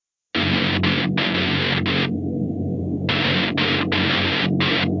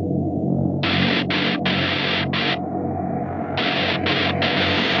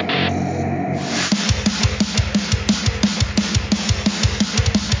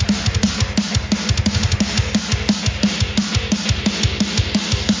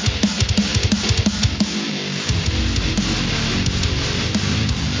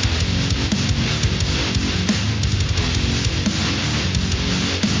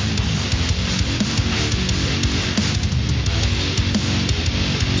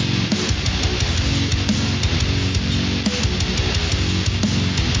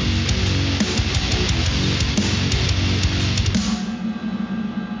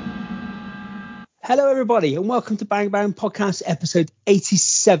Hello, everybody, and welcome to Bang Bang Podcast, episode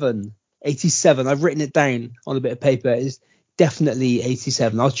 87. 87. I've written it down on a bit of paper. It's definitely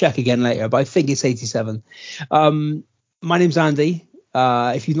 87. I'll check again later, but I think it's 87. My name's Andy.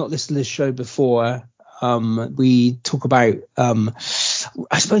 If you've not listened to this show before, we talk about,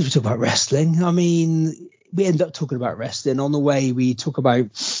 I suppose we talk about wrestling. I mean, we end up talking about wrestling. On the way, we talk about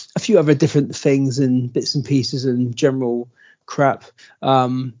a few other different things and bits and pieces and general crap.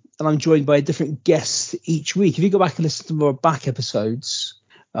 And I'm joined by a different guest each week. If you go back and listen to our back episodes,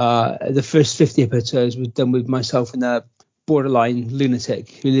 the first 50 episodes we've done with myself and a borderline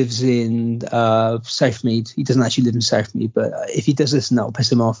lunatic who lives in Southmead. He doesn't actually live in Southmead, but if he does listen, that'll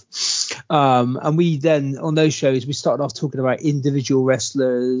piss him off. And we then, on those shows, we started off talking about individual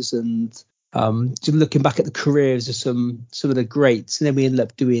wrestlers and just looking back at the careers of some of the greats. And then we ended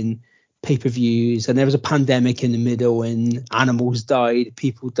up doing pay-per-views, and there was a pandemic in the middle and animals died,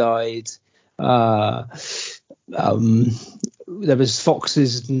 people died, there was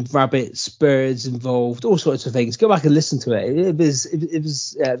foxes and rabbits, birds involved, all sorts of things. Go back and listen to it. It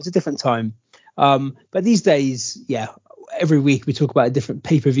was a different time, but these days, every week we talk about a different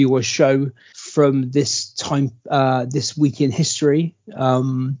pay-per-view or show from this time, this week in history.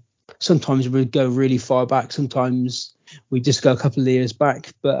 Sometimes we go really far back, sometimes we just go a couple of years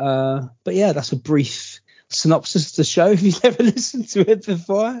back, but yeah, that's a brief synopsis of the show if you've never listened to it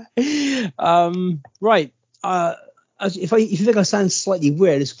before. Right. If you think I sound slightly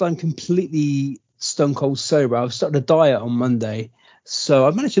weird, it's because I'm completely stone cold sober. I've started a diet on Monday, so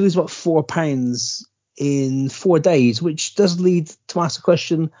I've managed to lose about 4 pounds in 4 days, which does lead to ask the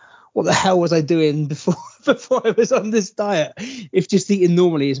question, what the hell was I doing before I was on this diet? If just eating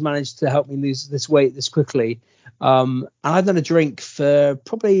normally has managed to help me lose this weight this quickly. And I've done a drink for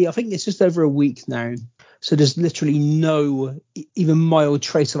probably, I think it's just over a week now. So there's literally no even mild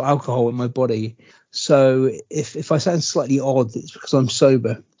trace of alcohol in my body. So if I sound slightly odd, it's because I'm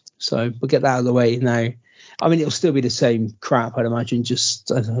sober. So we'll get that out of the way now. I mean, it'll still be the same crap, I'd imagine,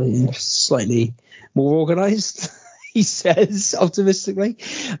 just slightly more organised. He says optimistically.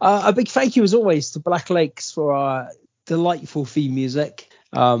 A big thank you as always to Black Lakes for our delightful theme music.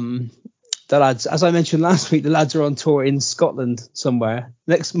 The lads, as I mentioned last week, the lads are on tour in Scotland somewhere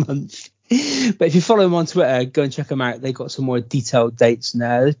next month. But if you follow them on Twitter, go and check them out. They got some more detailed dates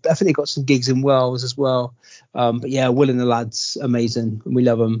now. I think they got some gigs in Wales as well. But yeah, Will and the lads, amazing. We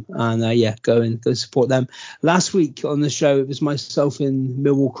love them. And go support them. Last week on the show, it was myself and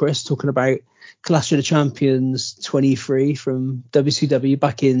Millwall Chris talking about Clash of the Champions 23 from WCW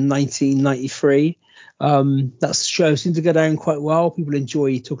back in 1993. That show seemed to go down quite well. People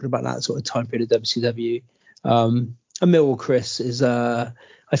enjoy talking about that sort of time period of WCW. And Millwall Chris is I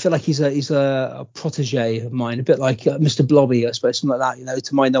feel like he's a protege of mine, a bit like Mr. Blobby, I suppose, something like that,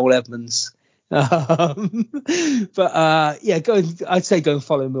 to my Noel Edmonds. I'd say go and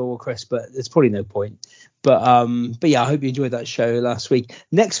follow Millwall Chris, but there's probably no point. But yeah, I hope you enjoyed that show last week.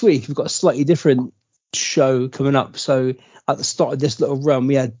 Next week we've got a slightly different show coming up. So at the start of this little run,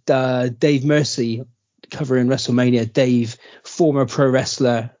 we had Dave Mercy covering WrestleMania. Dave, former pro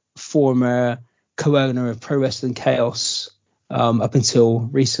wrestler, former co-owner of Pro Wrestling Chaos, up until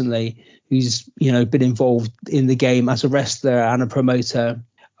recently, who's been involved in the game as a wrestler and a promoter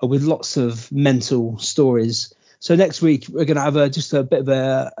with lots of mental stories. So next week we're going to have just a bit of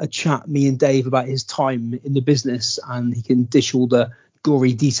a chat, me and Dave, about his time in the business, and he can dish all the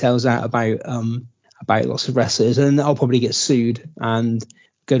gory details out about lots of wrestlers, and I'll probably get sued and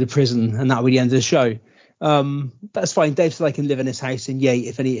go to prison, and that'll be the end of the show. That's fine. Dave said I can live in his house in Yate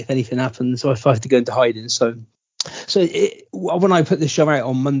if anything happens, or if I have to go into hiding. So when I put the show out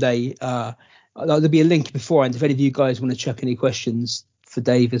on Monday, there'll be a link beforehand. If any of you guys want to chuck any questions for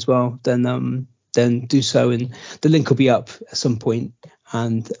Dave as well, then do so, and the link will be up at some point.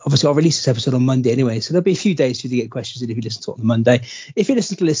 And obviously I'll release this episode on Monday anyway, so there'll be a few days for you to get questions in if you listen to it on Monday. If you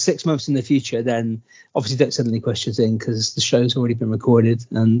listen to this 6 months in the future, then obviously don't send any questions in because the show's already been recorded,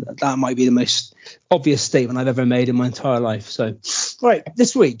 and that might be the most obvious statement I've ever made in my entire life. So right,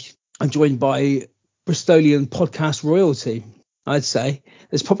 this week I'm joined by Bristolian podcast royalty. I'd say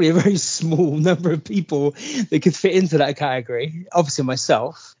there's probably a very small number of people that could fit into that category. Obviously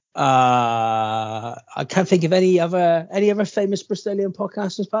myself. I can't think of any other famous Bristolian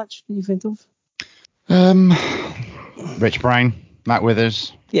podcasters. Patch, can you think of? Rich Brown, Matt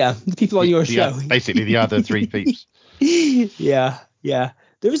Withers. Yeah, the people on your show. Basically the other three peeps. Yeah.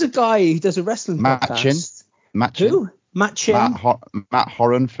 There is a guy who does a wrestling podcast. Matt Chin. Who? Matt Chin. Matt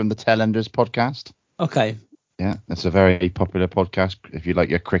Horan from the Tailenders podcast. Okay. Yeah, that's a very popular podcast if you like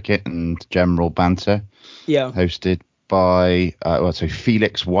your cricket and general banter. Yeah. Hosted by so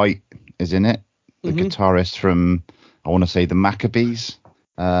Felix White is in it. the Mhm. guitarist from, I want to say, the Maccabees.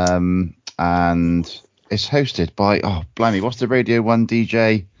 And it's hosted by, oh, blimey, what's the Radio 1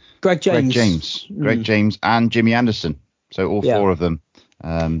 DJ? Greg Greg James. James. Greg James and Jimmy Anderson. So all Yeah. four of them.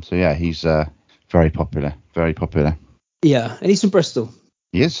 So yeah, he's very popular. Very popular. Yeah, and he's from Bristol.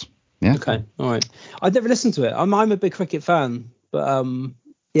 He is. Yeah. Okay, all right. I've never listened to it. I'm a big cricket fan, but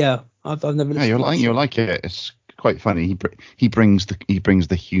yeah, I've never Yeah, listened to it. you'll like it. It's quite funny. He brings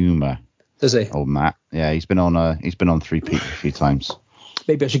the humour. Does he? Old Matt. Yeah, he's been on Three Peaks a few times.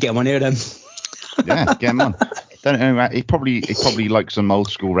 Maybe I should get him on here then. Yeah, get him on. Don't know, Matt. He probably likes some old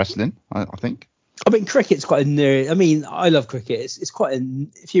school wrestling. I think. I mean, cricket's quite a nerd. I mean, I love cricket. It's quite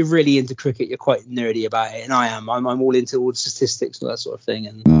if you're really into cricket, you're quite nerdy about it, and I am. I'm all into all the statistics and that sort of thing.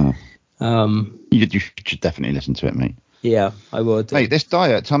 And you should definitely listen to it, mate. yeah, I would. Mate, this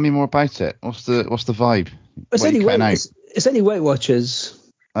diet. Tell me more about it. What's the vibe? It's only Weight Watchers.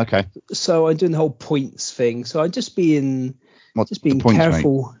 Okay. So I'm doing the whole points thing. So I'm just being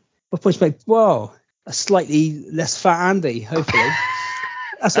careful. What points make? Well, a slightly less fat Andy, hopefully.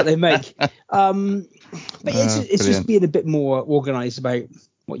 That's what they make. But it's just being a bit more organised about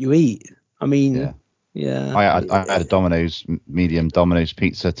what you eat. I mean, yeah. I had a medium Domino's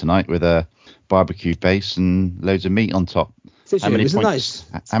pizza tonight with a barbecue base and loads of meat on top. How many points?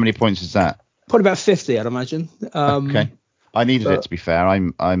 How many points is that? Probably about 50, I'd imagine. Okay. I needed it, to be fair.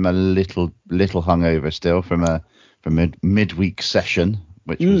 I'm a little hungover still from a midweek session,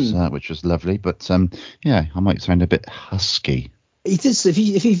 which was lovely. But yeah, I might sound a bit husky. He does. If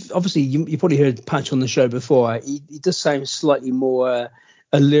you obviously you probably heard Patch on the show before. He does sound slightly more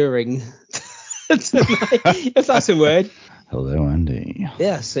alluring, if that's a word. Hello, Andy.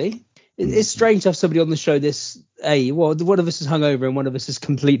 Yeah. See, it's strange to have somebody on the show well, one of us is hungover and one of us is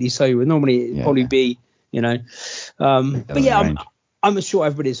completely sober. Normally it'd probably be, but yeah, I'm sure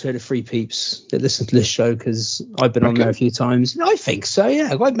everybody's heard of Free Peeps that listen to this show because I've been on there a few times. I think so.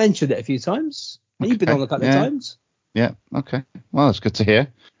 Yeah, I've mentioned it a few times. You've been on a couple of times. Yeah. Okay. Well, it's good to hear.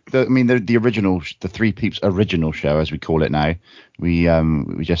 The original, the Three Peeps original show, as we call it now, we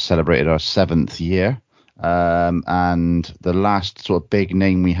just celebrated our 7th year. And the last sort of big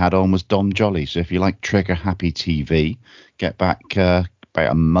name we had on was Dom Jolly. So if you like Trigger Happy TV, get back about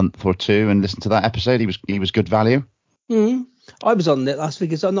a month or two and listen to that episode. He was good value. I was on it last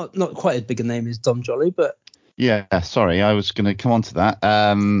week. So not quite as big a name as Dom Jolly, but yeah, sorry, I was going to come on to that.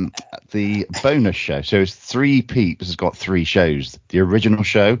 The bonus show. So it's Three Peeps has got 3 shows. The original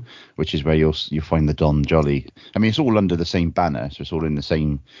show, which is where you'll find the Don Jolly. I mean, it's all under the same banner, so it's all in the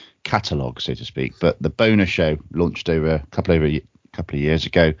same catalogue, so to speak. But the bonus show launched over a couple of years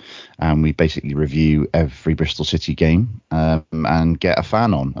ago, and we basically review every Bristol City game and get a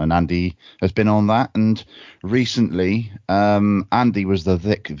fan on. And Andy has been on that. And recently, Andy was the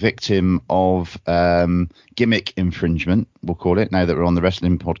victim of gimmick infringement, we'll call it, now that we're on the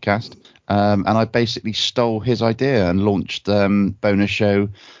wrestling podcast. And I basically stole his idea and launched bonus show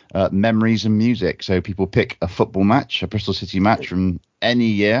Memories and Music. So people pick a football match, a Bristol City match from any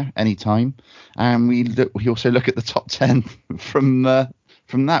year, any time, and we also look at the top 10 from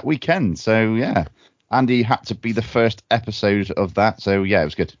that weekend. So yeah, Andy had to be the first episode of that. So yeah, it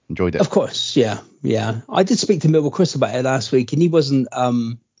was good. Enjoyed it. Of course, yeah. I did speak to Millwall Chris about it last week, and he wasn't.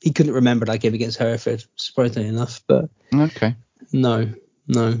 He couldn't remember that game against Hereford, surprisingly enough. But okay, no.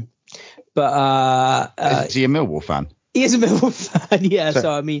 But is he a Millwall fan? He is a Millwall fan, yeah.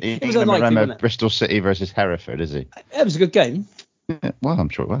 So I mean, it was unlikely, wasn't it? Bristol City versus Hereford, is he? It was a good game. Yeah, well, I'm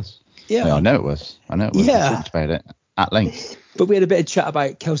sure it was. Yeah, I know it was. Yeah, we talked about it at length. But we had a bit of chat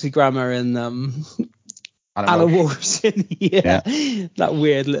about Kelsey Grammer and Alan Walsh. yeah, that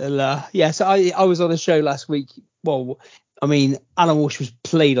weird little. So I was on a show last week. Well, I mean, Alan Walsh was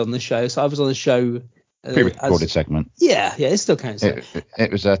played on the show, so I was on the show. Pre-recorded segment. Yeah, it still counts.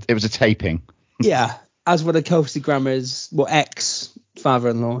 It was a taping. Yeah, as one of Kelsey Grammer's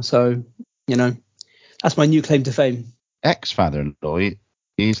ex-father-in-law. So that's my new claim to fame. Ex-father-in-law.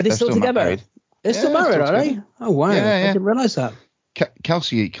 They're still together. Married. They're still married, are they? Oh wow! Yeah. I didn't realise that.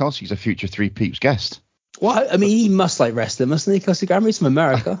 Kelsey's a future Three Peeps guest. Well, I mean, he must like wrestling, mustn't he? Kelsey Grammer, he's from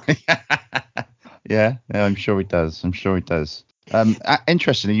America. yeah, I'm sure he does.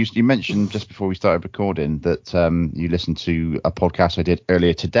 Interestingly, you mentioned just before we started recording that you listened to a podcast I did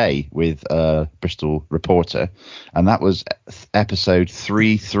earlier today with a Bristol reporter, and that was episode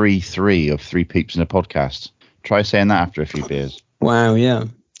 333 of Three Peeps in a Podcast. Try saying that after a few beers. Wow, yeah.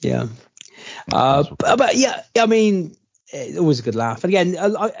 But yeah, I mean, always a good laugh. And again,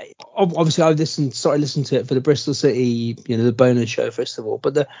 I started listening to it for the Bristol City, the bonus show first of all,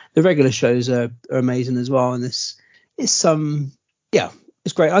 but the regular shows are amazing as well. And it's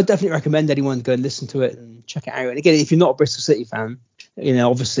it's great. I definitely recommend anyone go and listen to it and check it out. And again, if you're not a Bristol City fan,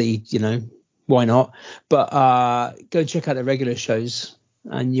 obviously, why not? But go and check out the regular shows,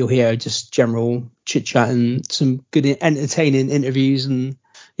 and you'll hear just general chit chat and some good, entertaining interviews. And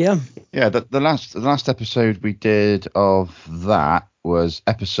yeah. The last episode we did of that was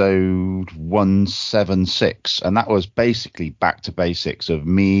episode 176, and that was basically back to basics of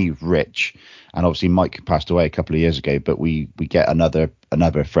me, Rich, and obviously Mike passed away a couple of years ago, but we get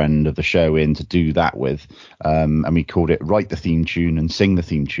another friend of the show in to do that with, and we called it Write the Theme Tune and Sing the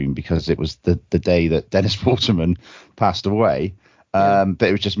Theme Tune, because it was the day that Dennis Waterman passed away. But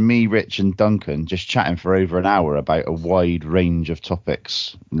it was just me, Rich, and Duncan just chatting for over an hour about a wide range of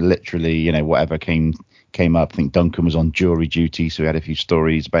topics. Literally, whatever came up. I think Duncan was on jury duty, so we had a few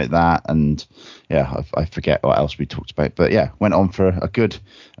stories about that. And yeah, I forget what else we talked about. But yeah, went on for a good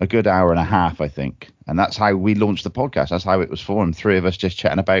hour and a half, I think. And that's how we launched the podcast. That's how it was formed. Three of us just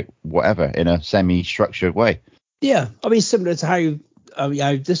chatting about whatever in a semi-structured way. Yeah, I mean, similar to how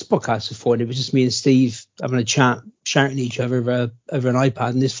this podcast was formed. It was just me and Steve having a chat, shouting at each other over an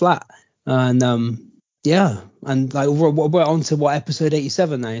iPad in this flat. And and like we're on to episode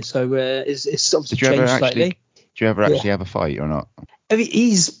 87 now. So it's obviously changed slightly. Did you ever actually have a fight or not? I mean,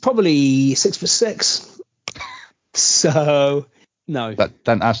 he's probably 6'6", so no. That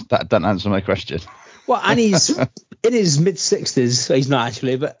doesn't answer my question. Well, and he's in his mid-60s, so he's not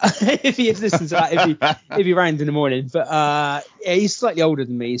actually, but if he listens to that, if he round in the morning. But he's slightly older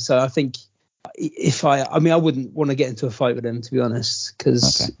than me, so I think I wouldn't want to get into a fight with him, to be honest,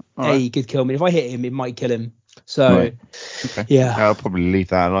 because he could kill me. If I hit him, it might kill him. So yeah, I'll probably leave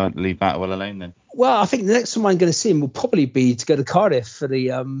that well alone then. Well, I think the next time I'm going to see him will probably be to go to Cardiff for the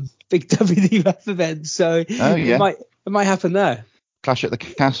big WDF event. So it might happen there. Clash at the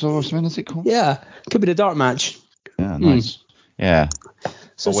Castle or something, is it called? Yeah, could be the dart match. Yeah, nice. Yeah.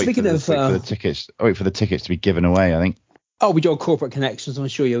 So speaking of, wait for the tickets to be given away, I think. Oh, with your corporate connections, I'm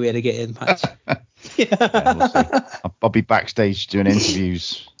sure you'll be able to get in, Pat. We'll see. I'll be backstage doing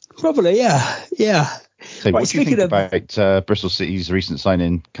interviews. Probably, yeah. So what do you think about Bristol City's recent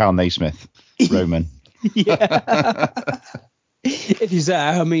signing, Carl Naismith, Roman? Yeah. If he's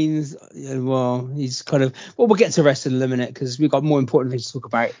there, I mean, he's kind of. Well, we'll get to wrestling in a minute because we've got more important things to talk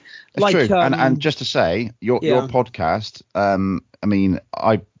about. That's true. And just to say, your podcast. I mean,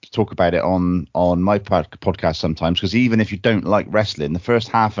 I talk about it on my podcast sometimes, because even if you don't like wrestling, the first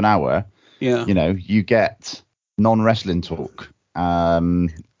half an hour, you get non-wrestling talk.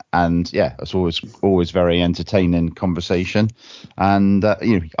 And yeah, it's always very entertaining conversation. And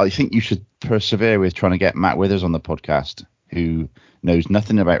I think you should persevere with trying to get Matt Withers on the podcast, who knows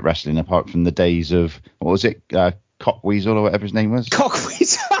nothing about wrestling apart from the days of, what was it, Cockweasel or whatever his name was?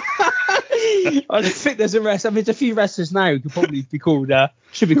 Cockweasel. I don't think there's a wrestler. I mean, there's a few wrestlers now who could probably be called,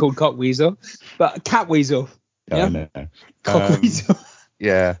 should be called Cockweasel, but Catweasel. Yeah, no. Cockweasel.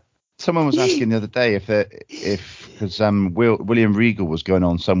 Yeah. Someone was asking the other day because William Regal was going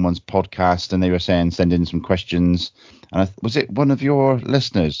on someone's podcast and they were saying send in some questions. And was it one of your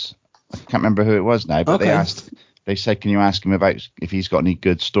listeners? I can't remember who it was now, but they said, can you ask him about if he's got any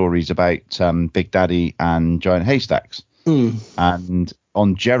good stories about Big Daddy and Giant Haystacks? And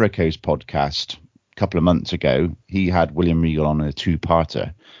on Jericho's podcast a couple of months ago, he had William Regal on a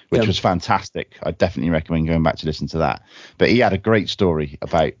two-parter, which was fantastic. I definitely recommend going back to listen to that. But he had a great story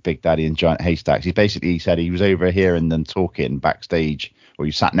about Big Daddy and Giant Haystacks. He basically said he was overhearing them talking backstage, or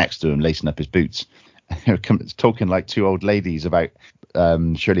he sat next to him lacing up his boots, talking like two old ladies about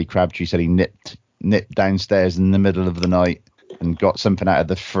Shirley Crabtree said he nipped downstairs in the middle of the night and got something out of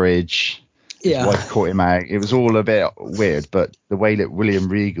the fridge. His wife caught him out. It was all a bit weird, but the way that William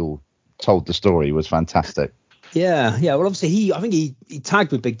Regal told the story was fantastic. Yeah. Well, obviously I think he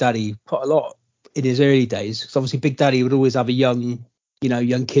tagged with Big Daddy quite a lot in his early days, because obviously Big Daddy would always have a young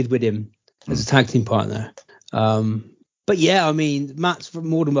kid with him as a tag team partner. But yeah, I mean, Matt's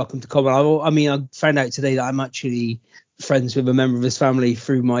more than welcome to comment. I found out today that I'm actually friends with a member of his family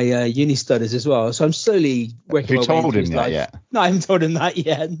through my uni studies as well. So I'm slowly working. Have you told him that yet? No, I haven't told him that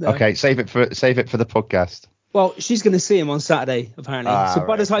yet. No. Okay, save it for the podcast. Well, she's going to see him on Saturday apparently. So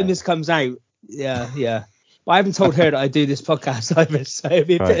by the time this comes out, yeah. But I haven't told her that I do this podcast either, so it'd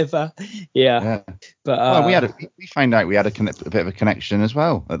be a bit of a But we found out we had a bit of a connection as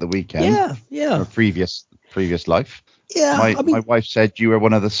well at the weekend. Yeah. A previous life. Yeah. My wife said you were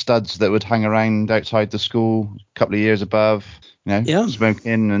one of the studs that would hang around outside the school a couple of years above,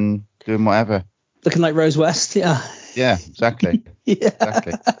 smoking and doing whatever. Looking like Rose West, yeah. Yeah, exactly.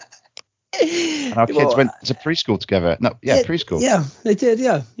 Exactly. And our kids went to preschool together. No, preschool. Yeah, they did,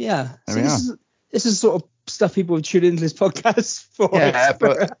 yeah. So this is sort of stuff people would tune into this podcast for. Yeah,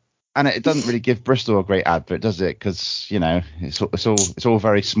 and it doesn't really give Bristol a great advert, does it? Because it's all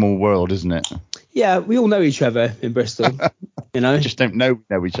very small world, isn't it? Yeah, we all know each other in Bristol. We just don't know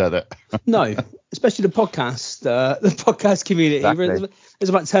each other. No, especially the podcast community. Exactly. There's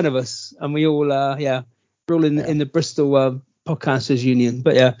about 10 of us, and we all we're all in the Bristol Podcasters Union.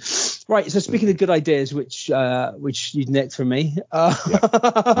 But yeah, right. So speaking of good ideas, which you nicked from me,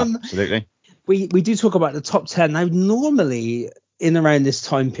 Absolutely. We do talk about the top 10. Now, normally in around this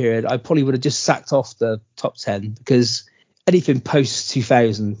time period, I probably would have just sacked off the top 10 because anything post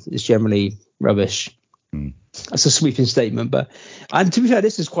 2000 is generally rubbish. That's a sweeping statement, and to be fair,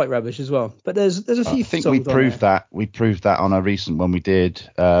 this is quite rubbish as well. But there's a few. I think we proved that. We proved that on a recent one we did,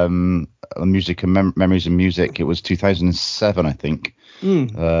 music and memories and music. It was 2007, I think.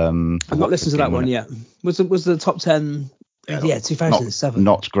 I've not listened to that one yet. Was the top 10? Yeah, 2007.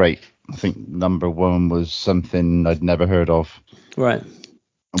 Not great. I think number one was something I'd never heard of. Right.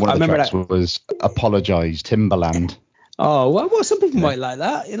 And one of the tracks was "Apologise," Timbaland. Oh, well, some people might like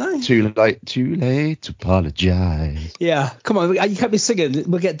that, Too late to apologise. Yeah, come on, you can't be singing.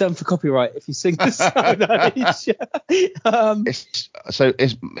 We'll get done for copyright if you sing this. It's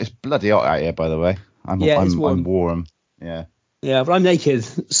bloody hot out here, by the way. I'm warm. Yeah. Yeah, but I'm naked,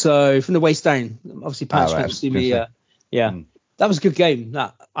 so from the waist down. Obviously, Patch can't see me. That was a good game.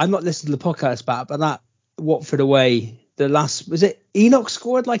 That I'm not listening to the podcast back, but that Watford away, was it Enoch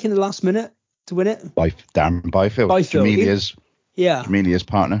scored like in the last minute to win it? Darren Byfield. Jamilia's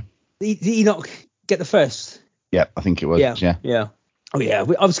partner. Did Enoch get the first? Yeah, I think it was. Yeah. Oh yeah,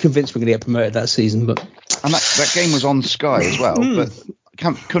 I was convinced we're going to get promoted that season, but and that game was on Sky as well, but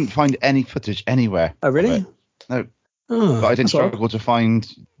couldn't find any footage anywhere. Oh really? No. But I didn't struggle to find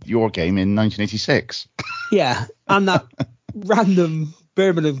your game in 1986. Yeah, and that random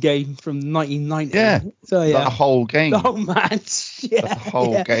Birmingham game from 1990. Yeah. So yeah, the whole game. The whole match. Yeah. The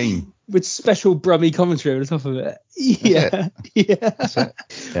whole game. With special Brummy commentary on the top of it. Yeah. That's it.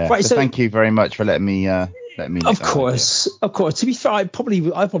 Yeah. Right, so thank you very much for letting me. Of course. To be fair, I probably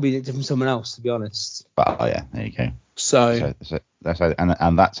nicked it from someone else, to be honest. But there you go. So that's how,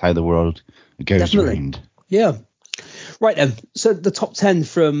 and that's how the world goes round. Yeah. Right then. So the top 10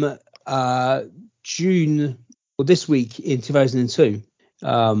 from June or this week in 2002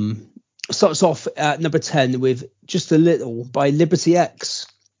 starts off at number 10 with "Just a Little" by Liberty X.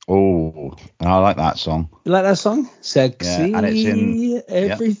 Oh, I like that song. You like that song? Sexy. Yeah, and it's in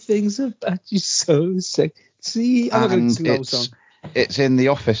Everything's about you so sexy. I'm not going to sing the whole song. It's in The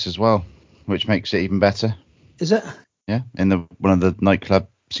Office as well, which makes it even better. Is it? Yeah, in one of the nightclub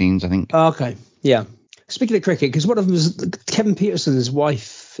scenes, I think. Oh, okay. Yeah. Speaking of cricket, because one of them is Kevin Peterson's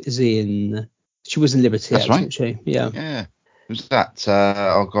wife. She was in Liberty. That's right. Wasn't she? Yeah. Yeah. Who's that?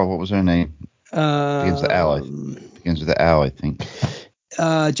 Oh God, what was her name? Begins with L. Begins with the L, I think.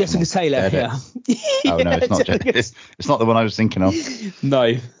 Jessica Taylor. Yeah. Oh no, it's not. It's not the one I was thinking of.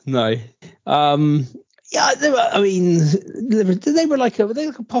 No. Yeah, they were like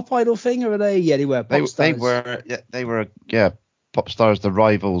a pop idol thing, or were they? Yeah, they were. Pop stars. They were pop stars, the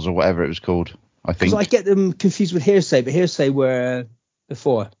Rivals or whatever it was called. I think. I get them confused with Hearsay, but Hearsay were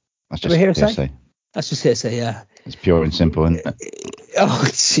before. That's just Hearsay. That's just Hearsay, yeah. It's pure and simple, isn't it? Oh,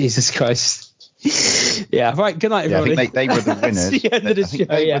 Jesus Christ. Yeah, right, good night, everybody. I think they were the winners. That's the end of the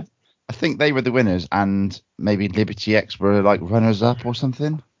show, I think they were the winners, and maybe Liberty X were like runners-up or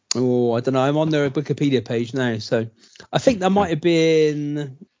something. Oh, I don't know. I'm on their Wikipedia page now, so I think that might have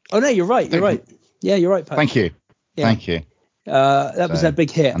been... Oh, no, you're right. Yeah, you're right, Pat. Thank you. Yeah. Thank you. That was a big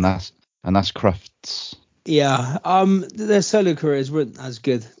hit. And that's Crufts. Yeah. Their solo careers weren't as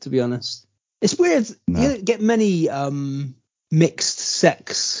good, to be honest. It's weird. No. You don't get many mixed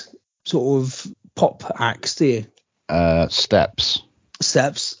sex sort of pop acts, do you? Steps.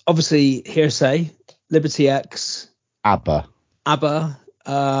 Obviously, Hearsay, Liberty X, ABBA.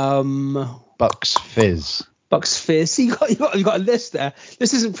 Bucks Fizz. You got a list there.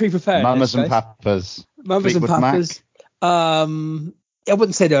 This isn't pre-prepared. Mamas and Papas. I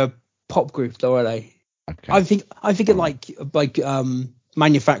wouldn't say they're a pop group though, are they? Okay. I'm thinking like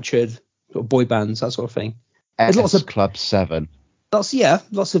manufactured sort of boy bands, that sort of thing. There's lots of Club 7.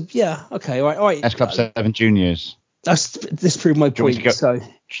 Okay, all right. S Club 7 Juniors. This proved my point. Do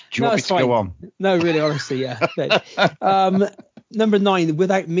you want me to go on? No, really, honestly, yeah. Number 9,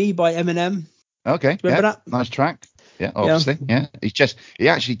 "Without Me" by Eminem. Okay, remember that? Nice track. Yeah, obviously, yeah. He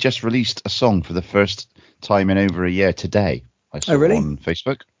actually just released a song for the first time in over a year today. I saw it on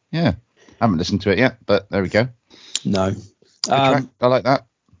Facebook. Yeah, I haven't listened to it yet, but there we go. No. Good track. I like that.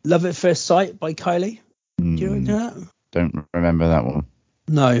 "Love at First Sight" by Kylie. Do you know that? Don't remember that one.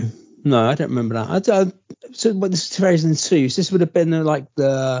 No. No, I don't remember that. So what, this is 2002. So this would have been like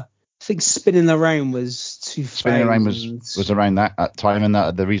I think Spinning Around was 2000. Spinning Around was around that time, and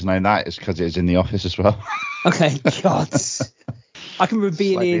that the reason I know that is because it was in The Office as well. Okay, God. I can remember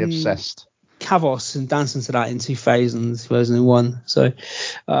being Slightly in obsessed. Cavos and dancing to that in 2000, 2001. So,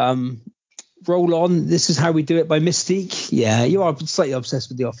 Roll On, This Is How We Do It by Mystique. Yeah, you are slightly obsessed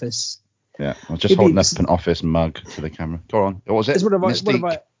with The Office. Yeah, I was just holding up an Office mug to the camera. Go on. What was it? What about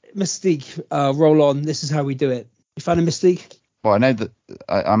Mystique? Roll On, This Is How We Do It. You found a Mystique? Well, I know that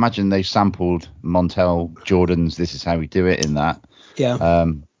I imagine they sampled Montel Jordan's "This Is How We Do It" in that. Yeah.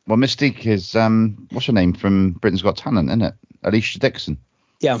 Well, Mystique is what's her name from Britain's Got Talent, isn't it? Alicia Dixon.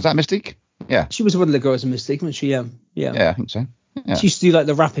 Yeah. Is that Mystique? Yeah. She was one of the girls in Mystique, wasn't she? Yeah. Yeah, I think so. Yeah. She used to do like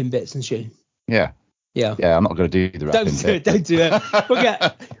the rapping bits, didn't she? Yeah. Yeah. Yeah, I'm not going to do the rapping bit. Don't do it.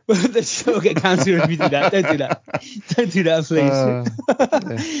 We'll get cancelled if you do that. Don't do that. Don't do that,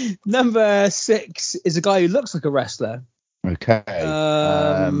 please. Number 6 is a guy who looks like a wrestler. Okay.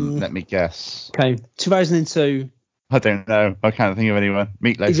 Let me guess. Okay. 2002. I don't know. I can't think of anyone.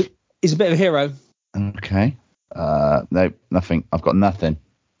 Meatloaf. He's a bit of a hero. Okay. No, nothing. I've got nothing.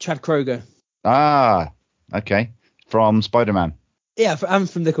 Chad Kroeger. Ah, okay. From Spider-Man. Yeah, I'm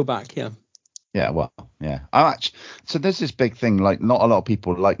from Nickelback. Yeah. Yeah, well, yeah. So there's this big thing. Like, not a lot of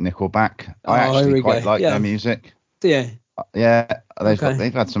people like Nickelback. I actually quite like their music. Yeah. Yeah.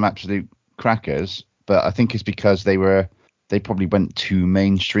 They've had some absolute crackers, but I think it's because they probably went too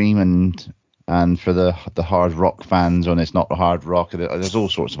mainstream and for the hard rock fans, and it's not hard rock. There's all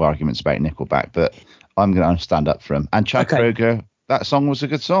sorts of arguments about Nickelback, but I'm going to stand up for them. And Chad Kroeger, that song was a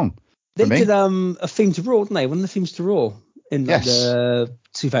good song. They did a theme to Raw, didn't they? One of the themes to Raw in the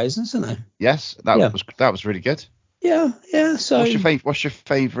 2000s, didn't they? Yes, that was really good. Yeah. So what's your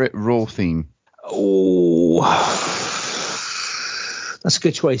favourite Raw theme? Oh, that's a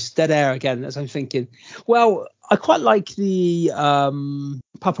good choice. Dead Air again, as I'm thinking. Well, I quite like the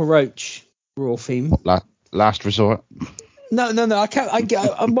Papa Roach Raw theme. Last Resort. No. I can't.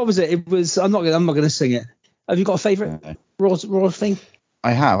 What was it? It was. I'm not going to sing it. Have you got a favourite Raw thing?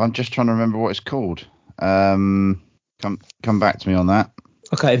 I have. I'm just trying to remember what it's called. Come back to me on that.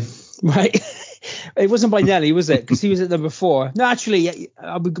 Okay, right. It wasn't by Nelly, was it? Because he was at number 4. No, actually,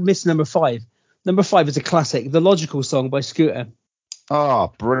 I missed number 5. Number 5 is a classic, The Logical Song by Scooter.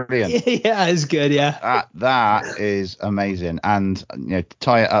 Oh, brilliant. Yeah, it's good, yeah. That is amazing. And to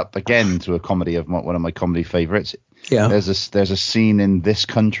tie it up again to a comedy of one of my comedy favourites. Yeah. There's a scene in This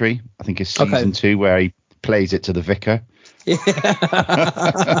Country, I think it's season 2, where he plays it to the vicar. Yeah.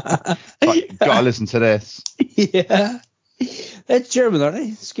 Gotta listen to this. Yeah. They're German, aren't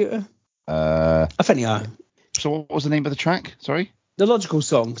they, Scooter? I think they are. So what was the name of the track? Sorry? The Logical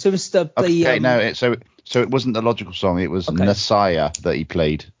Song. So it's so it wasn't The Logical Song, it was Messiah that he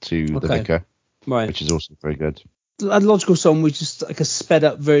played to the vicar. Right. Which is also very good. The Logical Song was just like a sped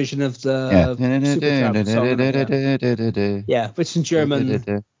up version of the Supertramp song. Yeah, which in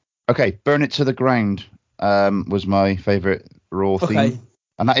German. Okay, Burn It to the Ground was my favourite Raw theme.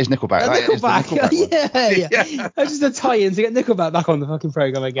 And that is Nickelback. Nickelback. Yeah. That's just a tie-in to get Nickelback back on the fucking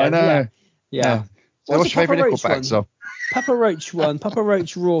programme again. I know. Yeah. So what's your favourite Nickelback song? Papa Roach one. Papa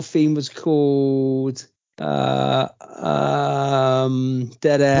Roach Raw theme was called Dead Air. We're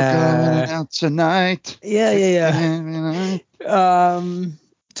going out tonight. Yeah.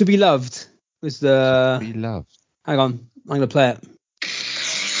 To Be Loved was the... To Be Loved. Hang on. I'm going to play it.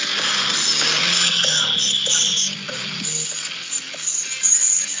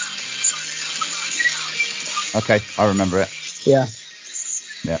 Okay, I remember it. Yeah.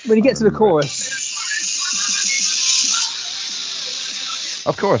 When you get to the chorus.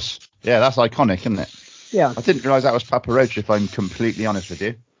 Of course. Yeah, that's iconic, isn't it? Yeah. I didn't realise that was Papa Roach, if I'm completely honest with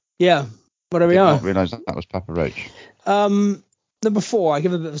you. Yeah. Whatever we are. I did not realise that was Papa Roach. Number 4, I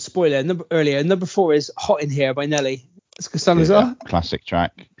give a bit of a spoiler. Number 4 is Hot in Here by Nelly. It's a good song as well. Classic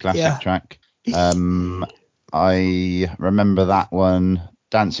track. Track. I remember that one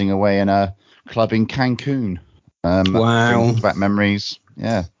dancing away in a club in Cancun. Wow. Brings back memories.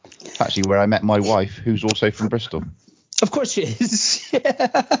 Yeah. It's actually where I met my wife, who's also from Bristol. Of course she is.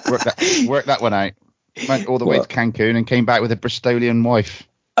 Worked that one out. Went all the way to Cancun and came back with a Bristolian wife.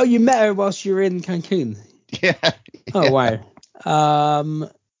 Oh, you met her whilst you were in Cancun? Yeah. Oh, wow.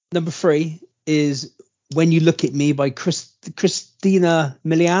 Number 3 is When You Look at Me by Christina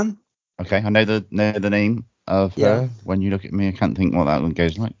Milian. Okay, I know the name of her. When You Look at Me, I can't think what that one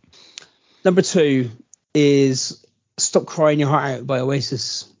goes like. Number 2 is Stop Crying Your Heart Out by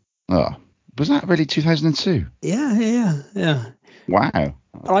Oasis. Oh, was that really 2002? Yeah. Wow. Okay.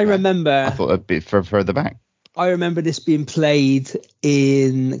 I remember. I thought a bit further back. I remember this being played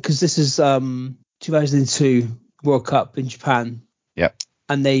because this is 2002 World Cup in Japan. Yep.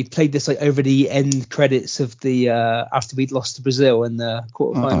 And they played this like over the end credits of the after we'd lost to Brazil in the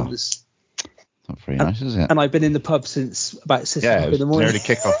quarterfinals. Not very nice, is it? And I've been in the pub since about 6 o'clock in the morning. It was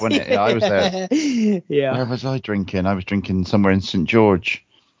an early kickoff, wasn't it? Yeah, I was there. Yeah. Where was I drinking? I was drinking somewhere in St George.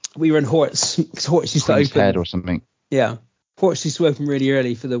 We were in Horts, because Horts used to Queen's open. Head or something. Yeah. Horts used to open really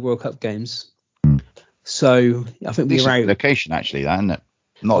early for the World Cup games. So I think we were out. Location, actually, that, isn't it?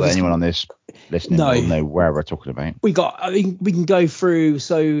 Not that anyone on this listening will know where we're talking about. We can go through.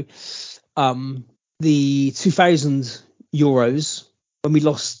 So the 2000 Euros, when we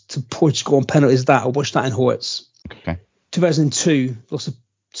lost to Portugal on penalties, I watched that in Horts. Okay. 2002, lost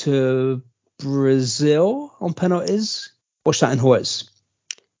to Brazil on penalties. Watched that in Horts.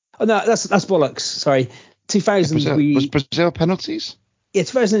 Oh no, that's bollocks. Sorry. 2000 was Brazil penalties? Yeah,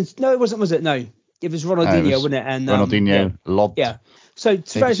 2000. No, it wasn't. Was it? No, it was Ronaldinho, wasn't it? And Ronaldinho lobbed. Yeah. So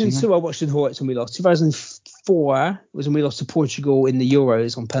 2002, I watched in Horts and we lost. 2004 was when we lost to Portugal in the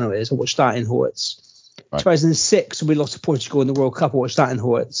Euros on penalties. I watched that in Horts. Right. 2006 when we lost to Portugal in the World Cup. I watched that in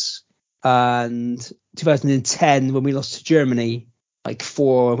Horts. And 2010 when we lost to Germany, like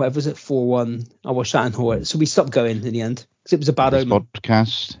 4-1. I watched that in Horts. So we stopped going in the end because it was a bad omen. This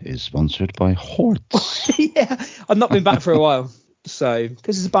podcast is sponsored by Horts. Yeah, I've not been back for a while, so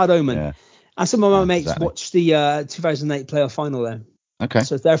because it's a bad omen. Yeah. And some of my mates watched the 2008 playoff final there. Okay.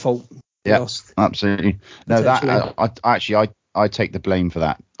 So it's their fault. Yeah, lost. Absolutely. No, that I take the blame for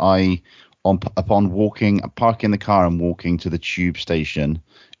that. Upon parking the car and walking to the tube station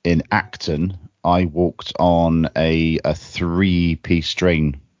in Acton, I walked on a 3-piece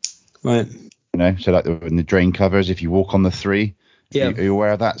drain. Right. You know, so like in the drain covers, if you walk on the 3, are you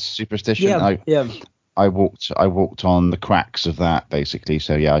aware of that superstition? Yeah. I walked on the cracks of that, basically.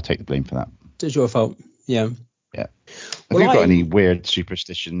 So yeah, I take the blame for that. It's your fault. Yeah. Yeah. Have you got any weird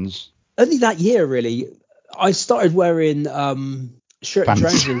superstitions? Only that year, really. I started wearing shirt and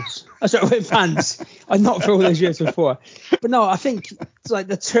trousers. I started wearing pants. I'm not for all those years before. But no, I think it's like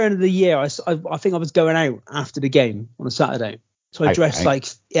the turn of the year. I think I was going out after the game on a Saturday. So I dressed out.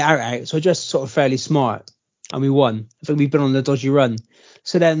 So I dressed sort of fairly smart. And we won. I think we've been on a dodgy run.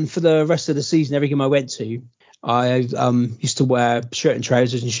 So then for the rest of the season, every game I went to, I used to wear shirt and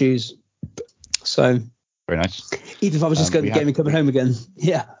trousers and shoes. So very nice. Even if I was just going to the game and coming home again.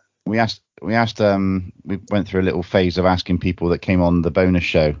 Yeah. We went through a little phase of asking people that came on the bonus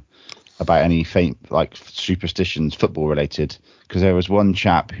show about any faint like superstitions, football related, because there was one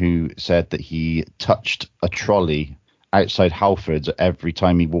chap who said that he touched a trolley outside Halfords every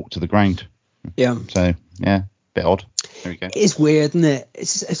time he walked to the ground. Yeah. So yeah, bit odd. There we go. It's weird, isn't it?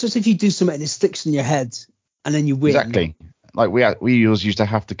 It's just if you do something and it sticks in your head and then you win. Exactly. Like we always used to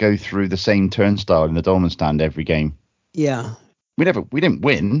have to go through the same turnstile in the Dolman stand every game. Yeah. We didn't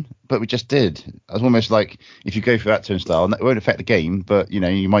win, but we just did. It was almost like if you go for that turnstile, it won't affect the game, but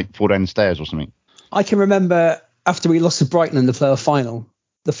you might fall down the stairs or something. I can remember after we lost to Brighton in the playoff final,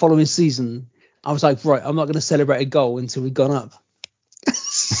 the following season, I was like, right, I'm not going to celebrate a goal until we've gone up.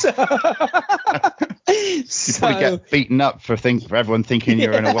 So you probably get beaten up for everyone thinking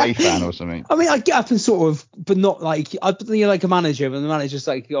you're an away fan or something. I mean, I get up and sort of, but not like like a manager, when the manager's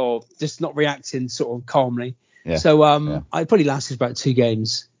like, just not reacting sort of calmly. Yeah. So I probably lasted about 2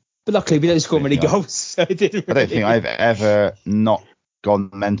 games, but luckily we don't score many goals, so it didn't. I don't think I've ever not gone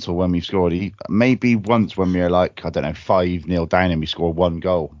mental when we've scored. Maybe once when we were like 5-0 down and we score 1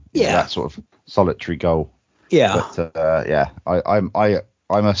 goal. That sort of solitary goal. Yeah. But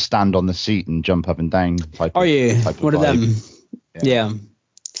I'm a stand on the seat and jump up and down type. Are you one of them? Yeah.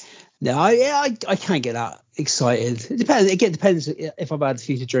 No, I can't get that excited. It depends. Again, depends if I've had a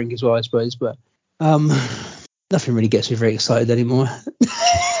few to drink as well, I suppose. But nothing really gets me very excited anymore.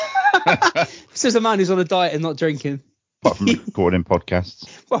 It's just a man who's on a diet and not drinking. Apart from recording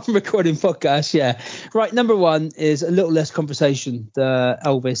podcasts. Yeah. Right, number 1 is A Little Less Conversation, the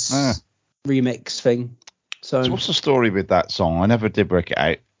Elvis remix thing. So what's the story with that song? I never did work it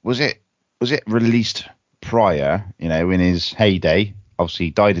out. Was it released prior, in his heyday? Obviously,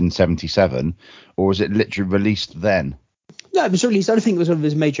 he died in 1977, or was it literally released then? No, it was released. I don't think it was one of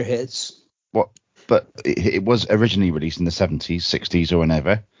his major hits. What? But it was originally released in the 70s, 60s, or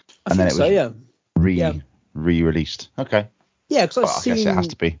whenever, and then it was re-released. Okay. Yeah, because I guess it has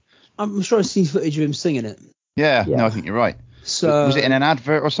to be. I'm sure I've seen footage of him singing it. Yeah. No, I think you're right. So was it in an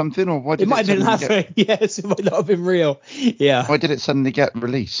advert or something, or why did it might have been an advert? Yes, it might not have been real. Yeah. Why did it suddenly get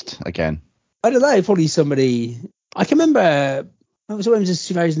released again? I don't know. Probably somebody. I can remember. When was this?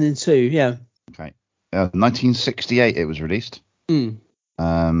 2002. Yeah. Okay. 1968. It was released. By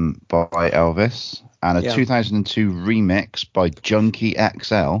Elvis. and a 2002 remix by Junkie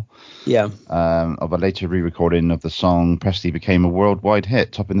XL of a later re-recording of the song Presley became a worldwide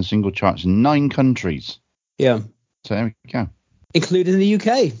hit, topping the single charts in 9 countries. Yeah. So there we go. Including the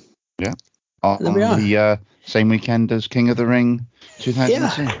UK. Yeah. On the same weekend as King of the Ring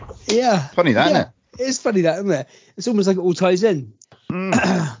 2002. Yeah. Funny that, isn't it? It's funny that, isn't it? It's almost like it all ties in.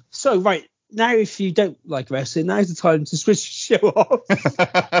 So, right. Now, if you don't like wrestling, now's the time to switch the show off.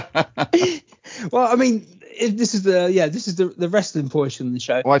 Well, I mean, this is the wrestling portion of the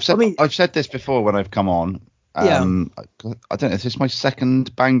show. Well, I've said this before when I've come on. I don't know. Is this my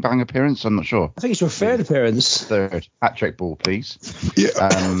second Bang Bang appearance? I'm not sure. I think it's your third appearance. Third. Hat-trick ball, please.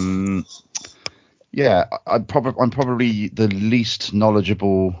 Yeah. I'm probably the least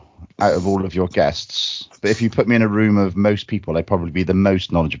knowledgeable out of all of your guests. But if you put me in a room of most people, I'd probably be the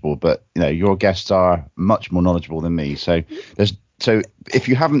most knowledgeable. But your guests are much more knowledgeable than me. So if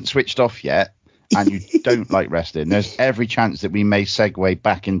you haven't switched off yet and you don't like wrestling, there's every chance that we may segue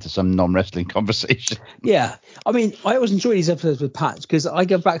back into some non-wrestling conversation. Yeah. I mean, I always enjoy these episodes with Patch because I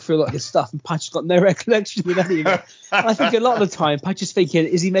go back through a lot of this stuff and Patch has got no recollection of any of it. And I think a lot of the time Patch is thinking,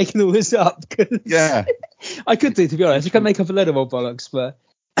 is he making all this up? Yeah. I could do, to be honest. I could make up a load of old bollocks, but...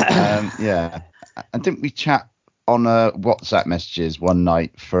 Yeah. And didn't we chat on WhatsApp messages one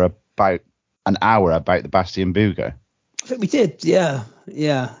night for about an hour about the Bastion Booger? I think we did, yeah.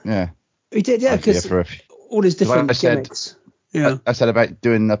 We did, yeah, because all these different gimmicks. I said about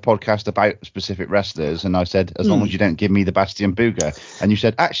doing a podcast about specific wrestlers, and I said, as long as you don't give me the Bastion Booger. And you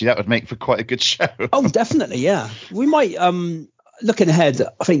said, actually, that would make for quite a good show. Oh, definitely, yeah. We might, looking ahead,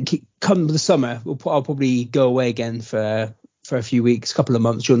 I think come the summer, I'll probably go away again for a few weeks, a couple of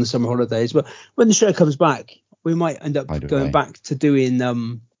months during the summer holidays. But when the show comes back, we might end up going back to doing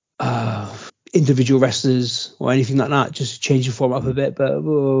individual wrestlers or anything like that, just to change the form up a bit. But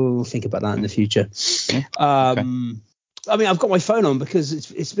we'll think about that in the future. Okay. I mean, I've got my phone on because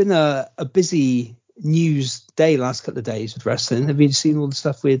it's been a busy news day last couple of days with wrestling. Have you seen all the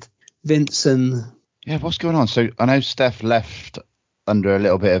stuff with Vince and... Yeah, what's going on? So I know Steph left under a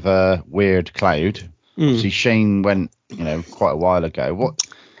little bit of a weird cloud. See, Shane went, quite a while ago.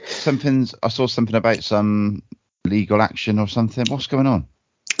 I saw something about some legal action or something. What's going on?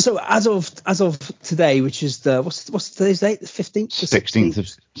 So as of today, which is what's today's date? The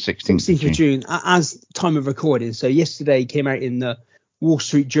 15th? 16th of June. As time of recording. So yesterday came out in the Wall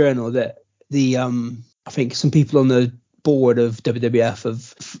Street Journal that I think some people on the board of WWF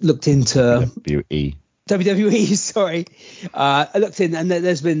have looked into WWE, sorry. I looked in and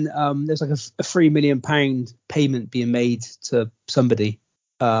there's been there's like a £3 million payment being made to somebody,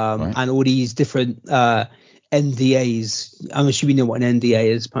 right. And all these different NDAs. I'm assuming you know what an NDA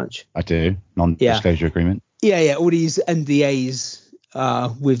is, Patch. I do. Non-disclosure agreement. Yeah. All these NDAs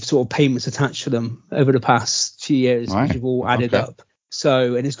with sort of payments attached to them over the past few years, right. Which have all added up.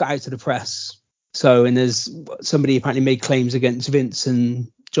 So, and it's got out to the press. So, and there's somebody apparently made claims against Vince and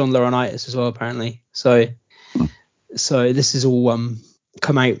John Laurinaitis as well, apparently. So this is all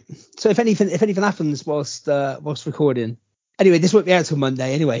come out. So if anything happens whilst recording, anyway, this won't be out till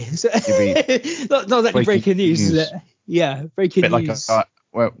Monday anyway. So not exactly breaking news, is it? Yeah, breaking news.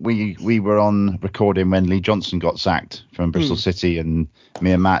 Well, we were on recording when Lee Johnson got sacked from Bristol City, and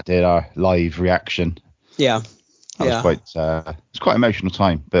me and Matt did our live reaction. Yeah. That was it's quite an emotional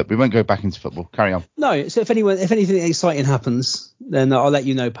time, but we won't go back into football. Carry on. No, so if anything exciting happens, then I'll let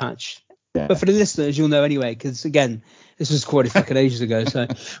you know, Patch. Yeah. But for the listeners, you'll know anyway, because again, this was recorded fucking ages ago. So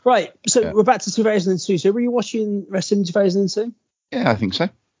right, so we're back to 2002. So were you watching wrestling in 2002? Yeah, I think so.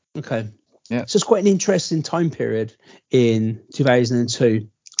 Okay. Yeah. So it's quite an interesting time period in 2002.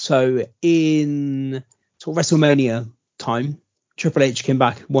 So in sort of WrestleMania time, Triple H came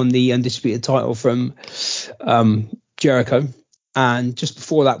back, won the undisputed title from Jericho, and just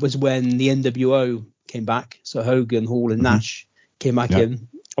before that was when the NWO came back. So Hogan, Hall, and Nash came back in.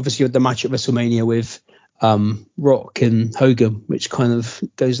 Obviously, you had the match at WrestleMania with Rock and Hogan, which kind of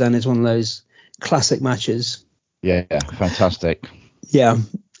goes down as one of those classic matches. Yeah, fantastic. Yeah.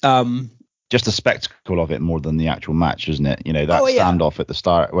 Just the spectacle of it more than the actual match, isn't it? That standoff at the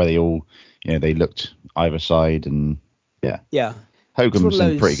start where they all, they looked either side, and yeah. Hogan was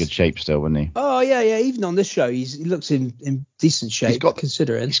in pretty good shape still, wasn't he? Oh yeah. Even on this show, he looks in decent shape.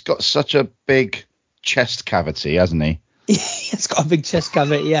 Considering he's got such a big chest cavity, hasn't he? He's got a big chest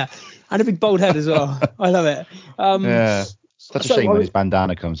cavity, yeah, and a big bald head as well. I love it. Such a shame when his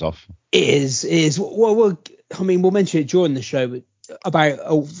bandana comes off. It is. Well, we'll mention it during the show, but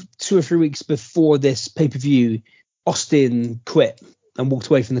about 2 or 3 weeks before this pay-per-view, Austin quit and walked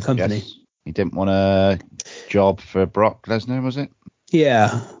away from the company. Yes. He didn't want a job for Brock Lesnar, was it?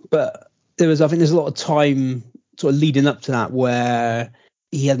 Yeah, but I think there's a lot of time sort of leading up to that where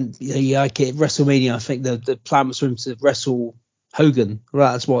like at WrestleMania, I think the plan was for him to wrestle Hogan.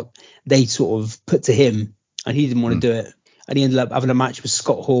 Right, that's what they sort of put to him, and he didn't want to do it. And he ended up having a match with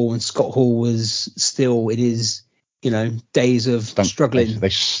Scott Hall, and Scott Hall was still in his, days of struggling. They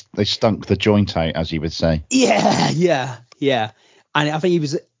stunk the joint out, as you would say. Yeah. And I think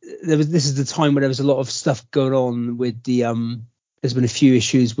this is the time where there was a lot of stuff going on with the there's been a few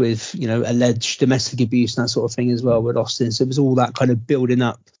issues with, alleged domestic abuse and that sort of thing as well with Austin. So it was all that kind of building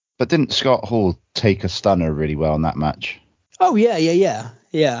up. But didn't Scott Hall take a stunner really well in that match? Oh, yeah. Yeah.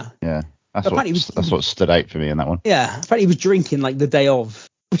 That's what stood out for me in that one. Yeah. Apparently he was drinking like the day of,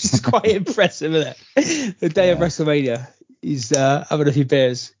 which is quite impressive, isn't it? The day of WrestleMania. He's having a few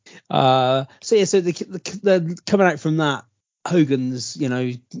beers. So the coming out from that, Hogan's,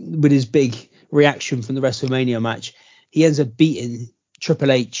 with his big reaction from the WrestleMania match, he ends up beating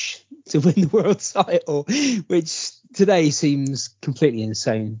Triple H to win the world title, which today seems completely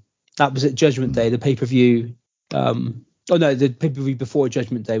insane. That was at Judgment Day, the pay-per-view. The pay-per-view before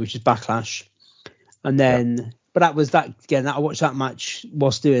Judgment Day, which is Backlash. And then, but that was that again. I watched that match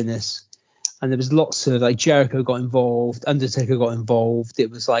whilst doing this, and there was lots of like Jericho got involved, Undertaker got involved.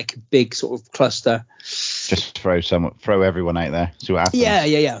 It was like a big sort of cluster. Just throw everyone out there, see what happens.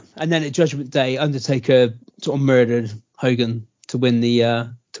 Yeah. And then at Judgment Day, Undertaker sort of murdered Hogan to win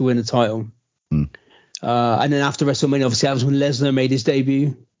the title. And then after WrestleMania, obviously that was when Lesnar made his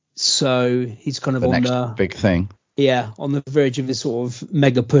debut. So he's kind of on the big thing. Yeah, on the verge of this sort of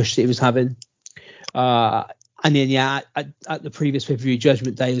mega push that he was having. And then at the previous pay-per-view,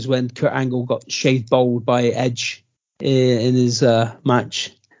 Judgment Day, was when Kurt Angle got shaved bald by Edge in his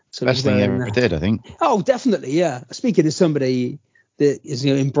match. So best thing he ever did, I think. Oh, definitely, yeah. Speaking of somebody that is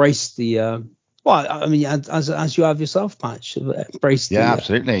embraced the as you have yourself, Patch, embraced. Yeah,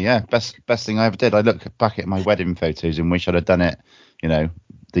 absolutely, yeah. Best thing I ever did. I look back at my wedding photos and wish I'd have done it,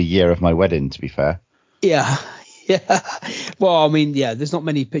 the year of my wedding. To be fair. Yeah. Well, there's not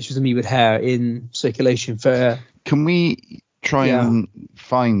many pictures of me with hair in circulation for. Can we try and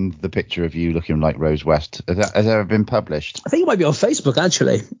find the picture of you looking like Rose West? Has that ever been published? I think it might be on Facebook,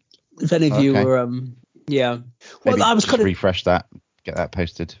 actually. If any of you were, Well, maybe I was kind of refresh that, get that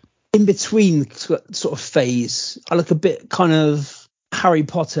posted. In between sort of phase, I look a bit kind of Harry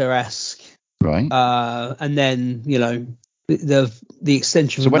Potter-esque, right? And then the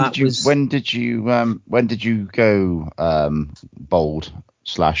extension. So when did you go bald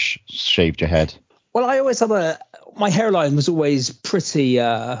 / shaved your head? Well, I always had my hairline was always pretty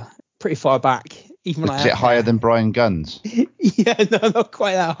far back. Even when Is it higher than Brian Gunn's? Yeah, no, not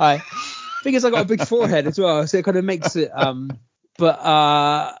quite that high. Because I got a big forehead as well, so it kind of makes it.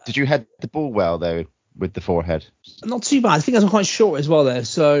 But did you head the ball well though with the forehead? Not too bad. I think I was quite short as well there,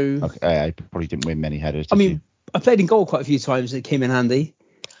 so. Okay, I probably didn't win many headers. I played in goal quite a few times. It came in handy.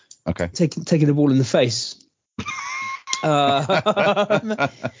 Okay. Taking the ball in the face.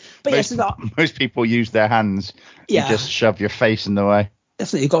 But most people use their hands. Yeah. You just shove your face in the way.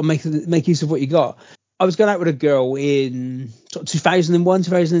 Definitely, you've got to make use of what you got. I was going out with a girl in sort of 2001,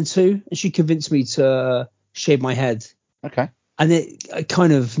 2002, and she convinced me to shave my head. Okay. And I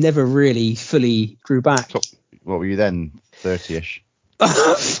kind of never really fully grew back. So, what were you then? 30-ish?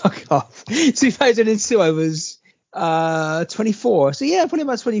 Fuck off. 2002, I was 24. So yeah, probably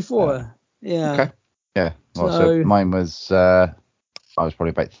about 24. Yeah. Okay. Yeah. Well, so mine was I was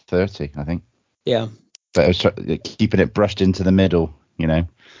probably about 30, I think. Yeah. But it was keeping it brushed into the middle,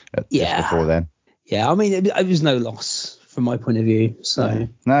 just before then. Yeah, it was no loss from my point of view. So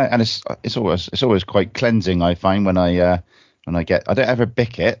no, and it's always quite cleansing. I find when I don't ever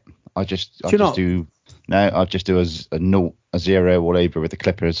bick it. I'll just do a 0 all over with the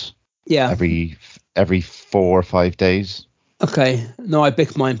clippers. Yeah. Every 4 or 5 days. Okay. No, I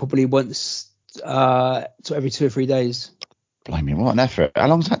bick mine probably once. So every 2 or 3 days. Blimey, what an effort. How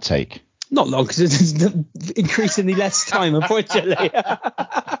long does that take? Not long, because it's increasingly less time, unfortunately.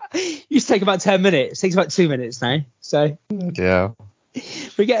 It used to take about 10 minutes. It takes about 2 minutes now. So yeah,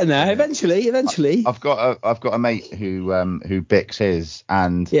 we're getting there. Yeah. Eventually. I've got a mate who bicks his,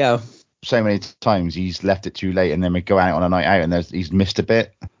 and so many times he's left it too late, and then we go out on a night out, and he's missed a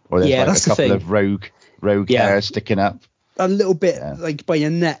bit, or there's a couple of rogue hairs sticking up. A little bit like by your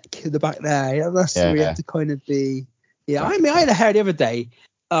neck at the back there. That's where you have to kind of be. Yeah, I had a hair the other day.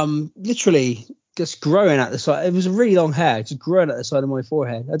 Literally just growing at the side. It was a really long hair, just growing at the side of my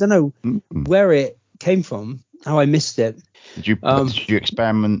forehead. I don't know where it came from, how I missed it. Did you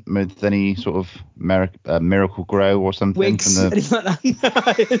experiment with any sort of miracle grow or something? Wigs, from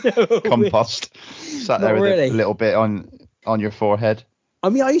the no, compost? Sat there with a little bit on your forehead. I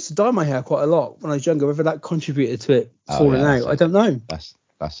mean, I used to dye my hair quite a lot when I was younger. Whether that contributed to it falling out, I don't know. That's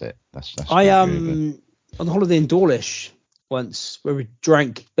it. That's I good. On a holiday in Dawlish once, where we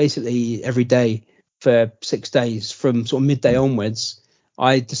drank basically every day for 6 days from sort of midday onwards.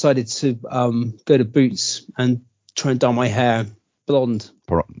 I decided to go to Boots and try and dye my hair blonde.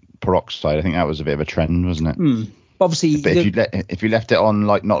 Peroxide. I think that was a bit of a trend, wasn't it? Obviously, but if you left it on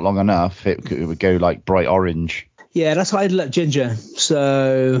like not long enough, it would go like bright orange. Yeah, that's why I left ginger.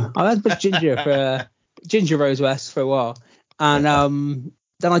 So I had ginger rose west for a while, and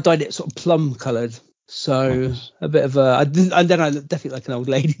then I dyed it sort of plum coloured. So a bit of and then I looked definitely like an old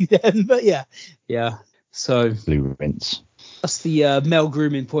lady then. But yeah. So blue rinse. That's the male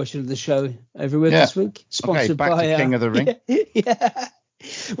grooming portion of the show over with this week. Sponsored back by to King of the Ring. Yeah.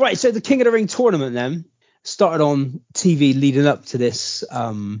 Right. So the King of the Ring tournament then started on TV leading up to this.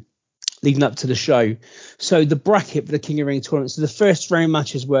 Leading up to the show. So the bracket for the King of the Ring tournament. So the first round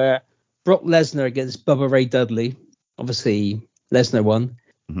matches were Brock Lesnar against Bubba Ray Dudley. Obviously, Lesnar won.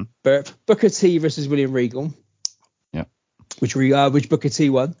 Mm-hmm. Booker T versus William Regal. Yeah. Which Booker T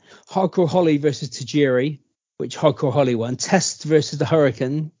won. Hardcore Holly versus Tajiri, which Hardcore Holly won. Test versus the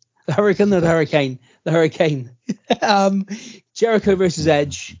Hurricane. The Hurricane or the Hurricane? The Hurricane. Jericho versus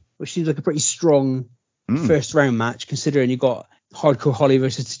Edge, which seems like a pretty strong first round match, considering you got Hardcore Holly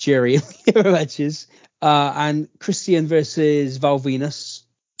versus Tajiri matches, and Christian versus Val Venus,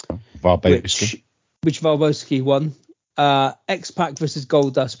 which Valboski won. X-Pac versus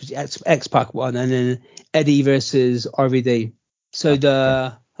Goldust, which X-Pac won, and then Eddie versus RVD. So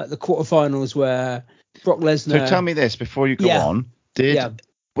the quarterfinals were Brock Lesnar. So tell me this before you go on.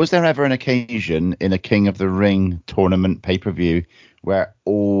 Was there ever an occasion in a King of the Ring tournament pay-per-view where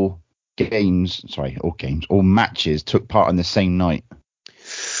all matches took part on the same night?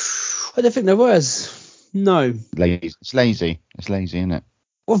 I don't think there was. No. It's lazy, isn't it?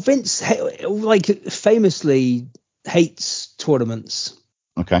 Well, Vince famously hates tournaments.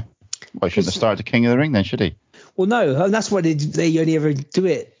 Okay. Well, he shouldn't have started the King of the Ring then, should he? Well, no, and that's why they only ever do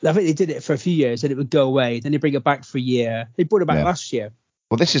it. I think they did it for a few years, and it would go away. Then they bring it back for a year. They brought it back last year.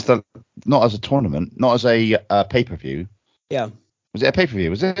 Well, this is not as a tournament, not as a pay-per-view. Yeah. Was it a pay-per-view?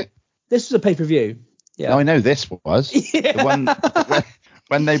 Was it? This was a pay-per-view. Yeah. No, I know this was. Yeah. The one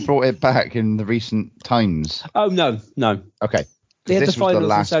when they brought it back in the recent times. Oh, no. Okay. This was the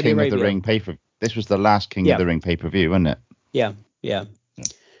last King of the Ring pay-per-view. This was the last King of the Ring pay-per-view, wasn't it? Yeah. But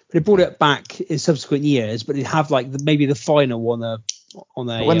they brought it back in subsequent years, but they'd have maybe the final one on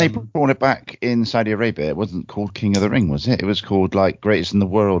a. But when they brought it back in Saudi Arabia, it wasn't called King of the Ring, was it? It was called like Greatest in the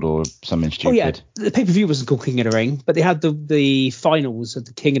World or something stupid. Oh yeah, the pay-per-view wasn't called King of the Ring, but they had the finals of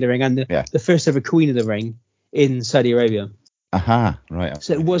the King of the Ring and the first ever Queen of the Ring in Saudi Arabia. Aha, right.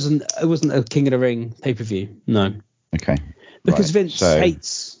 So it wasn't a King of the Ring pay-per-view, no. Okay. Because Vince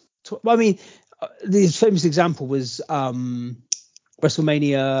hates. I mean, the famous example was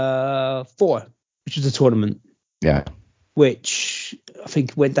WrestleMania 4, which was a tournament. Yeah. Which I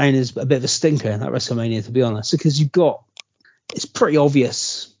think went down as a bit of a stinker at WrestleMania, to be honest, because it's pretty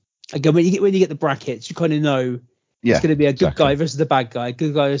obvious. Again, when you get the brackets, you kind of know it's going to be a good guy versus the bad guy,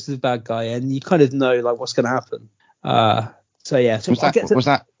 good guy versus the bad guy, and you kind of know like what's going to happen. So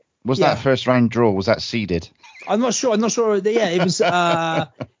was that first round draw? Was that seeded? I'm not sure. Yeah, it was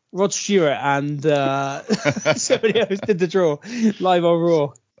Rod Stewart and somebody else did the draw live on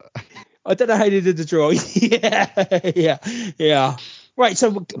Raw. I don't know how they did the draw. Yeah. Right,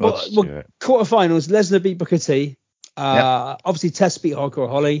 so quarterfinals, Lesnar beat Booker T. Obviously, Test beat Hardcore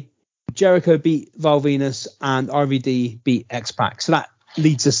Holly. Jericho beat Val Venus, and RVD beat X-Pac. So that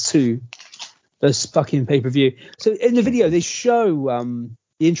leads us to this fucking pay-per-view. So in the video, they show,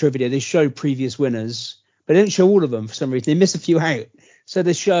 the intro video, they show previous winners, but they don't show all of them for some reason. They miss a few out. So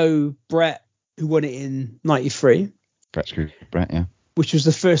they show Brett, who won it in 93. Brett, yeah. Which was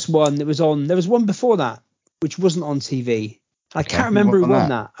the first one that was on. There was one before that, which wasn't on TV. I can't remember who won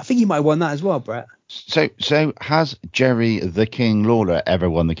that. I think he might have won that as well, Brett. So has Jerry the King Lawler ever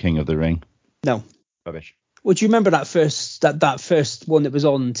won the King of the Ring? No. Rubbish. Well, do you remember that first one that was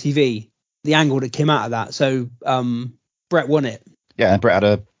on TV? The angle that came out of that. So Brett won it. Yeah, and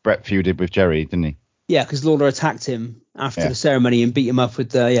Brett feuded with Jerry, didn't he? Yeah, because Lawler attacked him after the ceremony and beat him up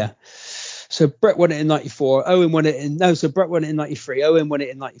with So Brett won it in 94. So Brett won it in 93. Owen won it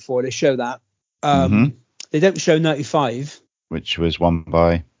in 94. They show that. They don't show 95. Which was won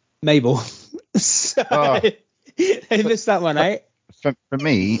by Mabel. They missed that one out. For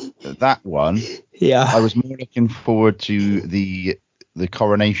me, that one, I was more looking forward to the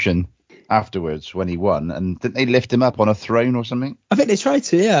coronation afterwards when he won. And didn't they lift him up on a throne or something? I think they tried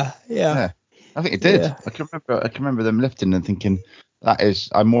to, yeah. I think it did. Yeah. I can remember them lifting and thinking,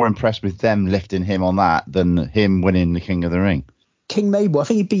 I'm more impressed with them lifting him on that than him winning the King of the Ring. King Mabel, I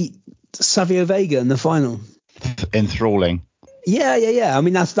think he beat Savio Vega in the final. Enthralling. Yeah. I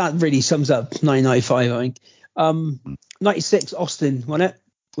mean, that really sums up 1995, I think. 96, Austin won it,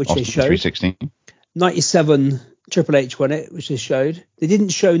 which Austin, they showed. 316. 97, Triple H won it, which they showed. They didn't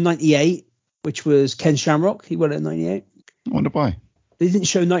show 98, which was Ken Shamrock. He won it in 98. I wonder why. They didn't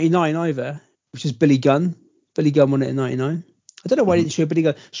show 99 either, which is Billy Gunn. Billy Gunn won it in 99. I don't know why they didn't show Billy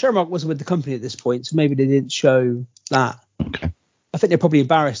Gunn. Shamrock wasn't with the company at this point, so maybe they didn't show that. Okay. I think they're probably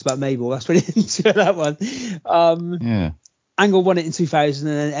embarrassed about Mabel. That's why they didn't show that one. Yeah. Angle won it in 2000,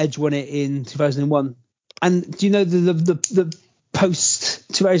 and then Edge won it in 2001. And do you know the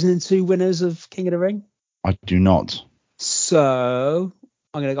post 2002 winners of King of the Ring? I do not. So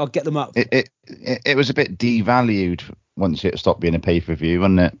I'll get them up. It was a bit devalued once it stopped being a pay-per-view,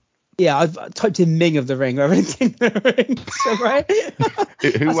 wasn't it? Yeah, I've typed in Ming of the Ring rather than King of the Ring. So, right?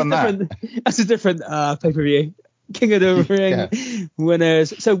 Who won that? That's a different pay-per-view. King of the Ring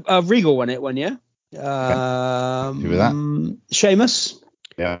winners. So Regal won it one year. Who was that? Sheamus.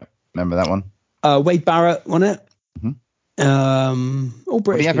 Yeah, remember that one. Wade Barrett won it. Mm-hmm. All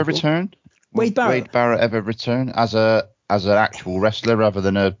British Did he ever people. return? Wade Barrett. Wade Barrett ever return as an actual wrestler rather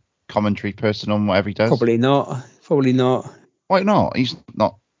than a commentary person on whatever he does? Probably not. Why not? He's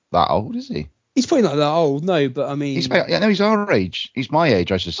not that old, is he? He's probably not that old, no. But I mean, he's our age. He's my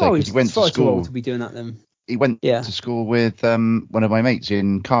age, I should say. He's he went to far school. Too old to be doing that then. He went to school with one of my mates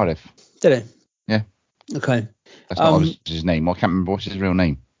in Cardiff. Did he? Yeah. Okay. That's not his name. I can't remember what's his real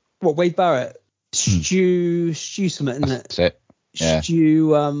name. What, Wade Barrett? Stu something, isn't it? That's it. Yeah.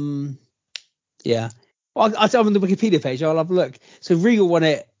 Stu. Yeah. I'll tell them on the Wikipedia page. I'll have a look. So Regal won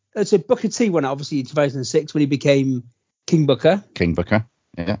it. So Booker T won it obviously in 2006 when he became King Booker.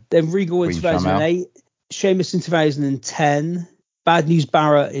 Yeah. Then Regal in 2008. Sheamus in 2010. Bad News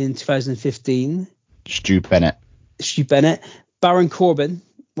Barrett in 2015. Stu Bennett. Baron Corbin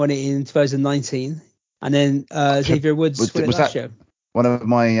won it in 2019. And then Xavier Woods won it last year. One of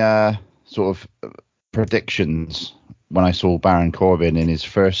my sort of predictions when I saw Baron Corbin in his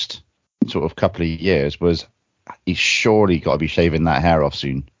first sort of couple of years was he's surely got to be shaving that hair off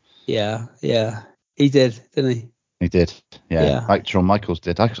soon. Yeah. He did, didn't he? He did, yeah. Like Shawn Michaels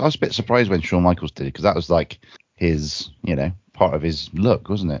did. I was a bit surprised when Shawn Michaels did it because that was like his, part of his look,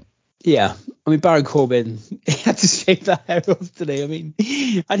 wasn't it? Yeah. I mean, Baron Corbin, he had to shave that hair off today. I mean,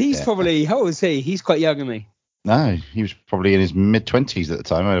 and he's probably, how old is he? He's quite young, isn't he? No, he was probably in his mid-20s at the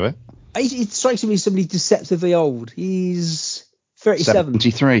time, anyway. He strikes me as somebody deceptively old. He's 37.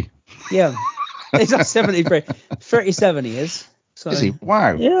 73. Yeah. He's not 73. 37 he is. So, is he?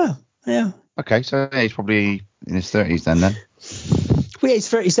 Wow. Yeah. Okay, so he's probably in his 30s then. Well, he's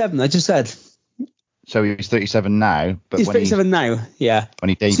 37, I just said. So he's 37 now. But he's 37 now, yeah. When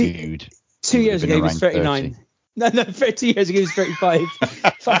he debuted. 2 years ago, he was 39. 30. No, 2 years ago, he was 35.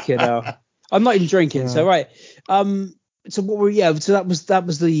 Fucking hell. I'm not even drinking, so right. So what were so that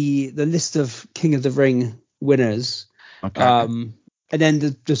was the list of King of the Ring winners. Okay. And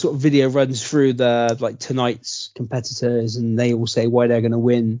then the sort of video runs through the like tonight's competitors, and they all say why they're going to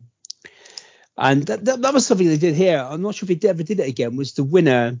win. And that was something they did here. I'm not sure if they ever did it again. Was the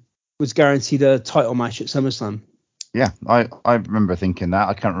winner was guaranteed a title match at SummerSlam? Yeah, I remember thinking that.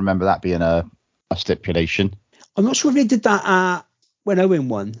 I can't remember that being a stipulation. I'm not sure if they did that when Owen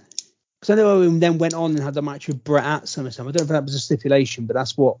won. Because I know Owen then went on and had the match with Brett at SummerSlam. I don't know if that was a stipulation, but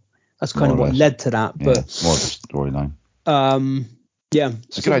that's kind of what led to that. But more of a storyline. Yeah,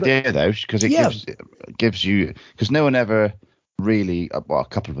 it's a good idea though, because it gives you, because no one ever really, well, a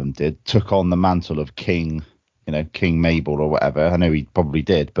couple of them did, took on the mantle of King, King Mabel or whatever. I know he probably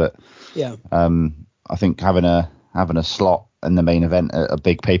did, but I think having a slot in the main event at a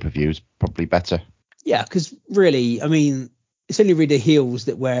big pay-per-view is probably better. Yeah, because really, I mean, it's only really the heels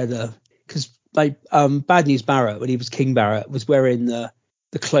that wear because like Bad News Barrett, when he was King Barrett, was wearing the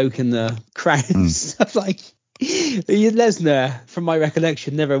cloak and the crown and stuff like. Lesnar, from my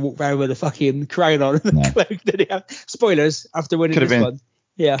recollection, never walked around with a fucking crown on and the cloak. Did he have? Spoilers after winning one.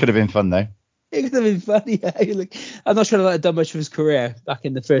 Yeah, could have been fun though. It could have been fun. Yeah, I'm not sure that had done much of his career back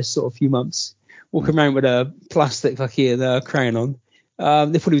in the first sort of few months, walking around with a plastic fucking crown on.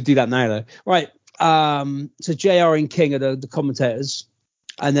 They probably would do that now though. Right. So JR and King are the commentators,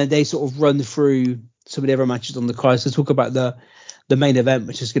 and then they sort of run through some of the other matches on the card. So talk about the main event,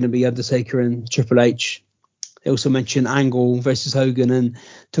 which is going to be Undertaker and Triple H. They also mention Angle versus Hogan and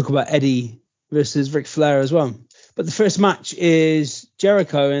talk about Eddie versus Ric Flair as well. But the first match is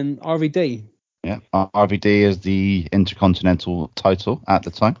Jericho and RVD. Yeah, RVD is the Intercontinental title at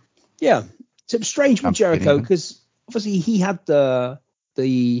the time. Yeah. So it was strange with Jericho because obviously he had the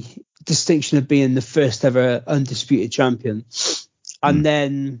distinction of being the first ever undisputed champion, and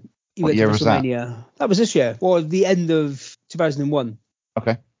then he What went to year was that? WrestleMania. That was this year, or the end of 2001.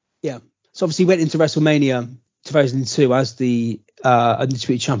 Okay. Yeah. So obviously he went into WrestleMania 2002 as the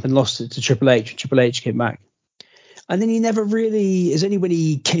undisputed champion, lost it to Triple H. Triple H came back. And then he never really, it's only when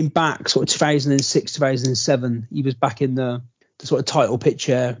he came back, sort of 2006, 2007, he was back in the sort of title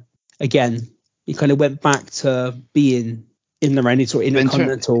picture again. He kind of went back to being in the ring, sort of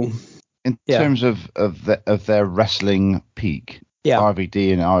intercontinental. In terms of their wrestling peak,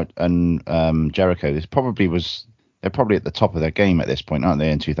 RVD and Jericho, they're probably at the top of their game at this point, aren't they?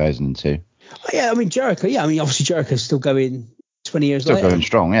 In 2002. Yeah, I mean Jericho. Yeah, I mean obviously Jericho's still going 20 years later. Still going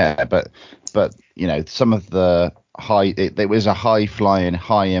strong, yeah. But some of the it was a high flying,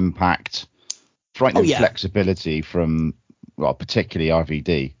 high impact, frightening flexibility from particularly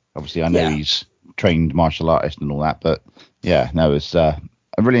RVD. Obviously, I know he's trained martial artist and all that, but I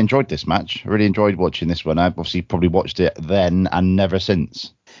really enjoyed this match. I really enjoyed watching this one. I've obviously probably watched it then and never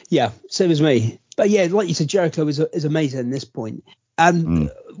since. Yeah, same as me. But yeah, like you said, Jericho is amazing at this point.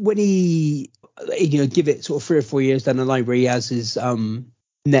 And when he, give it sort of 3 or 4 years down the line where he has his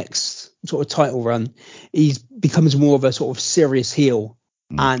next sort of title run, he becomes more of a sort of serious heel.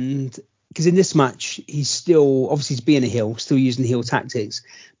 And because in this match, he's still, obviously he's being a heel, still using heel tactics,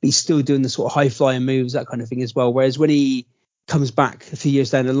 but he's still doing the sort of high flying moves, that kind of thing as well. Whereas when he comes back a few years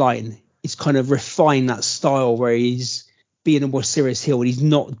down the line, he's kind of refined that style where he's being a more serious heel and he's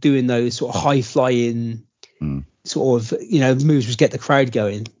not doing those sort of high flying sort of, moves which get the crowd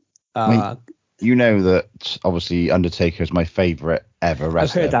going. You know that obviously Undertaker is my favourite ever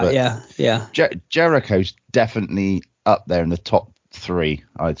wrestler. I've heard that, yeah. Jericho's definitely up there in the top 3,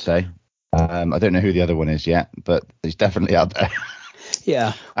 I'd say. I don't know who the other one is yet, but he's definitely up there.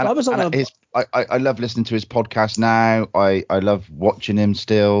 Yeah. And I love listening to his podcast now. I love watching him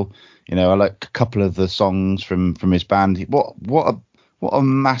still. I like a couple of the songs from his band. What a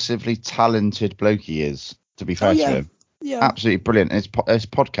massively talented bloke he is, to be fair to him. Yeah. Absolutely brilliant. His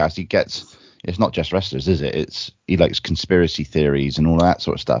podcast, it's not just wrestlers, is it? He likes conspiracy theories and all that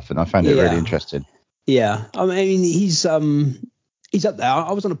sort of stuff, and I found it really interesting. Yeah. I mean, he's up there.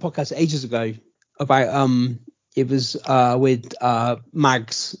 I was on a podcast ages ago about it was with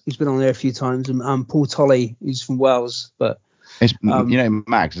Mags, who's been on there a few times, and Paul Tolley, who's from Wales. But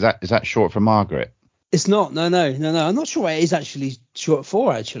Mags, is that short for Margaret? It's not. No. I'm not sure what it is actually short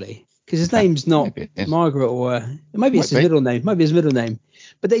for, actually, because his name's not Margaret, or maybe it's his middle name. Maybe his middle name.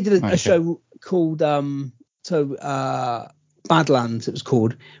 But they did a show called Badlands, it was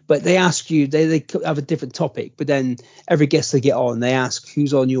called. But they ask you, they have a different topic, but then every guest they get on, they ask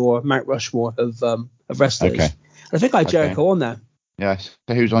who's on your Mount Rushmore of wrestlers. Okay. I think I had Jericho on there. Yes.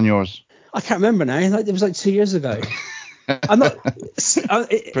 So who's on yours? I can't remember now. It was like 2 years ago. I'm not.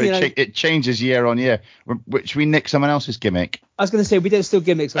 It changes year on year. Which we nick someone else's gimmick. I was going to say we don't steal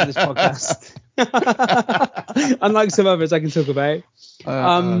gimmicks on this podcast, unlike some others I can talk about.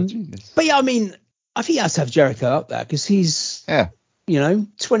 But yeah, I mean, I think he has to have Jericho up there because he's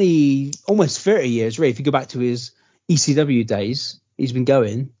 20, almost 30 years, really. If you go back to his ECW days, he's been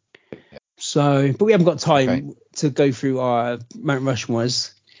going. So, but we haven't got time to go through our Mount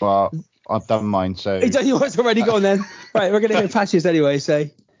Rushmores. Well, I've done mine, so... You've done yours already, go on then. Right, we're going to go patches anyway, so...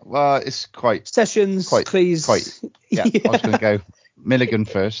 Well, it's quite... Sessions, please. I was going to go Milligan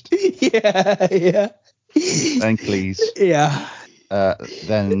first. Yeah. Then Cleese. Yeah.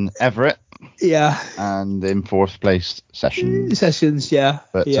 Then Everett. Yeah. And in 4th place, Sessions. Sessions, yeah.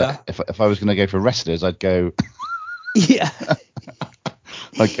 But if I was going to go for wrestlers, I'd go... Yeah.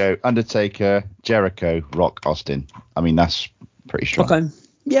 I'd go Undertaker, Jericho, Rock, Austin. I mean, that's pretty strong. Okay.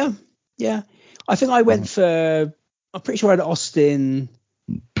 Yeah. I think I went for... I'm pretty sure I had Austin...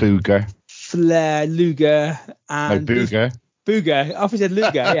 Booger. Flair, Luger, and... No, Booger. Booger. I said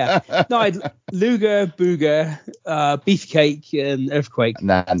Luger, yeah. No, I had Luger, Booger, Beefcake, and Earthquake.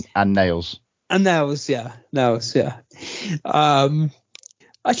 And Nails. And Nails, yeah.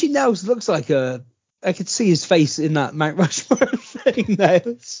 Actually, Nails looks like I could see his face in that Mount Rushmore thing,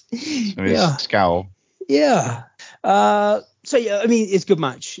 Nails. His scowl. Yeah. So, yeah, I mean, it's a good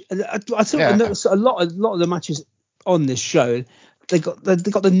match. I noticed a lot of the matches on this show, they got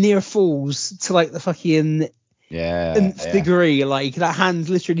the near falls to like the fucking nth degree, like that hand's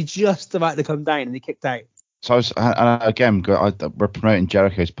literally just about to come down and he kicked out. So we're promoting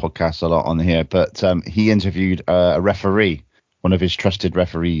Jericho's podcast a lot on here, but he interviewed a referee, one of his trusted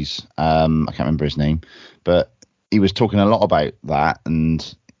referees. I can't remember his name, but he was talking a lot about that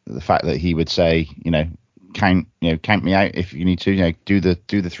and the fact that he would say, count me out if you need to, do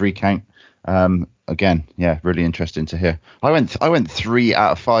the 3 count Again, yeah, really interesting to hear. I went 3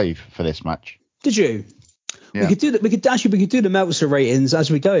 out of 5 for this match. Did you? Yeah. We could do that. We could do the Meltzer ratings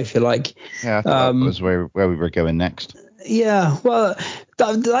as we go, if you like. Yeah, I thought that was where we were going next. Yeah, well,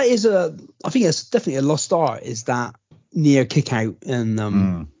 that is I think it's definitely a lost art. Is that near kick out and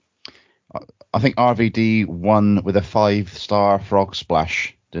I think RVD won with a 5-star frog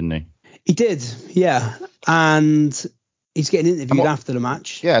splash, didn't he? He did, yeah, and he's getting interviewed after the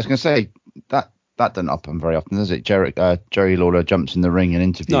match. Yeah, I was going to say that doesn't happen very often, does it? Jerry Lawler jumps in the ring and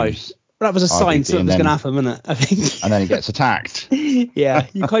interviews. No, but that was a sign something was going to happen, wasn't it? I think. And then he gets attacked. Yeah,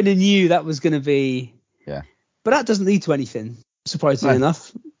 you kind of knew that was going to be. Yeah. But that doesn't lead to anything, surprisingly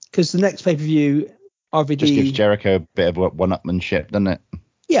enough, because the next pay-per-view, RVD just gives Jericho a bit of one-upmanship, doesn't it?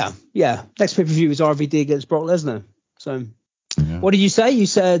 Yeah. Next pay-per-view is RVD against Brock Lesnar. So, What did you say? You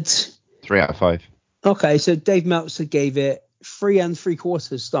said 3 out of 5. Okay, so Dave Meltzer gave it 3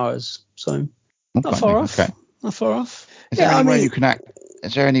 3/4 stars. So not far off. Okay. Not far off. Is there anywhere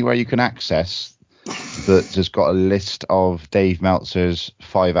you can access that has got a list of Dave Meltzer's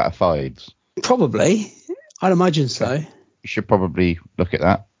 5 out of 5s? Probably. I'd imagine so. You should probably look at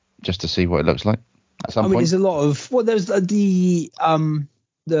that just to see what it looks like at some point. There's a lot of there's the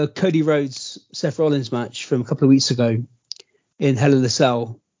Cody Rhodes Seth Rollins match from a couple of weeks ago in Hell in a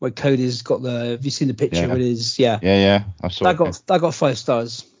Cell, where Cody's got have you seen the picture? Yeah. It is Yeah. I saw that got 5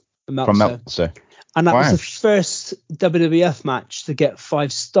 stars from Meltzer. And that was the first WWF match to get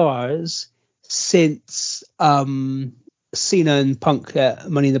 5 stars since Cena and Punk at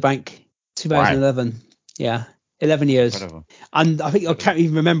Money in the Bank 2011. Wow. Yeah, 11 years. Incredible. And I think I can't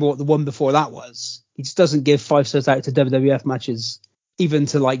even remember what the one before that was. He just doesn't give 5 stars out to WWF matches, even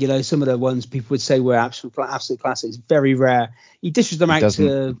to some of the ones people would say were absolute classics. Very rare. He dishes them out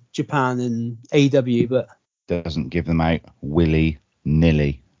to Japan and AEW, but doesn't give them out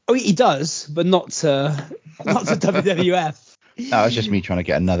willy-nilly. Oh, he does, but not to WWF. No, it's just me trying to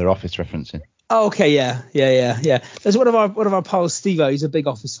get another Office reference in. Oh, okay, yeah. There's one of our pals, Steve-O. He's a big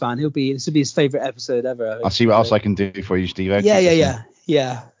Office fan. This will be his favourite episode ever. I'll see what else I can do for you, Steve-O.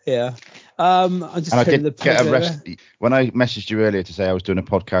 Yeah. I'm just and I did get arrested when I messaged you earlier to say I was doing a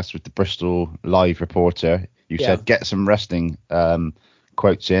podcast with the Bristol Live reporter. You said get some wrestling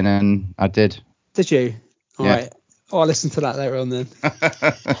quotes in, and I did. Did you? All right. Oh, I'll listen to that later on then.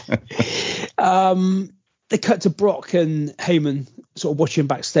 They cut to Brock and Heyman sort of watching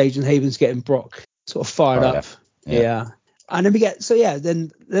backstage, and Heyman's getting Brock sort of fired up. Yeah. And then we get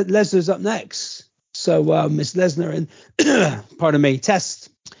then Lesnar's up next. So it's Lesnar and pardon me, Test.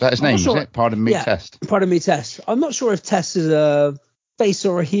 Is that his name? Is it? Pardon me, Test. Pardon me, Test. I'm not sure if Test is a face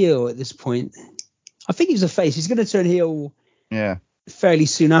or a heel at this point. I think he's a face. He's going to turn heel. Yeah. Fairly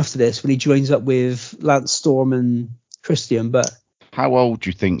soon after this when he joins up with Lance Storm and Christian. But how old do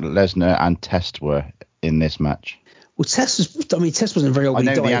you think Lesnar and Test were in this match? Well, Test wasn't very old when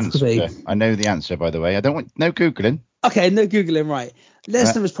he died. I know the answer, by the way. I don't want no Googling. Okay, no Googling, right.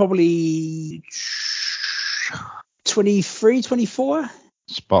 Lesnar was probably 23, 24.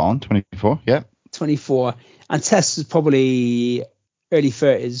 Spot on, 24, yeah. 24. And Test is probably early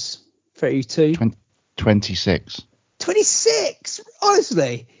 30s, 32. 26. 26,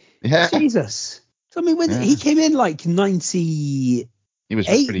 honestly. Yeah. Jesus. So, when he came in like 90, he was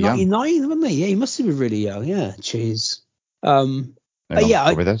pretty young. 99, wasn't he? Yeah, he must have been really young. Yeah, jeez.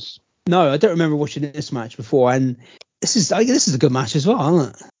 With us. No, I don't remember watching this match before, and this is a good match as well,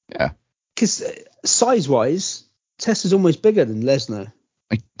 isn't it? Yeah. Because size-wise, Test is almost bigger than Lesnar.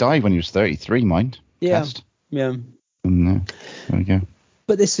 He died when he was 33, mind. Yeah. Test. Yeah. There we go.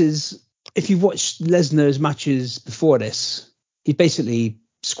 But this is, if you've watched Lesnar's matches before this, he basically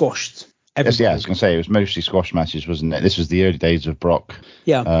squashed everybody. I was going to say, it was mostly squash matches, wasn't it? This was the early days of Brock.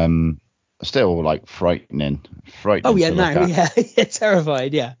 Yeah. Still, like, frightening. Oh, yeah,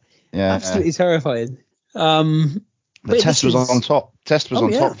 terrified, yeah. Yeah. Absolutely terrifying. But Test was on top. Test was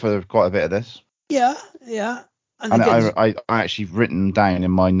on top for quite a bit of this. Yeah. And I actually written down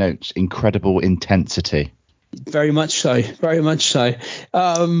in my notes, incredible intensity. Very much so. He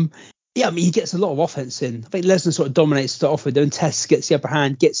gets a lot of offense in. I think Lesnar sort of dominates to offer. Then Test gets the upper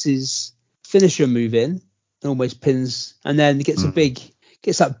hand, gets his finisher move in, and almost pins, and then gets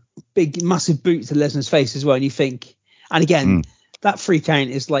that big massive boot to Lesnar's face as well. And you think, and again, that 3 count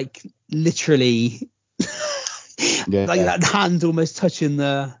is like literally that hand almost touching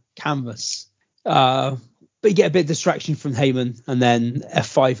the canvas. But you get a bit of distraction from Heyman, and then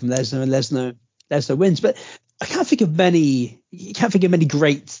F5 from Lesnar, and Lesnar wins. But I can't think of many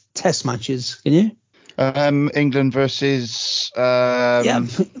great Test matches, can you? England versus very Australia.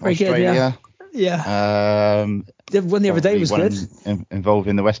 Good, yeah. Yeah. The one the other day was good.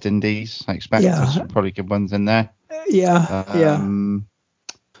 Involving the West Indies, I expect. Yeah. There's some probably good ones in there. Yeah.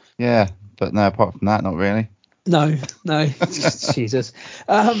 Yeah, but no, apart from that, not really. No. Jesus.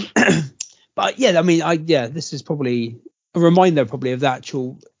 But yeah, I mean, this is probably a reminder probably of the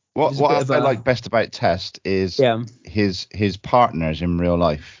actual. What I like best about Test is his partners in real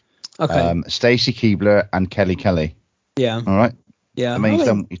life. Okay. Stacey Keebler and Kelly Kelly. Yeah. All right. Yeah. I mean,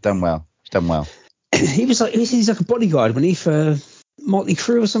 he's done well. He's done well. He's like a bodyguard when he for Motley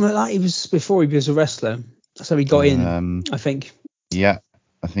Crue or something like that. He was before he was a wrestler. That's how he got in, I think. Yeah,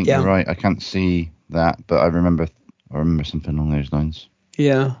 I think you're right. I can't see that, but I remember something along those lines.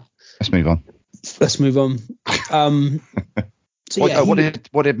 Yeah. Let's move on. So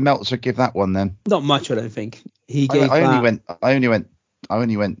what did Meltzer give that one then? Not much, I don't think. He gave. I only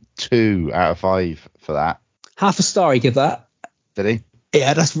went 2 out of 5 for that. Half a star he gave that. Did he?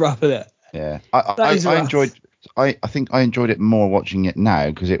 Yeah, that's rough, isn't it? Yeah, I enjoyed. I think I enjoyed it more watching it now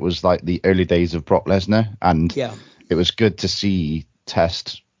because it was like the early days of Brock Lesnar, and it was good to see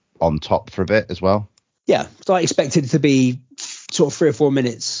Test on top for a bit as well. Yeah, so I expected it to be sort of 3 or 4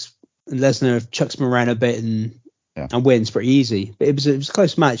 minutes, and Lesnar chucks him around a bit and wins pretty easy. But it was a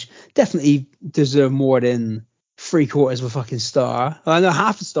close match. Definitely deserved more than 3/4 of a fucking star. I know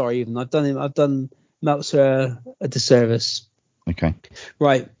half a star even. I've done Meltzer a disservice. Okay.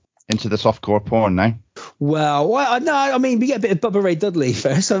 Right. Into the softcore porn now. Well, no, I mean we get a bit of Bubba Ray Dudley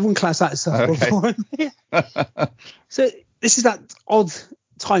first. So I wouldn't class that as softcore porn. So this is that odd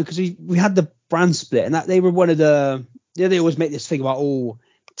time because we had the brand split, and that they were one of the. They always make this thing about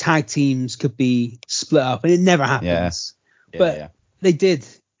tag teams could be split up, and it never happens. But they did,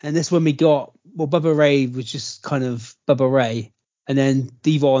 and that's when we got. Well, Bubba Ray was just kind of Bubba Ray, and then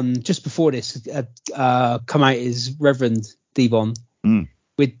Devon just before this come out as Reverend Devon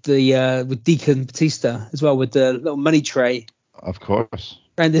with Deacon Batista as well, with the little money tray. Of course.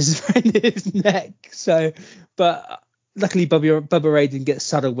 Around his neck. So, but luckily Bubba Ray didn't get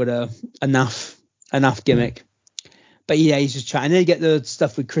saddled with enough gimmick. But yeah, he's just chatting. And then you get the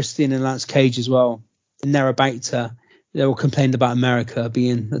stuff with Christian and Lance Cage as well. And they're all complaining about America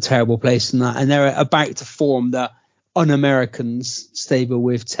being a terrible place and that. And they're about to form the Un-Americans stable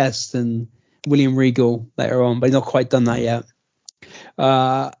with Test and William Regal later on, but they've not quite done that yet.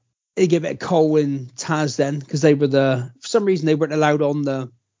 They give it a Cole and Taz then because they were for some reason they weren't allowed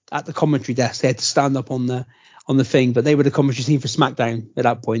at the commentary desk. They had to stand up on the thing, but they were the commentary team for SmackDown at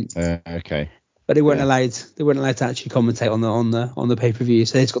that point. Okay. But they weren't allowed. They weren't allowed to actually commentate on the pay per view.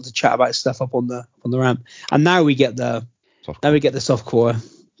 So they just got to chat about stuff up on the ramp. And now we get the softcore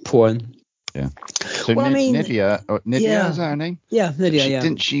porn. Yeah. So Nydia, is that her name? Yeah, Nydia.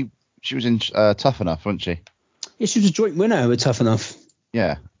 Didn't she? She was in Tough Enough, wasn't she? Yeah, she was a joint winner with Tough Enough.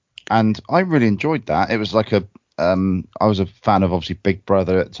 Yeah, and I really enjoyed that. It was like I was a fan of obviously Big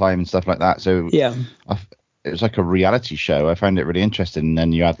Brother at the time and stuff like that. So it was like a reality show. I found it really interesting. And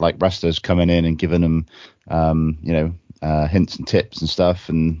then you had like wrestlers coming in and giving them, hints and tips and stuff.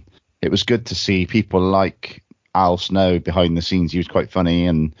 And it was good to see people like Al Snow behind the scenes. He was quite funny.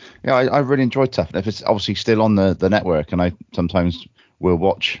 And I really enjoyed Tough Enough. It's obviously still on the network, and I sometimes will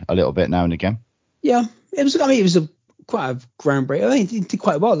watch a little bit now and again. Yeah, it was quite a groundbreaking. I think it did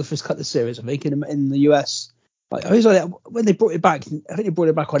quite well the first cut of the series. I think in the US. Like, I was like when they brought it back. I think they brought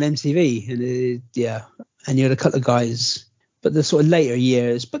it back on MTV, and you had a couple of guys. But the sort of later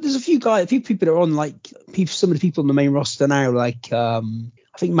years. But there's a few people that are on some of the people on the main roster now, like I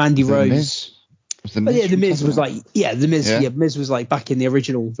think Mandy Rose. The Miz was like the Miz. Yeah, Miz was like back in the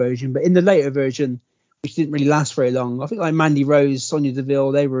original version, but in the later version, which didn't really last very long. I think like Mandy Rose, Sonya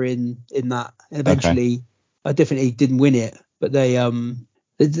Deville, they were in that. And eventually, I definitely didn't win it, but they I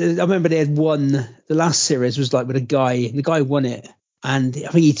remember they had won the last series was like with a guy. And the guy won it, and I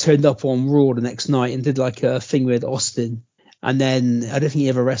think he turned up on Raw the next night and did like a thing with Austin. And then I don't think he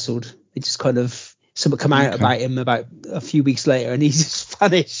ever wrestled. It just kind of something come out about him about a few weeks later, and he's just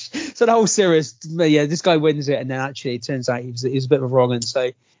vanished. So the whole series, this guy wins it, and then actually it turns out he was a bit of a wrong, and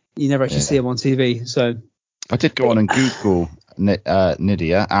so you never actually see him on TV. So I did go on and Google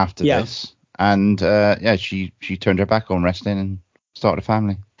Nydia after this, and she turned her back on wrestling and started a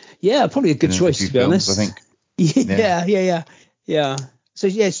family. Yeah, probably a good choice to be honest. I think. Yeah. So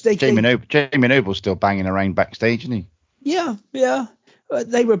yes, Jamie Noble's still banging around backstage, isn't he? Yeah.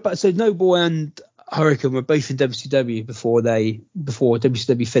 They were so Noble and Hurricane were both in WCW before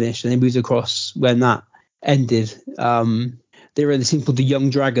WCW finished, and they moved across when that ended. They were in this thing called the Young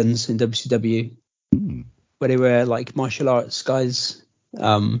Dragons in WCW, where they were like martial arts guys.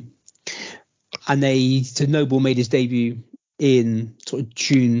 And Noble made his debut in sort of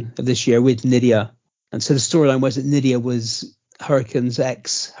June of this year with Nydia. And so the storyline was that Nydia was Hurricane's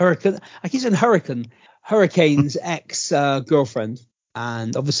ex girlfriend.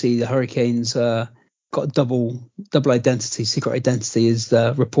 And obviously the Hurricanes got double identity, secret identity as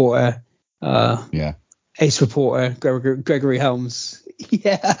the reporter. Ace reporter Gregory Helms.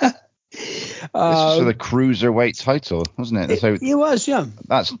 Yeah. This was for the cruiserweight title, wasn't it? So it was, yeah.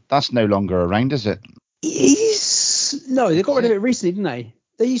 That's no longer around, is it? No, they got rid of it recently, didn't they?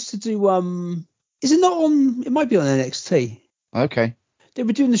 They used to do is it not on? It might be on NXT. Okay. They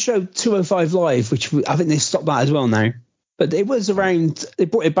were doing the show 205 Live, which I think they stopped that as well now. But it was around. They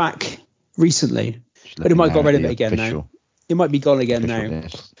brought it back recently, but it might got rid of it again now. It might be gone again now.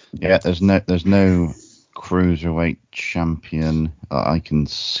 List. Yeah, there's no cruiserweight champion I can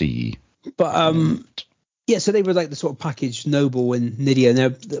see. But yeah, so they were like the sort of package Noble and Nydia, and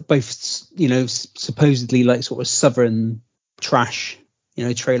they're both, supposedly like sort of southern trash,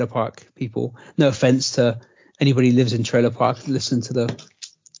 trailer park people. No offense to anybody who lives in trailer park. Listen to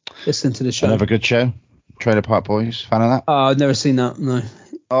the show. Another good show. Trailer Park Boys. Fan of that? I've never seen that. No.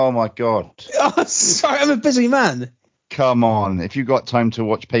 Oh my god. Oh, sorry, I'm a busy man. Come on, if you got time to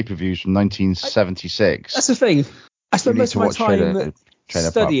watch pay-per-views from 1976. That's the thing. I spent most of my time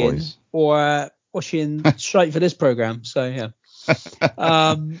Trailer studying or watching shite for this program. So yeah.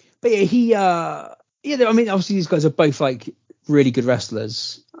 But yeah, I mean, obviously these guys are both like really good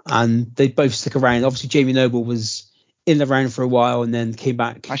wrestlers, and they both stick around. Obviously, Jamie Noble was in the round for a while and then came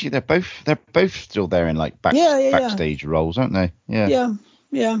back. Actually, they're both still there in like backstage roles, aren't they? Yeah.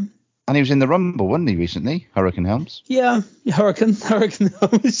 And he was in the Rumble, wasn't he, recently? Hurricane Helms. Yeah, Hurricane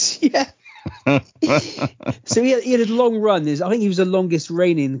Helms. Yeah. So he had a long run. I think he was the longest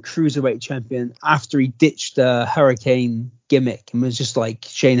reigning cruiserweight champion after he ditched the Hurricane gimmick and was just like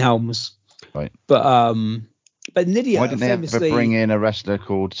Shane Helms. Right. But Nydia, why didn't they ever bring in a wrestler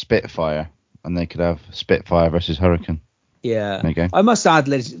called Spitfire and they could have Spitfire versus Hurricane? Yeah. There you go. I must add,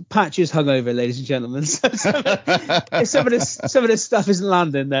 Patch is hungover, ladies and gentlemen. So if some of this stuff isn't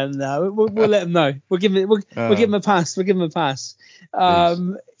landing, then we'll let him know. We'll give him a pass. We'll give him a pass.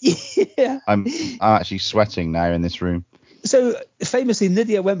 Yeah. I'm actually sweating now in this room. So famously,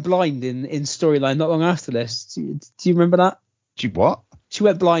 Nydia went blind in storyline not long after this. Do you remember that? She what? She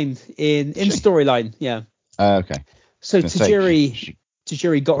went blind in storyline. Yeah. Okay. So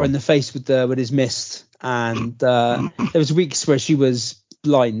Tajiri got her in the face with his mist, and there was weeks where she was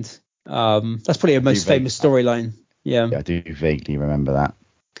blind. That's probably her most famous storyline. Yeah. I do vaguely remember that.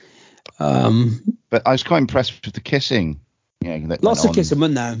 But I was quite impressed with the kissing. Lots of kissing,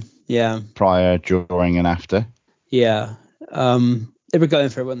 wasn't there? Yeah. Prior, during, and after. Yeah. They were going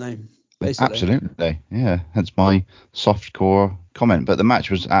for it, weren't they? Basically. Absolutely. Yeah. That's my softcore comment. But the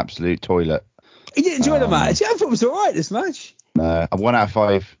match was absolute toilet. You didn't enjoy the match? I thought it was all right, this match. 1 out of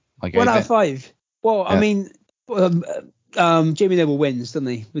 5. I gave 1 out of 5. Well, yeah. I mean, Jamie Noble wins, doesn't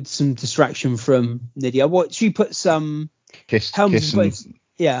he? With some distraction from Nydia. What she puts Helms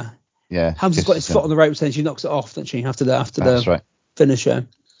yeah. Helms has got his foot on the ropes and she knocks it off, doesn't she? After the finisher.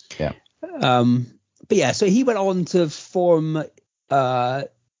 Yeah. But yeah, so he went on to form.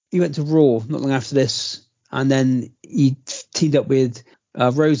 He went to Raw not long after this, and then he teamed up with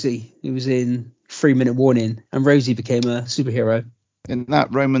Rosie, who was in 3 Minute Warning, and Rosie became a superhero. Isn't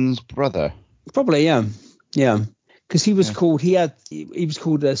that Roman's brother? Probably, yeah. Because he was called. He was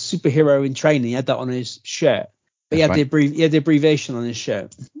called a superhero in training. He had that on his shirt. But he had the abbreviation on his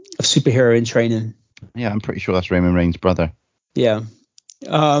shirt of superhero in training. Yeah, I'm pretty sure that's Roman Reigns' brother. Yeah.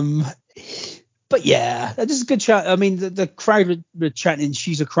 But yeah, this is a good chat. I mean, the crowd were chanting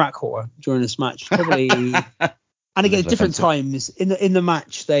 "She's a crack whore" during this match. Probably. And again, different times in the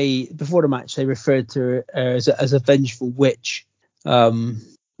match, before the match they referred to her as a vengeful witch.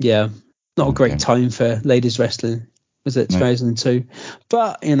 Yeah, not a great time for ladies wrestling, was it? 2002.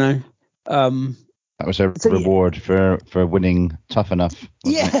 But that was a reward for winning Tough Enough.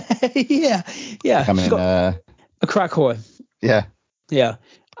 Yeah. Becoming a crack whore. Yeah.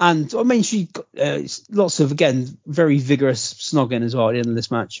 And I mean, she got lots of, again, very vigorous snogging as well at the end of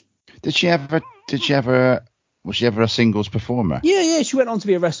this match. Was she ever a singles performer? Yeah. She went on to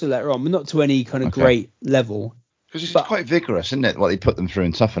be a wrestler later on, but not to any kind of great level. Because it's quite vigorous, isn't it? What they put them through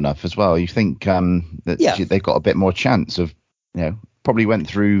in Tough Enough as well. You think that they've got a bit more chance of, probably went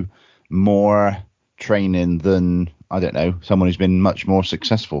through more training than, I don't know, someone who's been much more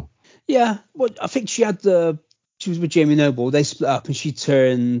successful. Yeah. Well, I think she was with Jamie Noble. They split up and she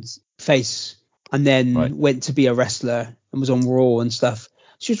turned face and then went to be a wrestler and was on Raw and stuff.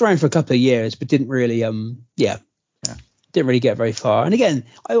 She was around for a couple of years, but didn't really, didn't really get very far. And again,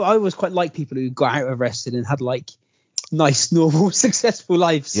 I always quite like people who got out of wrestling and had like nice, normal, successful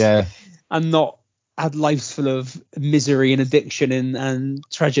lives. Yeah. And not had lives full of misery and addiction and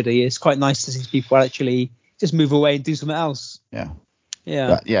tragedy. It's quite nice to see people actually just move away and do something else. Yeah. Yeah.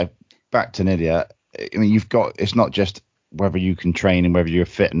 But yeah, back to Nydia. I mean, it's not just whether you can train and whether you're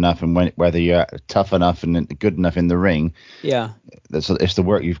fit enough and whether you're tough enough and good enough in the ring. Yeah. It's the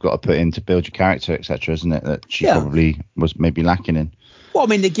work you've got to put in to build your character, etc., isn't it? That she probably was maybe lacking in. Well, I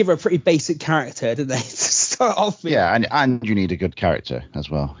mean, they give her a pretty basic character, didn't they, to start off with? Yeah, and you need a good character as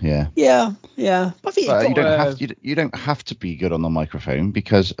well. Yeah. Yeah. But you don't have to be good on the microphone,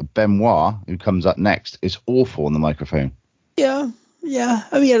 because Benoit, who comes up next, is awful on the microphone. Yeah.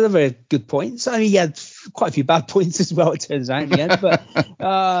 I mean, he had other good points. I mean, he had quite a few bad points as well, it turns out in the end. But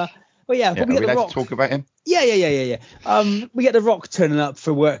yeah. But we get the Rock to talk about him. Yeah. We get the Rock turning up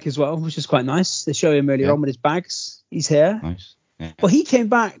for work as well, which is quite nice. They show him earlier on with his bags. He's here. Nice. Yeah. Well, he came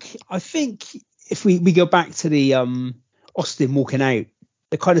back. I think if we go back to the Austin walking out,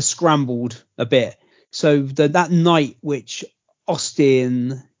 they kind of scrambled a bit. So that night which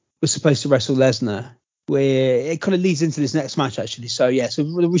Austin was supposed to wrestle Lesnar, where it kind of leads into this next match actually. So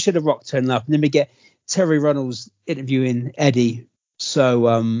we should have Rock turning up, and then we get Terry Runnels interviewing Eddie. So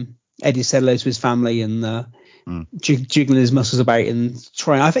Eddie said hello to his family and jiggling his muscles about and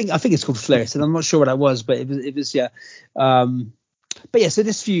trying. I think it's called flirt, and I'm not sure what that was, but it was yeah. But yeah, so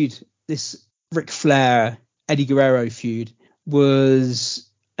this feud, this Ric Flair Eddie Guerrero feud, was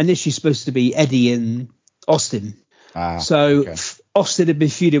initially supposed to be Eddie and Austin. Austin had been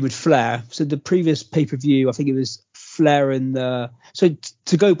feuding with Flair. So the previous pay-per-view, I think it was Flair and so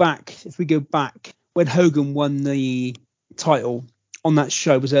to go back, if we go back, when Hogan won the title on that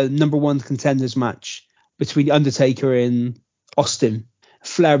show, was a number one contenders match between Undertaker and Austin.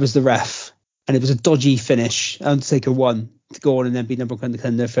 Flair was the ref, and it was a dodgy finish. Undertaker won to go on and then be number one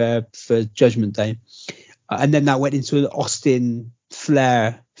contender for Judgment Day. And then that went into an Austin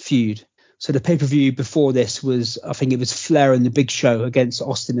Flair feud. So the pay-per-view before this was, I think it was Flair and the Big Show against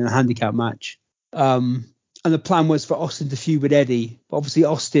Austin in a handicap match. And the plan was for Austin to feud with Eddie, but obviously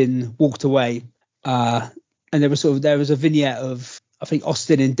Austin walked away. And there was a vignette of, I think,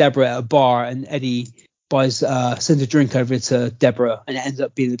 Austin and Deborah at a bar, and Eddie sends a drink over to Deborah, and it ends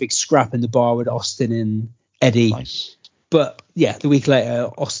up being a big scrap in the bar with Austin and Eddie. Nice. But yeah, the week later,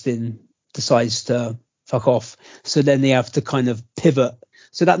 Austin decides to fuck off. So then they have to kind of pivot.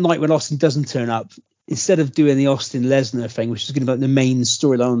 So that night when Austin doesn't turn up, instead of doing the Austin Lesnar thing, which is going to be the main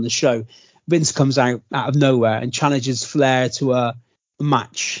storyline on the show, Vince comes out of nowhere and challenges Flair to a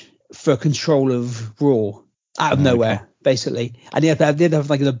match for control of Raw out of nowhere, basically. And they have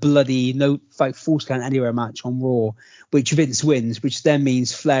like a bloody false count anywhere match on Raw, which Vince wins, which then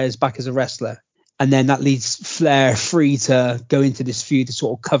means Flair is back as a wrestler. And then that leaves Flair free to go into this feud to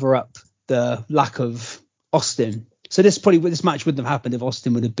sort of cover up the lack of Austin. So this match wouldn't have happened if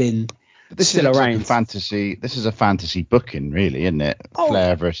Austin would have been still around. This is a fantasy booking, really, isn't it?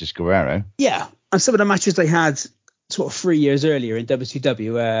 Flair versus Guerrero. Yeah, and some of the matches they had sort of 3 years earlier in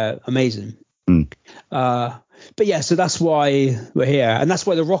WCW were amazing. But yeah, so that's why we're here, and that's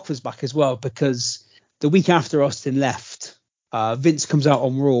why The Rock was back as well, because the week after Austin left, Vince comes out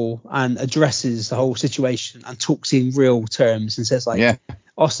on Raw and addresses the whole situation and talks in real terms and says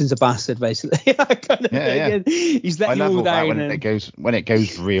Austin's a bastard, basically. He's letting you all down when it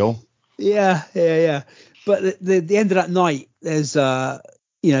goes real. Yeah. But the end of that night, there's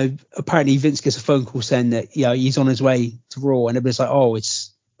apparently Vince gets a phone call saying that he's on his way to Raw, and everybody's like,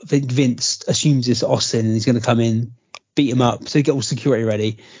 I think Vince assumes it's Austin and he's going to come in, beat him up, so get all security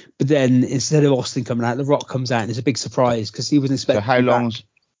ready. But then instead of Austin coming out, The Rock comes out, and it's a big surprise because he wasn't expecting. So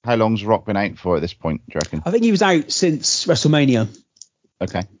how long's Rock been out for at this point, do you reckon? I think he was out since WrestleMania.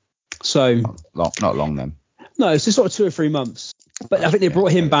 Okay. So not long then. No, it's just sort of 2 or 3 months. But I think they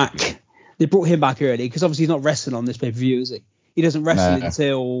brought him back. Yeah. They brought him back early because obviously he's not wrestling on this pay-per-view, is he? He doesn't wrestle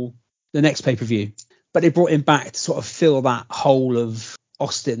until the next pay-per-view. But they brought him back to sort of fill that hole of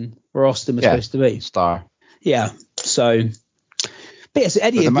Austin, where Austin was supposed to be. Star. Yeah. So, but yes,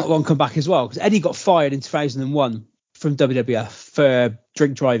 Eddie had got one come back as well, because Eddie got fired in 2001 from WWF for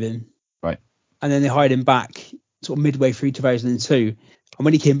drink driving. Right. And then they hired him back sort of midway through 2002. And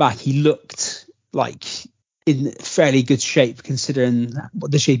when he came back, he looked like in fairly good shape considering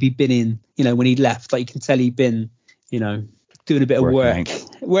what the shape he'd been in, when he left. Like you can tell he'd been, doing a bit of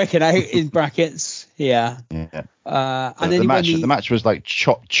working out in brackets. Yeah. Yeah. And then the match was like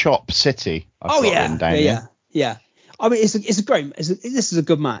Chop City. Yeah. I mean, this is a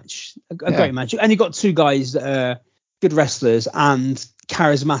good match, a great match, and you got two guys that are good wrestlers and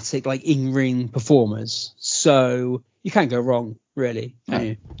charismatic, like in-ring performers. So you can't go wrong, really. Can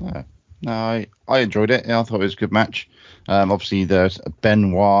you? Yeah. No, I enjoyed it. Yeah, I thought it was a good match. Obviously, there's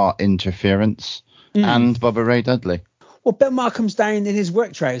Benoit interference and Bubba Ray Dudley. Well, Benoit comes down in his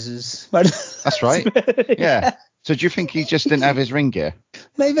work trousers. That's right. Yeah. So do you think he just didn't have his ring gear?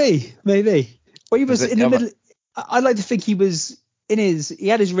 Maybe. Well, he was in the middle. I'd like to think he was he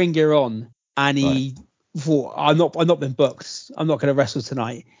had his ring gear on, and he thought, I'm not been booked. I'm not going to wrestle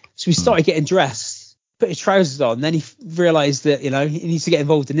tonight. So he started getting dressed, put his trousers on. Then he realised that, he needs to get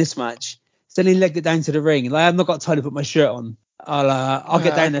involved in this match. So then he legged it down to the ring. Like, I've not got time to put my shirt on. I'll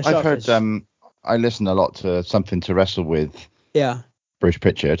get down there. I've heard. I listen a lot to Something to Wrestle With. Yeah. Bruce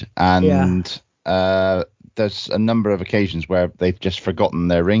Pritchard, and there's a number of occasions where they've just forgotten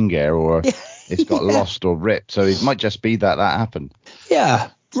their ring gear, or it's got lost or ripped. So it might just be that happened.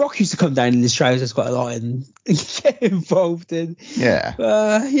 Yeah. Rock used to come down in his trousers quite a lot and get involved in. Yeah.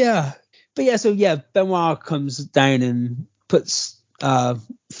 But Benoit comes down and puts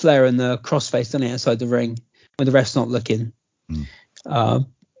Flair in the crossface, doesn't he, outside the ring when the ref's not looking.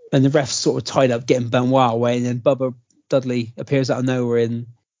 And the ref's sort of tied up getting Benoit away, and then Bubba Dudley appears out of nowhere and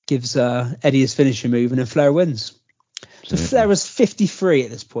gives Eddie his finishing move, and then Flair wins. So Flair was 53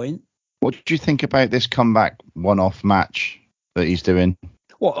 at this point. What did you think about this comeback one-off match that he's doing?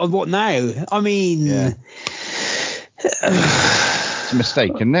 What now? I mean, it's a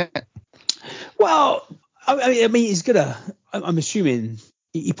mistake, isn't it? Well, I mean, he's gonna. I'm assuming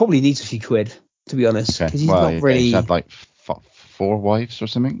he probably needs a few quid, to be honest, because he's not really. He's had like 4 wives or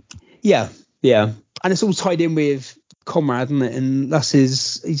something. Yeah, and it's all tied in with Conrad, isn't it? And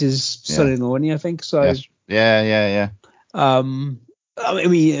he's his son-in-law, isn't he? I think so. Yes. Yeah. I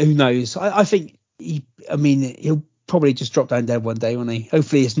mean, who knows? I think he'll probably just drop down dead one day, won't he?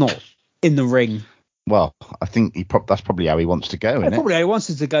 Hopefully, it's not in the ring. Well, I think that's probably how he wants to go, isn't it? Probably how he wants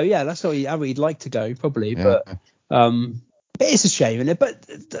it to go. Yeah, that's how he'd like to go, probably. Yeah. But it's a shame, isn't it? But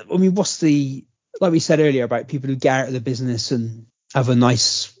I mean, like we said earlier about people who get out of the business and have a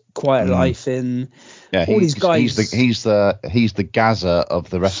nice, quiet life in. Yeah, all these guys. He's the Gaza of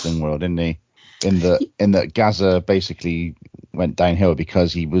the wrestling world, isn't he? In that Gaza basically went downhill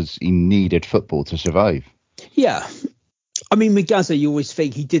because he needed football to survive. Yeah. I mean, with Gaza, you always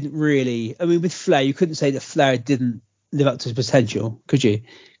think he didn't really. I mean, with Flair, you couldn't say that Flair didn't live up to his potential, could you?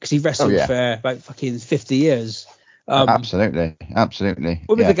 Because he wrestled for about fucking 50 years. Absolutely.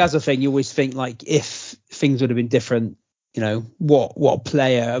 Well, with the Gaza thing, you always think, like, if things would have been different, what a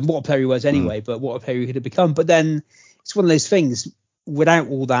player he was anyway, but what a player he could have become. But then it's one of those things, without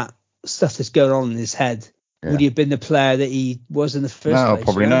all that stuff that's going on in his head, would he have been the player that he was in the first place? No,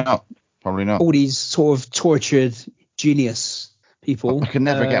 probably not. Probably not. All these sort of tortured genius people. I could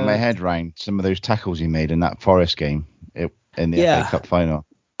never get my head around some of those tackles he made in that Forest game in the FA Cup final.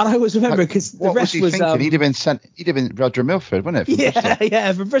 And I always remember because the ref was thinking? He'd have been Roger Milford, wouldn't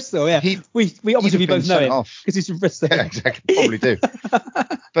it? From Bristol. Yeah, we obviously both know him because he's from Bristol. Yeah, exactly. Probably do.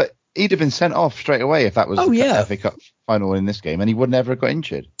 But he'd have been sent off straight away if that was the FA Cup final in this game, and he would never have got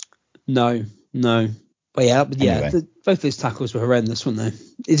injured. No. But anyway. Both those tackles were horrendous, weren't they?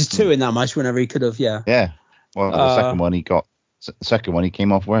 It's 2 in that match whenever he could have. Yeah. Well, the second one he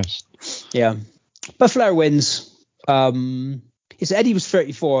came off worse. Yeah, but Flair wins. Eddie was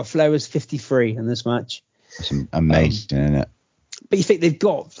 34, Flair was 53 in this match. That's amazing, isn't it? But you think they've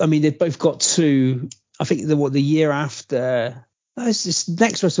both got 2. I think the year after. It's this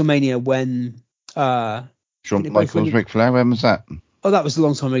next WrestleMania when Shawn Michaels, Ric Flair. When was that? Oh, that was a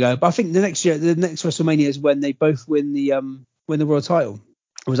long time ago. But I think the next WrestleMania is when they both win the world title.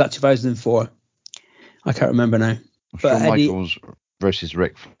 Or was that 2004? I can't remember now. Shawn Michaels versus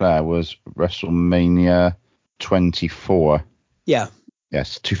Ric Flair was WrestleMania 24. Yeah.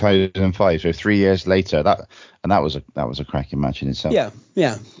 Yes, 2005. So 3 years later, that was a cracking match in itself.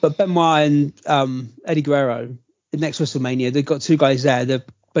 Yeah. But Benoit and Eddie Guerrero, the next WrestleMania, they've got 2 guys there. They're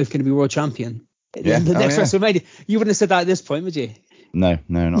both going to be world champion. The next WrestleMania. You wouldn't have said that at this point, would you? No,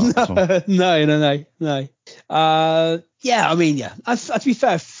 not at all. No. I mean, to be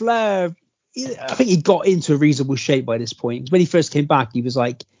fair, Flair, I think he got into a reasonable shape by this point. When he first came back, he was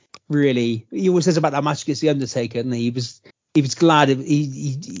like really. He always says about that match against the Undertaker, and he was glad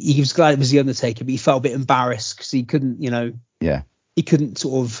he was glad it was the Undertaker, but he felt a bit embarrassed because he couldn't, he couldn't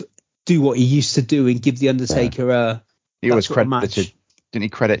sort of do what he used to do and give the Undertaker He always credited. Didn't he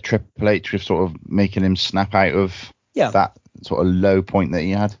credit Triple H with sort of making him snap out of that sort of low point that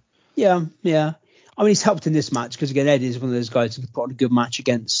he had? Yeah. I mean, he's helped in this match because, again, Eddie is one of those guys who can put on a good match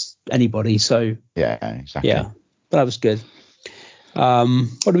against anybody. So yeah, exactly. Yeah, but that was good.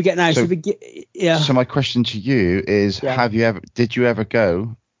 What do we get now? So my question to you is: did you ever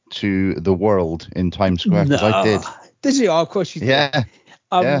go to the World in Times Square? Because I did. Did you? Oh, of course you did.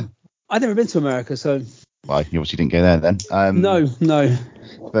 Yeah. I've never been to America, so Well, you obviously didn't go there then. no.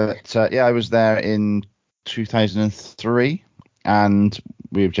 But I was there in 2003, and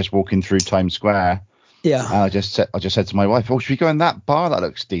we were just walking through Times Square. Yeah. And I just said to my wife, "Oh, should we go in that bar? That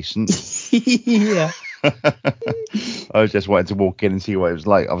looks decent." Yeah. I was just wanted to walk in and see what it was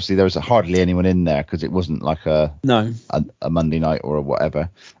like. Obviously, there was hardly anyone in there because it wasn't like a Monday night or whatever.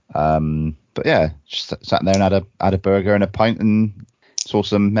 But yeah, just sat there and had a burger and a pint and saw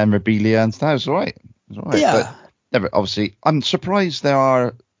some memorabilia and stuff. It was all right. Yeah. But never. Obviously, I'm surprised there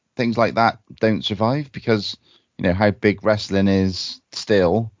are things like that don't survive because how big wrestling is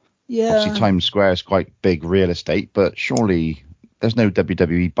still. Yeah. Obviously, Times Square is quite big real estate, but surely there's no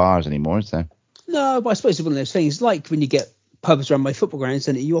WWE bars anymore, is there? No, but I suppose it's one of those things. Like when you get pubs around my football grounds,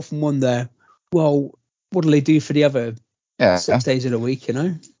 and you often wonder, well, what do they do for the other 6 days of the week?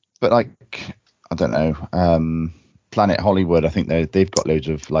 But like, I don't know. Planet Hollywood, I think they've got loads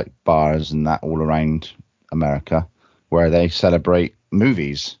of like bars and that all around America where they celebrate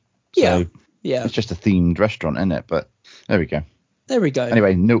movies. So yeah. It's just a themed restaurant, isn't it? But there we go.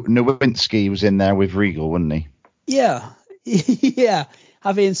 Anyway, Nowinski was in there with Regal, wasn't he? Yeah. Yeah.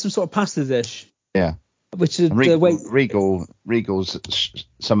 Having some sort of pasta dish. Yeah. Which is the way Regal's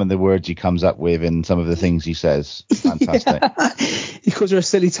some of the words he comes up with and some of the things he says. Fantastic. He calls her a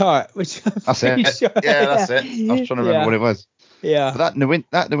silly tart, which that's it. Sure. Yeah, that's it. I was trying to remember what it was. Yeah. But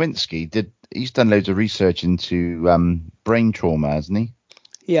that Nowinski he's done loads of research into brain trauma, hasn't he?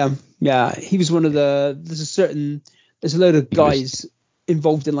 Yeah. He was one of there's a load of guys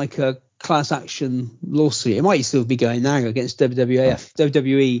involved in like a class action lawsuit. It might still be going now against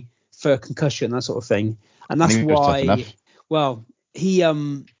WWE for concussion, that sort of thing. And that's why, well,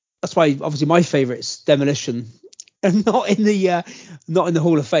 that's why obviously my favourite is Demolition, and not in the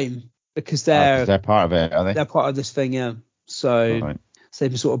Hall of Fame because they're part of it, are they? They're part of this thing, yeah. So they've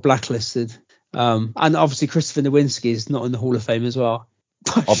been sort of blacklisted. And obviously Christopher Nowinski is not in the Hall of Fame as well.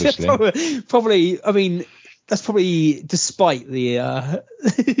 Obviously, probably. I mean, that's probably despite the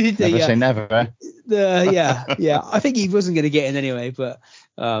never say never. Yeah. I think he wasn't going to get in anyway, but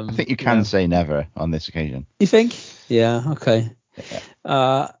I think you can say never on this occasion. You think? Yeah. Okay.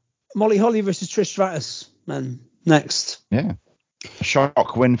 Yeah. Molly Holly versus Trish Stratus, man. Next. Yeah. A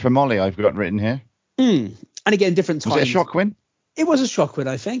shock win for Molly. I've got written here. And again, different times. Was it a shock win? It was a shock win,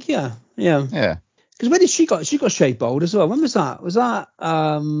 I think. Yeah. Because when did she got shaved bald as well? When was that? Was that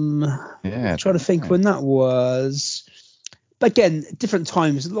I'm trying to think when that was. But again, different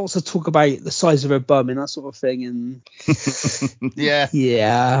times. Lots of talk about the size of her bum and that sort of thing. And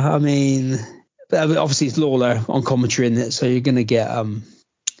yeah. I mean, obviously it's Lawler on commentary in it, so you're gonna get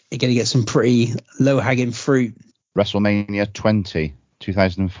some pretty low hanging fruit. WrestleMania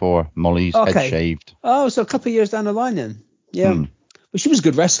 2004. Molly's head shaved. Oh, so a couple of years down the line then. Yeah. But she was a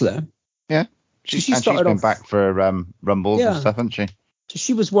good wrestler. Yeah. She's been back for Rumbles and stuff, hasn't she? So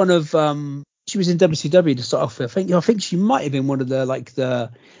she was one of she was in WCW to start off with. I think she might have been one of the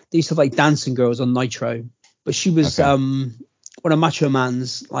they used to have like dancing girls on Nitro. But she was one of Macho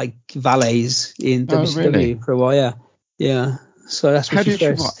Man's like valets in WCW for a while. Yeah. So that's what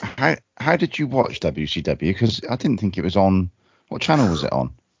how did you watch WCW? Because I didn't think it was on. What channel was it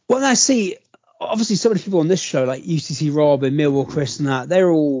on? Well, now see, obviously some of the people on this show like UCC Rob and Millwall Chris and that, they're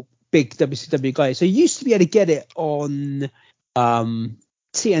all big WCW guys. So you used to be able to get it on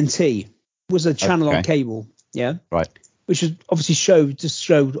TNT, was a channel on cable, right, which was obviously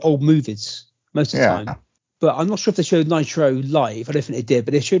showed old movies most of the time. But I'm not sure if they showed Nitro live. I don't think they did,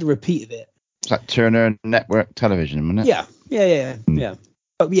 but they showed a repeat of it. Was that Turner Network Television, wasn't it? Yeah.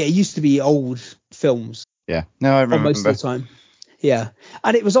 But yeah, it used to be old films. Yeah, no, I remember. Most of the time. Yeah,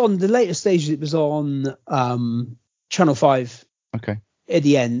 and it was on the later stages. It was on Channel 5. Okay. At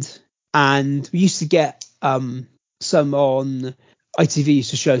the end, and we used to get some on ITV.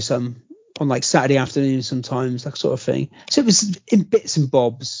 Used to show some on like Saturday afternoon sometimes, that sort of thing. So it was in bits and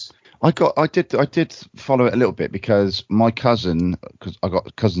bobs. I did follow it a little bit because my cousin, because I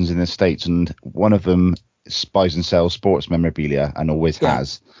got cousins in the States, and one of them buys and sells sports memorabilia and always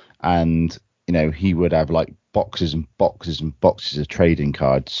has, and he would have like boxes and boxes and boxes of trading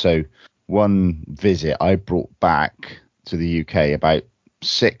cards. So one visit I brought back to the UK about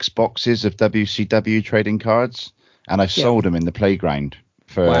 6 boxes of WCW trading cards, and I sold them in the playground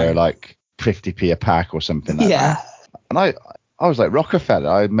for like 50p a pack or something like that. And I was like Rockefeller.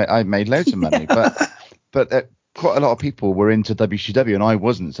 I made loads of money, but quite a lot of people were into WCW and I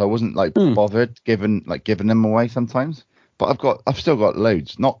wasn't, so I wasn't like bothered giving them away sometimes. But I've still got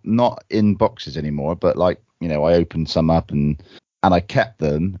loads, not in boxes anymore, but like I opened some up and and I kept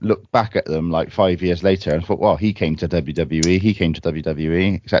them, looked back at them like 5 years later and thought, well, he came to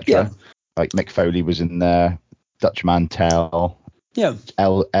WWE, Yeah. etc. Like Mick Foley was in there, Dutch Mantel, Yeah.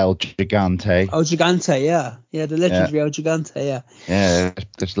 El Gigante. El Gigante, yeah. Yeah, the legendary El Gigante, yeah. Yeah,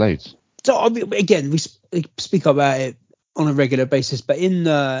 there's loads. So, I mean, again, we speak about it on a regular basis, but in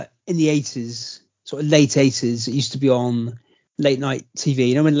the 80s, sort of late 80s, it used to be on late night TV.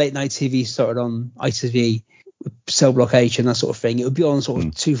 You know, when late night TV started on ITV, Cell Block H and that sort of thing, it would be on sort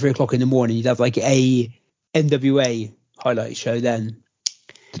of 2-3 o'clock in the morning. You'd have like a NWA highlight show then.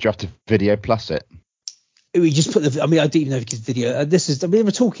 Did you have to video plus it? We just put I don't even know if you could video.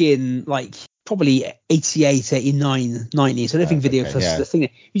 We're talking like probably 88, 89, 90. So I don't think video plus the thing.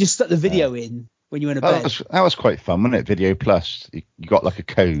 You just stuck the video in when you went to bed. That was quite fun, wasn't it? Video plus. You got like a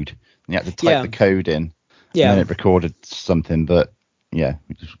code and you had to type the code in. Yeah. And then it recorded something, but yeah,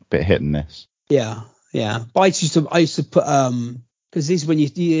 just a bit hit and miss. Yeah. Yeah. But I used to put, because this is when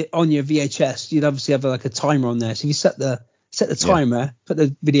you on your VHS, you'd obviously have like a timer on there. So if you set the timer, put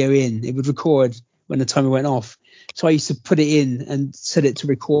the video in, it would record when the timer went off. So I used to put it in and set it to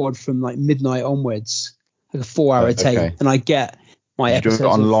record from like midnight onwards, like a 4-hour tape, and I get my episodes. You do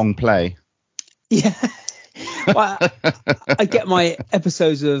it on long play. Yeah. I get my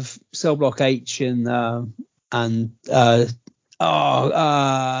episodes of Cell Block H and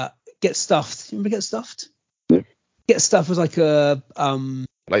Get Stuffed. Remember Get Stuffed? Yeah. Get Stuffed was like a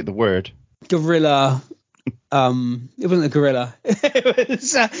like the word gorilla. It wasn't a gorilla.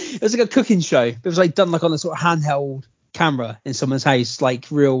 It was like a cooking show. It was like done like on a sort of handheld camera in someone's house, like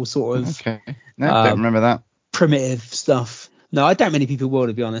real sort of. Okay. No, don't remember that. Primitive stuff. No, I doubt many people will,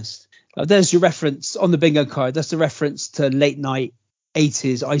 to be honest. There's your reference on the bingo card. That's the reference to late night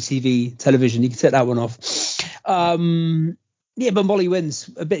 80s ITV television. You can take that one off. Yeah, but Molly wins.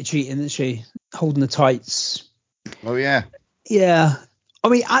 A bit cheating, isn't she? Holding the tights. Oh yeah. Yeah. I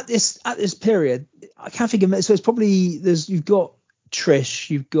mean, at this period, I can't think of it. So it's probably you've got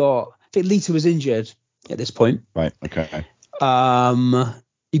Trish, I think Lita was injured at this point. Right. Okay.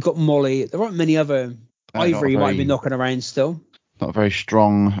 You've got Molly. There aren't many other. Ivory might be knocking around still. Not a very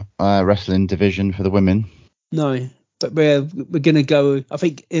strong wrestling division for the women. No, but we're gonna go. I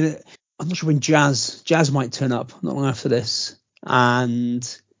think I'm not sure when Jazz might turn up not long after this,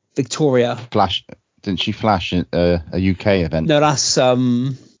 and Victoria. Didn't she flash at a UK event? No, that's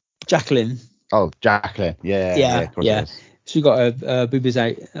Jacqueline. Oh, Jacqueline. Yeah. Of course it is. She got her boobies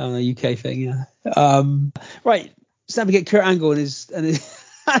out on a UK thing. Yeah. Right. So now we get Kurt Angle and his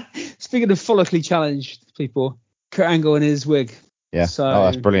speaking of follically challenged people, Kurt Angle and his wig. Yeah. So,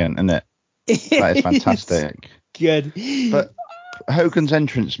 that's brilliant, isn't it? That is fantastic. Good. But Hogan's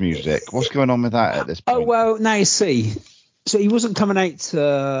entrance music, what's going on with that at this point? Oh, well, now you see. So he wasn't coming out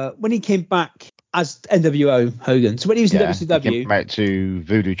when he came back as NWO Hogan. So when he was in WCW. He came out to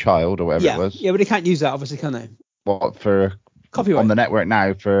Voodoo Child or whatever it was. Yeah, but they can't use that, obviously, can they? What, for copyright? On the network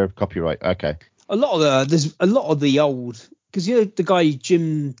now for copyright. Okay. There's a lot of the old, because the guy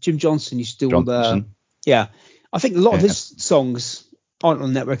Jim Johnson used to do I think a lot of his songs aren't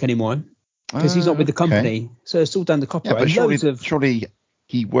on the network anymore because he's not with the company. So it's all down to copyright. Yeah, but surely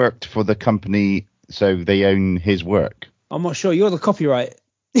he worked for the company, so they own his work. I'm not sure. You're the copyright.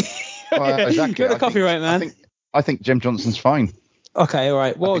 Well, exactly. You're the copyright man. I think Jim Johnson's fine. Okay, all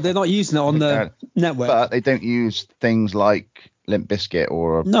right. Well, they're not using it on the network. But they don't use things like Limp Bizkit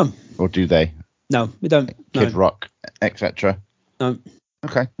or do they? No, we don't. Kid Rock, etc. No.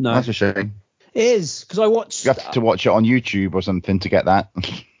 Okay. No. That's a shame. It is, because I watched. You have to watch it on YouTube or something to get that.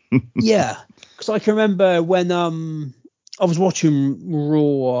 Yeah, because I can remember when I was watching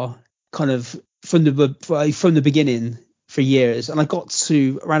Raw kind of from the beginning for years, and I got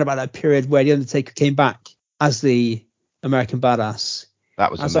to around about that period where the Undertaker came back as the American Badass. That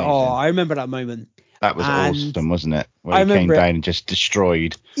was amazing. I remember that moment. That was awesome, wasn't it? Where he came down and just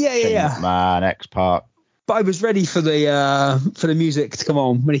destroyed. Yeah. Man, X-Pac. But I was ready for the music to come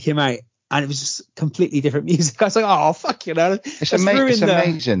on when he came out, and it was just completely different music. I was like, oh fuck, It's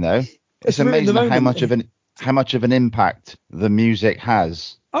amazing though. It's amazing how much of an impact the music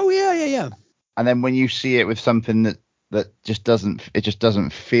has. Oh yeah. And then when you see it with something that just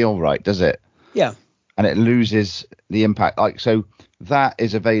doesn't feel right, does it? Yeah. And it loses the impact. Like, so that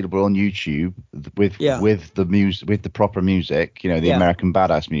is available on YouTube with the music, with the proper music, the American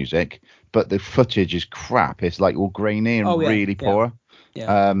Badass music, but the footage is crap. It's like all grainy and really poor.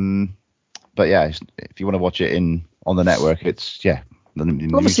 Yeah. But yeah, if you want to watch it on the network, the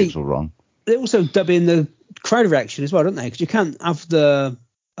music's all wrong. They also dub in the crowd reaction as well, don't they? Because you can't have the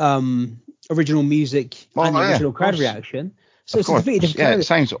original music and the original crowd reaction. So it's a completely different. Yeah, it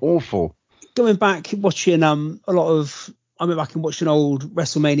sounds awful. Going back watching a lot of I went back and watched an old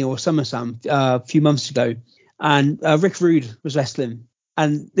WrestleMania or SummerSlam a few months ago, and Rick Rude was wrestling,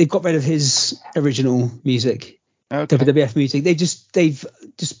 and they got rid of his original music, WWF music. They've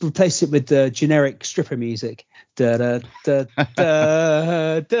just replaced it with the generic stripper music. Da da da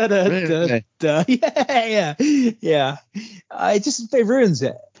da da da da. Yeah. It ruins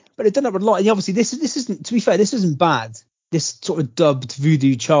it. But they've done it a lot. And obviously, this isn't. To be fair, this isn't bad. This sort of dubbed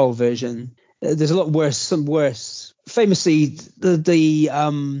Voodoo Child version. There's a lot worse. Some worse. Famously,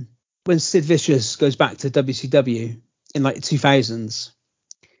 the when Sid Vicious goes back to WCW in like the 2000s,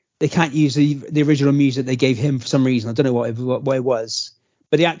 they can't use the original music they gave him for some reason. I don't know what it was,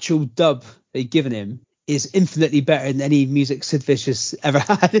 but the actual dub they've given him is infinitely better than any music Sid Vicious ever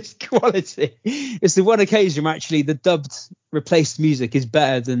had. It's quality. It's the one occasion where actually the dubbed replaced music is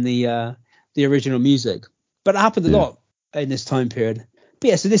better than the original music. But it happened a lot in this time period. But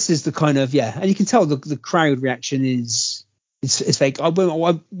yeah, so this is the kind of, and you can tell the crowd reaction is fake.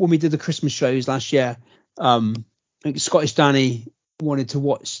 When we did the Christmas shows last year, I think Scottish Danny wanted to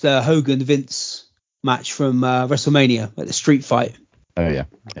watch the Hogan Vince match from WrestleMania, like the street fight. Oh yeah.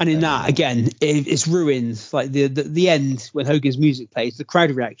 And in that, again, it's ruined. Like the end when Hogan's music plays, the crowd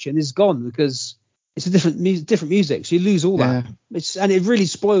reaction is gone because it's a different music. So you lose all that. And it really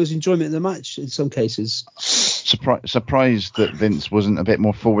spoils enjoyment of the match in some cases. Surprised that Vince wasn't a bit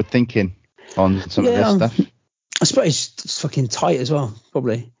more forward thinking on some of this stuff. I suppose it's fucking tight as well,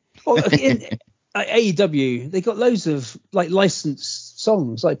 probably. Well, in AEW, they got loads of like licensed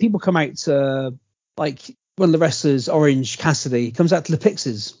songs. Like people come out to like one of the wrestlers, Orange Cassidy, comes out to the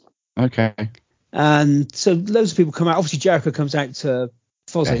Pixies. Okay. And so loads of people come out. Obviously, Jericho comes out to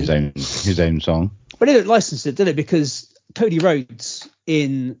Fozzy. Yeah, his own song. But they don't license it, did it? Because Cody Rhodes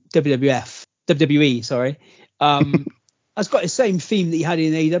in WWE, has got the same theme that he had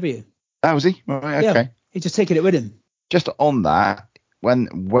in AEW. Oh, was he? Right, okay. Yeah, he's just taking it with him. Just on that,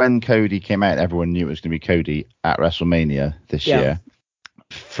 when Cody came out, everyone knew it was going to be Cody at WrestleMania this year.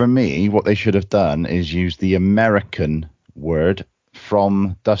 For me, what they should have done is use the American word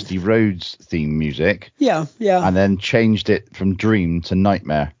from Dusty Rhodes' theme music. Yeah. And then changed it from Dream to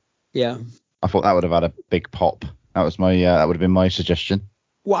Nightmare. Yeah. I thought that would have had a big pop. That was my that would have been my suggestion.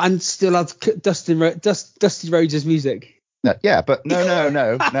 What, and still have Dusty Rhodes' music? No, yeah, but no. Well,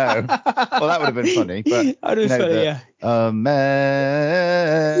 that would have been funny. But I'd have been funny, yeah.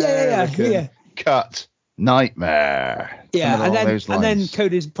 American cut Nightmare. Yeah, and then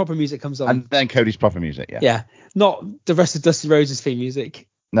Cody's proper music comes on. And then Cody's proper music, yeah. Yeah, not the rest of Dusty Rhodes' theme music.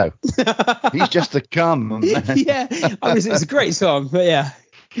 No, he's just a cum. Yeah, it's a great song, but yeah.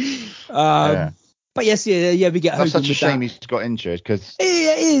 But yes, we get Hogan. That's such a shame he's got injured because it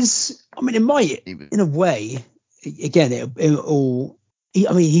is. I mean, it might, in a way. Again, he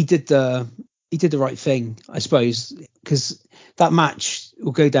did the right thing, I suppose, because that match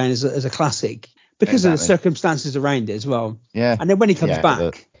will go down as a classic because of the circumstances around it as well. Yeah. And then when he comes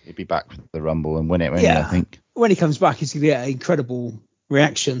back, he'd be back for the Rumble and win it. I think when he comes back, he's going to get an incredible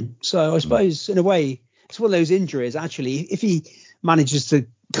reaction. So I suppose in a way, it's one of those injuries. Actually, if he manages to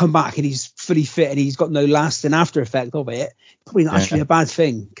come back and he's fully fit and he's got no lasting after effect of it, probably not actually a bad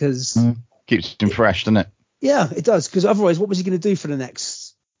thing because keeps him fresh, doesn't it? Yeah, it does, because otherwise, what was he going to do for the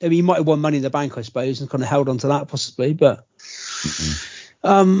next? I mean, he might have won Money in the Bank, I suppose, and kind of held on to that possibly, but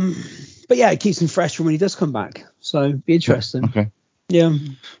yeah, it keeps him fresh from when he does come back. So it'd be interesting. Okay. Yeah.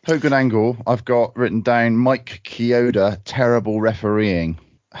 Hogan angle, I've got written down. Mike Chioda, terrible refereeing.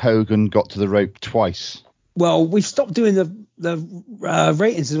 Hogan got to the rope twice. Well, we've stopped doing the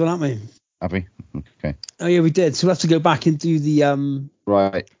ratings as well, haven't we? Have we? Okay. Oh yeah, we did. So we'll have to go back and do the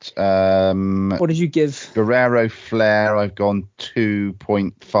Right. What did you give? Guerrero Flair, I've gone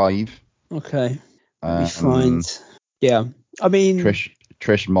 2.5. Okay. Let me find. Yeah. I mean,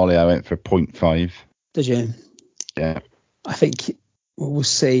 Trish Molly, I went for 0.5. Did you? Yeah. I think we'll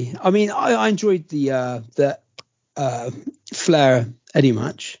see. I mean, I enjoyed the Flair Eddie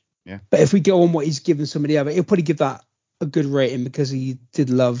match. Yeah. But if we go on what he's given somebody else, he'll probably give that a good rating because he did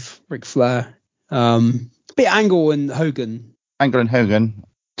love Ric Flair. But Angle and Hogan.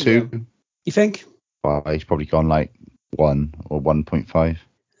 2. Yeah. You think? Well, he's probably gone like 1 or 1.5.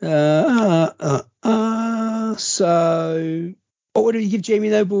 So what did you give Jamie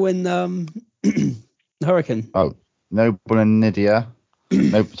Noble and Hurricane? Oh, Noble and Nydia.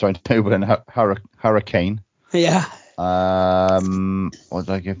 Noble and Hurricane. Yeah. What did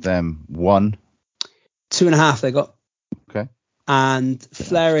I give them? 1. 2.5 they got. Okay. And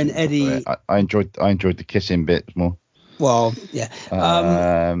Flair and Eddie. I enjoyed the kissing bit more. Well, yeah.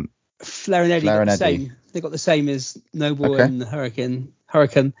 Flair and Eddie got the same. They got the same as Noble and Hurricane. Wow.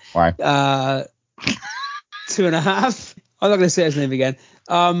 2.5. I'm not going to say his name again.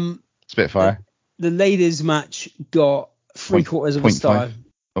 Spitfire. The ladies match got three-quarters of a star. 0.5.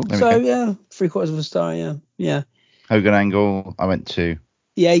 Oh, there So we go. yeah, three-quarters of a star. Yeah. Hogan Angle, I went 2.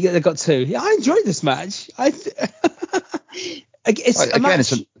 Yeah, they got 2. Yeah, I enjoyed this match. It's a Again,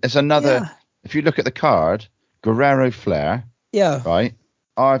 match. it's another. Yeah. If you look at the card, Guerrero Flair, Yeah. right?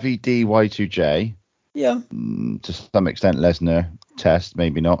 RVD Y2J, Yeah. to some extent Lesnar, Test,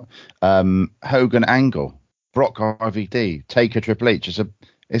 maybe not. Hogan Angle, Brock RVD, Taker Triple H.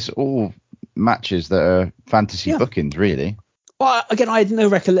 It's all matches that are fantasy bookings, really. Well, again, I had no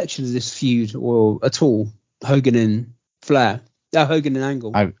recollection of this feud or at all. Hogan and Flair. Hogan and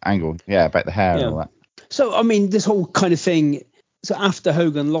Angle. Angle, yeah, about the hair and all that. So, I mean, this whole kind of thing. So after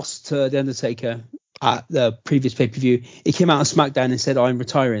Hogan lost to The Undertaker at the previous pay-per-view, he came out on SmackDown and said, I'm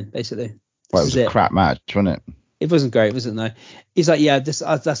retiring, basically. Well, it was a crap match, wasn't it? It wasn't great, was it? No. He's like, yeah,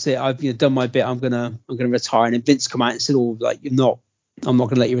 that's it. I've done my bit. I'm gonna retire. And then Vince come out and said, oh, like, I'm not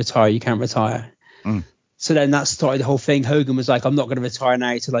gonna let you retire. You can't retire. Mm. So then that started the whole thing. Hogan was like, I'm not gonna retire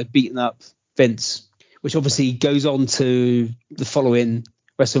now, to like beating up Vince, which obviously goes on to the following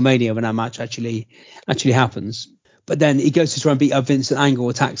WrestleMania when that match actually happens. But then he goes to try and beat up Vince, and Angle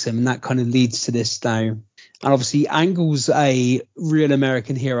attacks him, and that kind of leads to this now. And obviously Angle's a real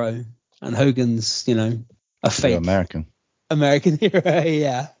American hero, and Hogan's, a fake American hero.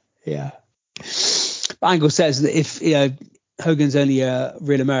 Yeah. But Angle says that if Hogan's only a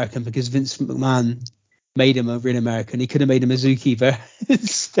real American because Vince McMahon made him a real American, he could have made him a zookeeper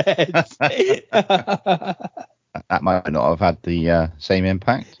instead. That might not have had the same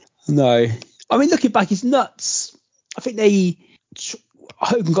impact. No. I mean, looking back, it's nuts. I think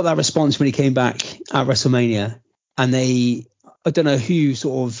Hogan got that response when he came back at WrestleMania, and I don't know who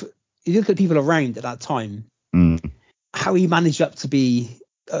sort of, you look at people around at that time, how he managed up to be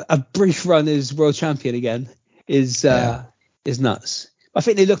a brief run as world champion again is nuts. I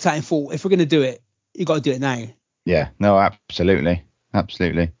think they looked at it and thought, if we're going to do it, you got to do it now. Yeah, no, absolutely.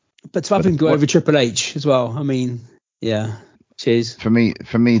 But to have him go over Triple H as well, I mean, yeah, cheers. For me,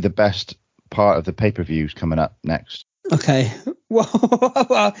 the best part of the pay-per-view is coming up next. Okay. Well,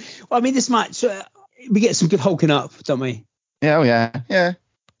 I mean, this match, we get some good hulking up, don't we? Yeah, oh yeah. And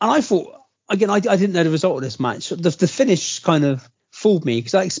I thought, again, I didn't know the result of this match. The finish kind of fooled me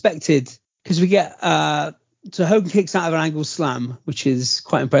because I expected, because we get, so Hogan kicks out of an Angle slam, which is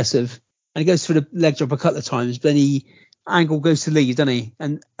quite impressive. And he goes for the leg drop a couple of times, but then Angle goes to leave, doesn't he?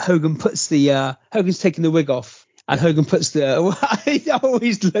 And Hogan puts Hogan's taking the wig off. And Hogan puts it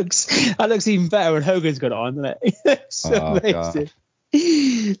always looks even better when Hogan's got it on, doesn't it? It's amazing.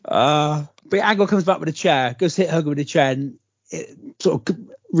 But Angle comes back with a chair, goes to hit Hogan with a chair, and it sort of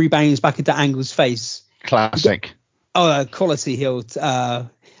rebounds back into Angle's face. Classic. Quality healed.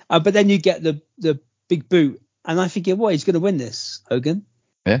 But then you get the big boot, and I figure, he's going to win this, Hogan.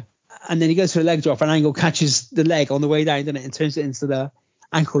 Yeah. And then he goes for a leg drop, and Angle catches the leg on the way down, doesn't it, and turns it into the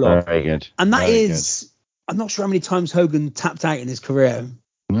ankle lock. Very good. And that is... I'm not sure how many times Hogan tapped out in his career.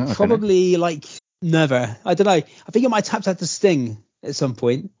 No, probably like never. I don't know. I think he might have tapped out to Sting at some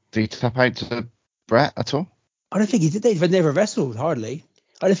point. Did he tap out to Brett at all? I don't think he did. They never wrestled, hardly.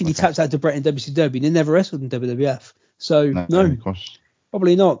 I don't think he tapped out to Brett in WCW, and they never wrestled in WWF. So, no, of course.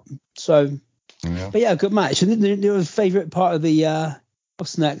 Probably not. So, But yeah, good match. And then your favourite part of the,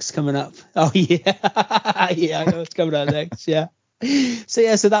 what's next coming up? Oh, yeah. Yeah, I know what's coming up next, yeah.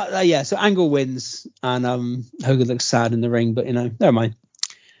 So Angle wins, and Hogan looks sad in the ring, but never mind.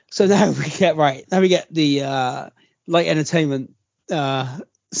 So now we get the light entertainment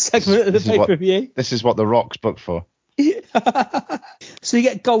segment of the pay-per-view. This is what The Rock's booked for. So you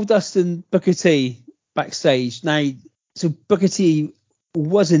get Goldust and Booker T backstage. Now, so Booker T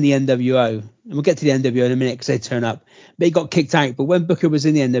was in the NWO, and we'll get to the NWO in a minute because they turn up, but he got kicked out. But when Booker was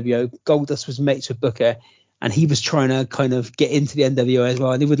in the NWO, Goldust was mates with Booker, and he was trying to kind of get into the NWO as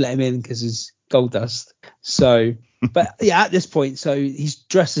well, and they would let him in because he's Goldust. So, but yeah, at this point, so he's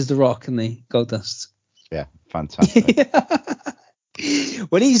dressed as The Rock and the Goldust. Yeah, fantastic.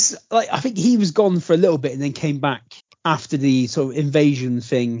 When he's like, I think he was gone for a little bit and then came back after the sort of invasion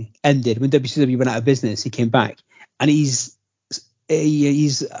thing ended. When WCW went out of business, he came back, and he's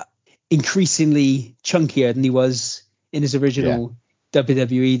increasingly chunkier than he was in his original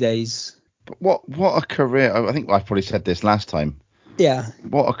WWE days. But what a career! I think I probably said this last time. Yeah.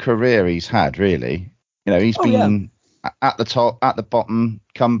 What a career he's had, really. He's been at the top, at the bottom,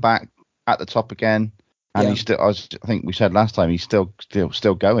 come back at the top again, and he's still. I think we said last time he's still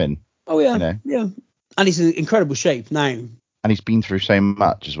going. Oh yeah, yeah. And he's in incredible shape now. And he's been through so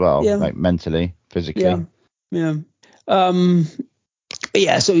much as well, like mentally, physically. Yeah. But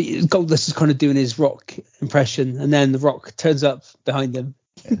yeah, so Goldust is kind of doing his Rock impression, and then the Rock turns up behind him.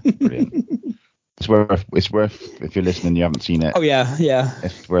 Yeah, brilliant. It's worth if you're listening, you haven't seen it. Oh yeah.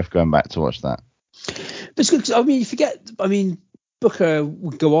 It's worth going back to watch that. But it's good 'cause, I mean, you forget. I mean, Booker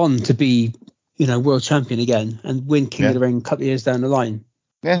would go on to be, world champion again and win King of the Ring a couple of years down the line.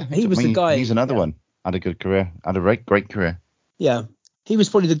 Yeah, He was the guy. He's another one. Had a good career. Had a great career. Yeah, he was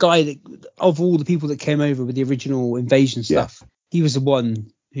probably the guy that, of all the people that came over with the original invasion stuff, he was the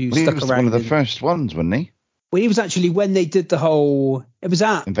one who stuck He was around. one of the first ones, wasn't he? Well, he was actually when they did the whole. It was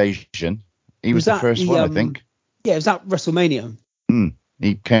at Invasion. He was the first one, I think. Yeah, it was at WrestleMania.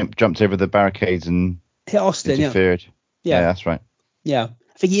 He jumped over the barricades and hit Austin. Interfered. Yeah, that's right. Yeah,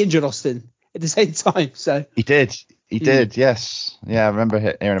 I think he injured Austin at the same time. So he did. He did. Yes. Yeah, I remember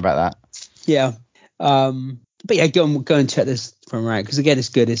hearing about that. Yeah. But yeah, go and check this from around because again, it's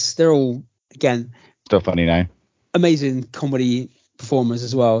good. They're all again still funny now. Amazing comedy performers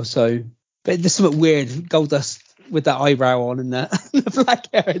as well. So, but there's something weird. Goldust with that eyebrow on and the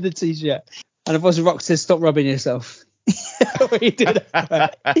black hair in the t-shirt. And if I was a Rock says, "Stop rubbing yourself." What you did.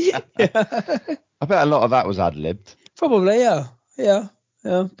 Yeah. I bet a lot of that was ad libbed. Probably, yeah.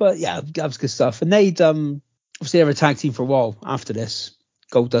 But yeah, that was good stuff. And they'd obviously they were a tag team for a while after this.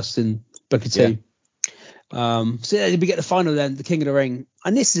 Goldust and Booker T. So we get the final then, the King of the Ring,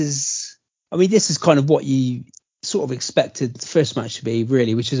 and this is kind of what you sort of expected the first match to be,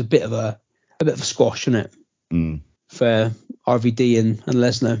 really, which is a bit of a squash, isn't it? For RVD and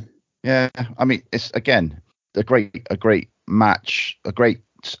Lesnar. Yeah, I mean it's again a great match, a great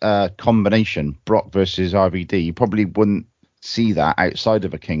combination. Brock versus RVD. You probably wouldn't see that outside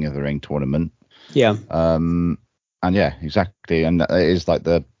of a King of the Ring tournament. Yeah. And yeah, exactly. And it is like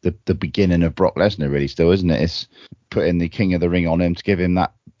the beginning of Brock Lesnar, really, still, isn't it? It's putting the King of the Ring on him to give him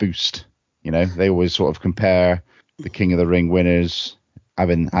that boost. They always sort of compare the King of the Ring winners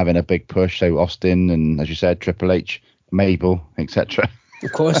having a big push. So Austin and, as you said, Triple H, Mabel, etc.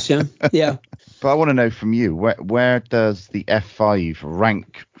 Of course, yeah. Yeah. But I want to know from you, where does the F5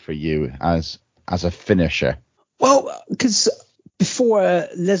 rank for you as a finisher? Well, because before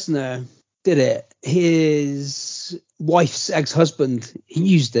Lesnar did it, his wife's ex-husband, he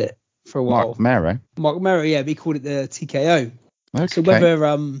used it for a while. Mark Mero, yeah, he called it the TKO. Okay. So whether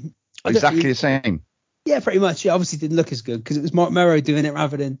exactly the same. Yeah, pretty much. Yeah, obviously didn't look as good because it was Mark Mero doing it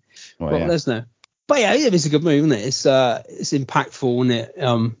rather than Brock Lesnar. But yeah, it's a good move, isn't it? It's impactful, isn't it?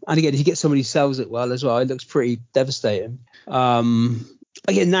 And again, if you get somebody who sells it well as well, it looks pretty devastating. Again,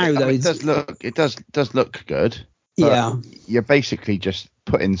 now though, it does look good. Yeah, you're basically just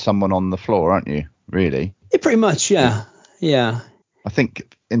putting someone on the floor, aren't you? Really? Yeah, pretty much. Yeah. I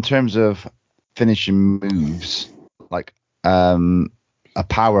think in terms of finishing moves, like a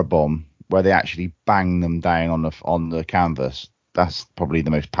power bomb where they actually bang them down on the canvas, that's probably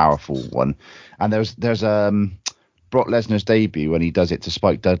the most powerful one. And there's Brock Lesnar's debut when he does it to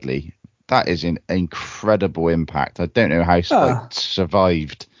Spike Dudley. That is an incredible impact. I don't know how Spike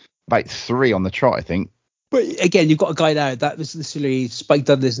survived about 3 on the trot, I think. But again, you've got a guy now that was literally Spike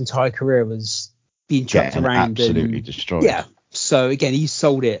Dudley's entire career was being chucked around, absolutely destroyed. Yeah. So again, he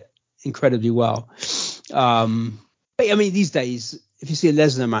sold it incredibly well. But I mean, these days, if you see a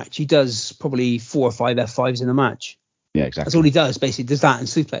Lesnar match, he does probably 4 or 5 F5s in a match. Yeah, exactly. That's all he does. Basically, does that and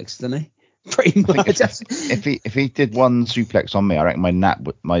suplex, doesn't he? Pretty much. If he did one suplex on me, I reckon my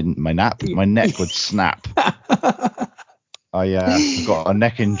neck would snap. I've got a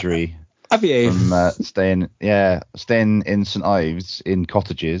neck injury. Have you? From staying in St Ives in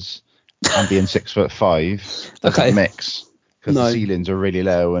cottages and being 6'5" doesn't mix because the ceilings are really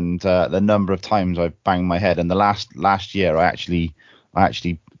low, and the number of times I've banged my head. And the last year I actually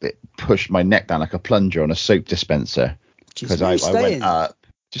pushed my neck down like a plunger on a soap dispenser because I went up.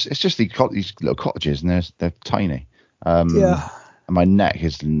 It's just these little cottages, and they're tiny. And my neck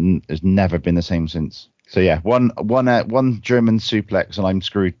has never been the same since. So yeah, one German suplex and I'm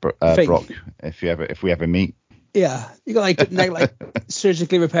screwed, Brock. If we ever meet. Yeah, you got like neck, like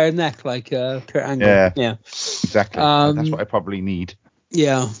surgically repaired neck, like Kurt Angle. Yeah, exactly. That's what I probably need.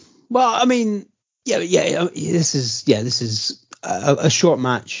 Yeah. Well, I mean, This is a short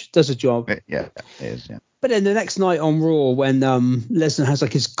match. Does a job. It is. Yeah. But then the next night on Raw, when Lesnar has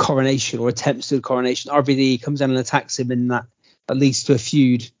like his coronation or attempts to do a coronation, RVD comes down and attacks him, and that leads to a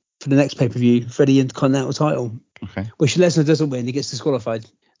feud for the next pay-per-view for the Intercontinental title. Okay. Which Lesnar doesn't win, he gets disqualified.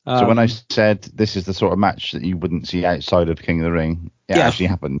 So when I said this is the sort of match that you wouldn't see outside of King of the Ring, it actually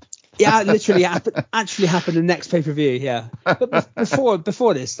happened. Yeah, it literally happened the next pay-per-view, yeah. But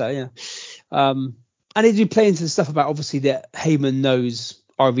before this, though, yeah. And they do play into the stuff about, obviously, that Heyman knows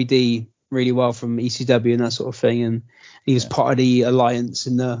RVD really well from ECW and that sort of thing, and he was part of the alliance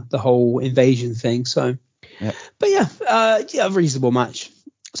in the whole invasion thing. So, but a reasonable match.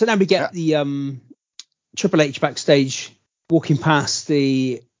 So now we get the Triple H backstage walking past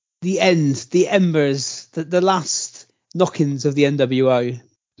the embers, the last knock-ins of the NWO.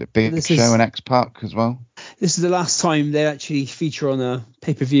 The Big Show and X-Pac as well. This is the last time they actually feature on a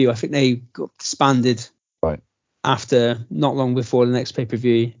pay-per-view. I think they got disbanded after not long before the next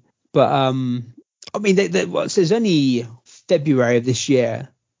pay-per-view. But I mean, there's only February of this year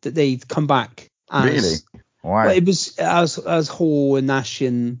that they've come back. Really? Wow. Well, it was as Hall and Nash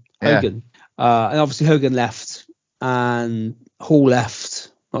and Hogan. And obviously Hogan left and Hall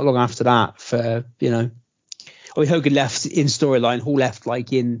left not long after that for, Hogan left in storyline, Hall left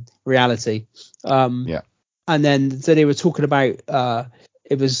like in reality. And then so they were talking about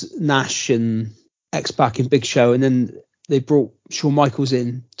it was Nash and X-Pac in Big Show, and then they brought Shawn Michaels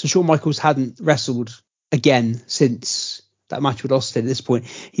in. So Shawn Michaels hadn't wrestled again since that match with Austin. At this point,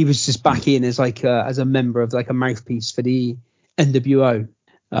 he was just back in as like as a member of like a mouthpiece for the NWO.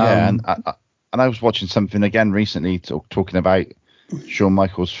 And I was watching something again recently talking about Shawn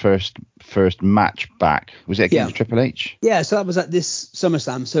Michaels' first match back. Was it against Triple H? Yeah, so that was at this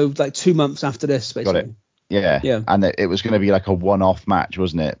SummerSlam. So like 2 months after this, basically. Got it. Yeah. And it was going to be like a one-off match,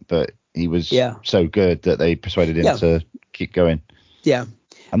 wasn't it? But he was so good that they persuaded him to keep going. Yeah.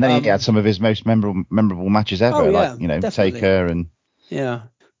 And then he had some of his most memorable matches ever, definitely. Taker and But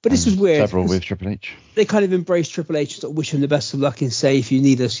this was weird. Several with Triple H. They kind of embraced Triple H, sort of wish him the best of luck and say, if you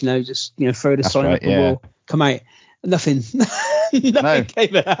need us, just throw the sign up and we'll come out. Nothing. Nothing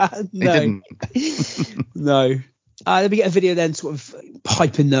came of that. No. He didn't. No. Then we get a video then sort of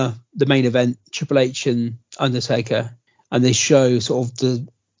hyping the main event, Triple H and Undertaker, and they show sort of the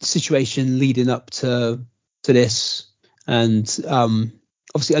situation leading up to this, and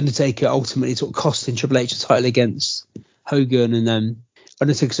obviously Undertaker ultimately sort of costing Triple H the title against Hogan, and then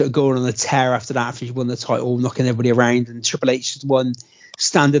Undertaker sort of going on a tear after that after he won the title, knocking everybody around, and Triple H is the one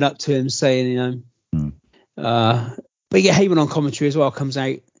standing up to him saying, but Heyman on commentary as well comes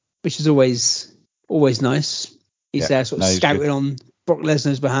out, which is always nice. He's there sort of scouting on Brock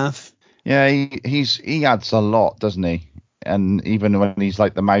Lesnar's behalf. Yeah, he adds a lot, doesn't he? And even when he's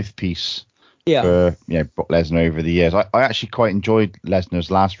like the mouthpiece for Brock Lesnar over the years, I actually quite enjoyed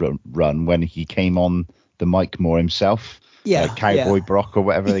Lesnar's last run when he came on the mic more himself. Like Cowboy Brock or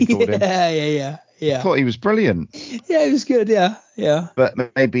whatever they called him. Yeah. I thought he was brilliant. Yeah, he was good. Yeah.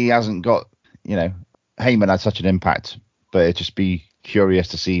 But maybe he hasn't got, Heyman had such an impact. But it'd just be curious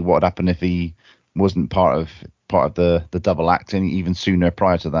to see what would happen if he wasn't part of the double act and even sooner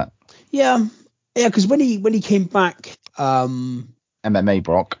prior to that. Yeah, because when he came back, MMA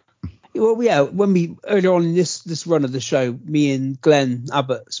Brock. Well, yeah, when we earlier on in this run of the show, me and Glenn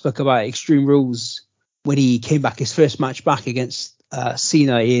Abbott spoke about Extreme Rules when he came back, his first match back against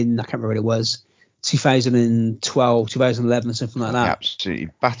Cena in, I can't remember what it was, 2012, 2011, something like that. He absolutely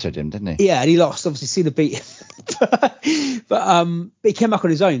battered him, didn't he? Yeah, and he lost. Obviously, Cena beat him. but he came back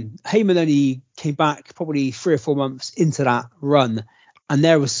on his own. Heyman only came back probably 3 or 4 months into that run, and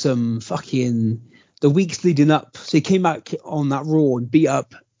there was some fucking the weeks leading up. So he came back on that Raw and beat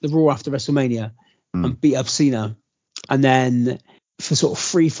up the Raw after WrestleMania and beat up Cena, and then for sort of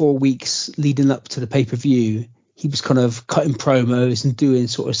 3-4 weeks leading up to the pay-per-view, he was kind of cutting promos and doing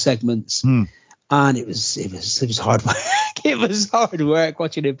sort of segments. And it was hard work. It was hard work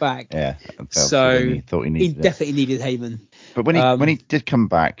watching it back. Yeah. So he definitely needed Heyman. But when he did come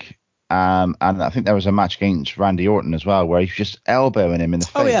back, and I think there was a match against Randy Orton as well, where he was just elbowing him in the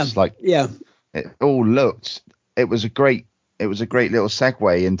face. It all looked. It was a great little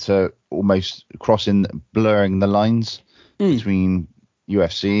segue into almost blurring the lines between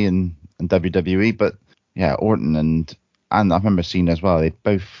UFC and WWE. But yeah, Orton and I remember Cena as well. They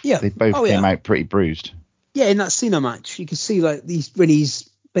both came out pretty bruised. Yeah, in that Cena match, you could see like when he's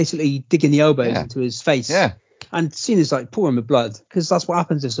basically digging the elbows into his face. Yeah. And Cena's like pouring with blood, because that's what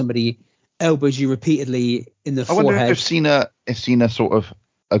happens if somebody elbows you repeatedly in the forehead. I wonder if Cena sort of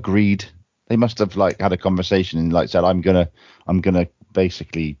agreed. They must have like had a conversation and like said, I'm gonna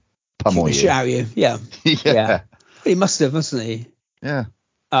basically pummel you. Shit out of you. Yeah. Yeah. He must have, mustn't he? Yeah.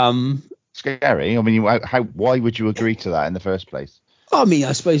 Scary. I mean, why would you agree to that in the first place? I mean,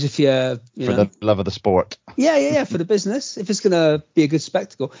 I suppose if you're for the love of the sport. Yeah, for the business. If it's gonna be a good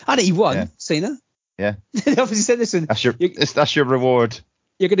spectacle. And he won, Cena. Yeah. They obviously said, listen, that's your reward.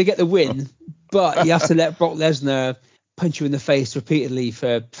 You're gonna get the win, but you have to let Brock Lesnar punch you in the face repeatedly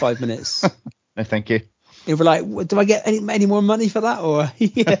for 5 minutes. No, thank you. And we're like, do I get any more money for that? Or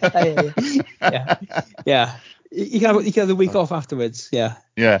You can have the week off afterwards. Yeah.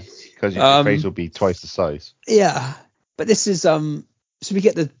 Yeah, because your face will be twice the size. Yeah, but this is So we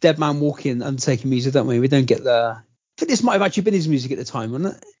get the Dead Man Walking Undertaker music, don't we? We don't get the. I think this might have actually been his music at the time,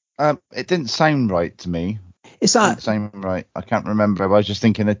 wasn't it? It didn't sound right to me. It's that. It didn't sound right. I can't remember. I was just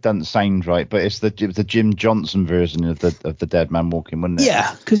thinking it doesn't sound right, but it's the Jim Johnson version of the Dead Man Walking, wasn't it?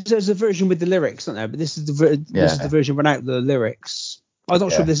 Yeah, because there's a version with the lyrics, isn't there? But this is the version without the lyrics. I'm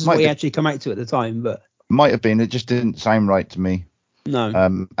not sure if this is what he actually come out to at the time, but might have been. It just didn't sound right to me.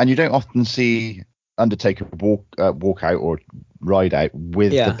 No. And you don't often see Undertaker walk out or ride out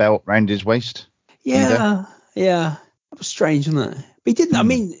with the belt round his waist. Yeah, yeah, that was strange, wasn't it? But he didn't. I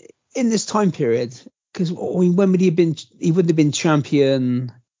mean, in this time period, because when would he have been? He wouldn't have been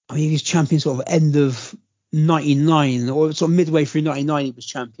champion. I mean, he was champion sort of end of '99 or sort of midway through '99. He was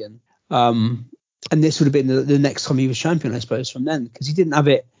champion. And this would have been the next time he was champion, I suppose, from then, because he didn't have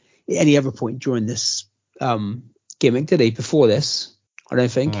it at any other point during this gimmick, did he? Before this, I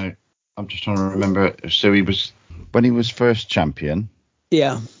don't think. No, I'm just trying to remember. So he was when he was first champion.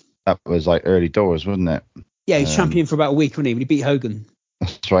 Yeah. That was like early doors, wasn't it? Yeah, he was champion for about a week, wasn't he? When he beat Hogan.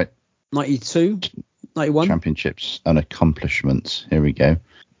 That's right. 92, 91. Championships and accomplishments. Here we go.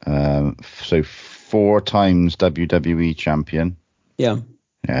 So 4 times WWE champion. Yeah.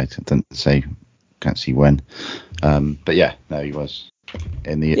 Yeah, I didn't say. Can't see when. But yeah, no, he was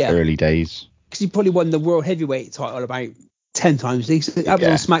in the early days. Because he probably won the World Heavyweight title about 10 times. That was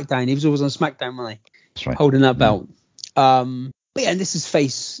on SmackDown. He was always on SmackDown, wasn't he? That's right. Holding that belt. But yeah, and this is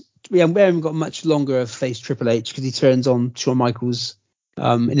face. We haven't got much longer of face Triple H because he turns on Shawn Michaels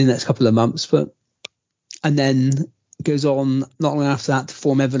in the next couple of months. And then goes on not long after that to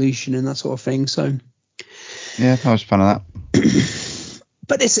form Evolution and that sort of thing. So yeah, I was a fan of that.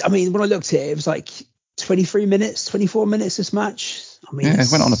 But this, I mean, when I looked at it, it was like 23 minutes, 24 minutes this match. I mean, it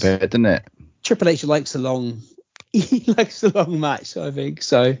went on a bit, didn't it? Triple H likes a long match, I think.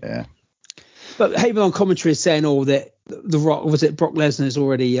 So yeah. But Heyman on commentary is saying that the Rock, was it Brock Lesnar's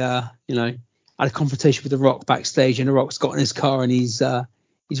already had a confrontation with the Rock backstage, and the Rock's got in his car and he's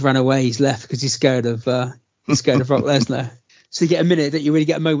run away, he's left because he's scared of Brock Lesnar. So you get a minute that you really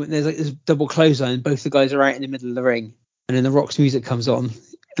get a moment. There's like this double clothesline, both the guys are out in the middle of the ring, and then the Rock's music comes on,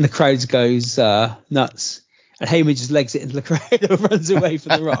 and the crowd goes nuts. And Heyman just legs it into the crowd and runs away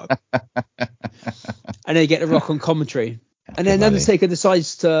from the Rock. And then you get the Rock on commentary, and then Undertaker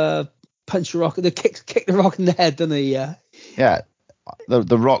decides to punch the Rock, kick the Rock in the head, doesn't he? Yeah.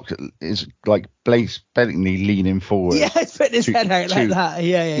 The Rock is like blatantly leaning forward. Yeah, he's putting his head out like that.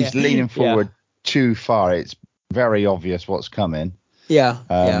 Yeah. He's leaning forward too far. It's very obvious what's coming. Yeah.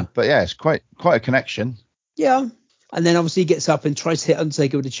 But yeah, it's quite a connection. Yeah. And then obviously he gets up and tries to hit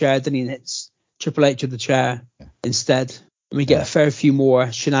Undertaker with a chair, then he hits Triple H with the chair instead. And we get a fair few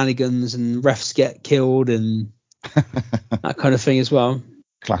more shenanigans and refs get killed and that kind of thing as well.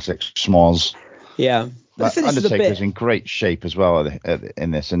 Classic schmoz. Yeah. But Undertaker's in great shape as well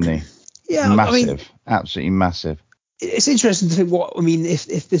in this, isn't he? Yeah. Massive. Absolutely massive. It's interesting to think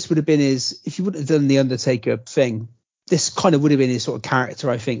if this would have been if he wouldn't have done the Undertaker thing, this kind of would have been his sort of character,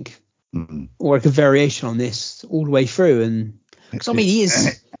 I think. Mm-hmm. Or like a variation on this all the way through. And because I mean, he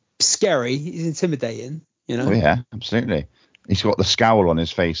is scary, he's intimidating, Oh yeah, absolutely. He's got the scowl on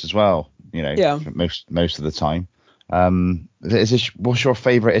his face as well, for most of the time. What's your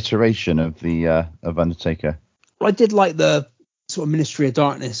favourite iteration of the of Undertaker? Well, I did like the sort of Ministry of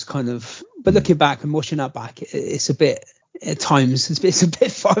Darkness kind of, but looking back and watching that back, it's a bit at times it's a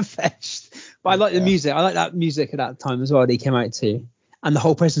bit far fetched. But I like the music. I like that music at that time as well. That he came out to, and the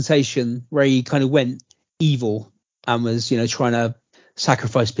whole presentation where he kind of went evil and was trying to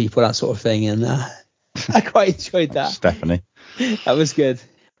sacrifice people, that sort of thing. And I quite enjoyed that. Stephanie, that was good.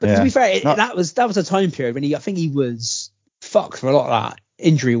 But to be fair, that was a time period when I think he was fucked for a lot of that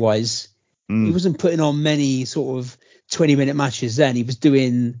injury wise. He wasn't putting on many sort of 20-minute matches then. He was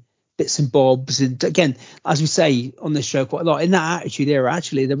doing bits and bobs. And again, as we say on this show quite a lot, in that Attitude Era,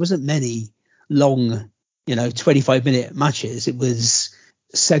 actually, there wasn't many long, 25-minute matches. It was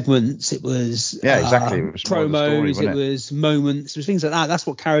segments. It was exactly. It was promos. Story, it was moments. It was things like that. That's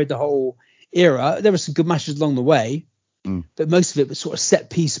what carried the whole era. There were some good matches along the way, but most of it was sort of set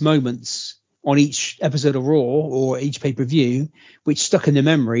piece moments on each episode of Raw or each pay-per-view, which stuck in the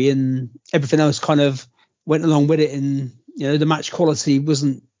memory, and everything else kind of went along with it. And the match quality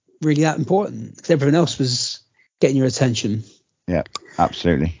wasn't really that important because everything else was getting your attention. Yeah,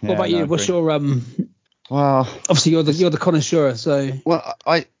 absolutely. What about you? What's your well, obviously you're the connoisseur, so well,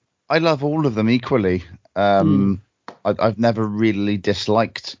 I love all of them equally. I've never really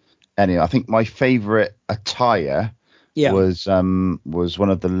disliked any. I think my favorite attire was one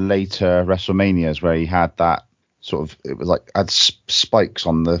of the later WrestleManias where he had that sort of, it was like had spikes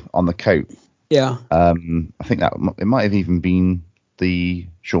on the coat. Yeah. I think that it might have even been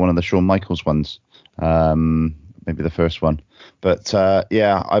one of the Shawn Michaels ones, maybe the first one. But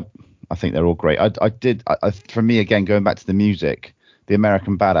I think they're all great. For me, again, going back to the music, the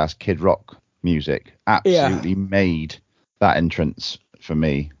American Badass Kid Rock music absolutely made that entrance for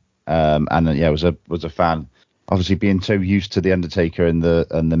me. Was a fan. Obviously, being so used to the Undertaker and the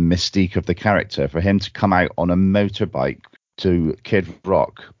mystique of the character, for him to come out on a motorbike to Kid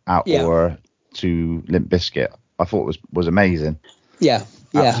Rock or to Limp Bizkit, I thought was amazing. Yeah.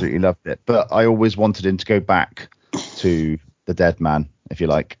 Absolutely loved it. But I always wanted him to go back to the Dead Man, if you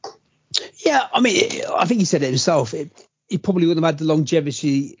like. Yeah, I mean, I think he said it himself. He probably wouldn't have had the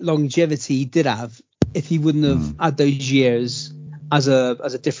longevity he did have if he wouldn't have had those years as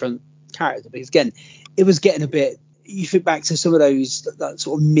a different character. Because again, it was getting a bit. You think back to some of those that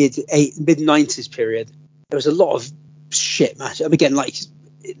sort of mid 90s period. There was a lot of shit match. I mean, again, like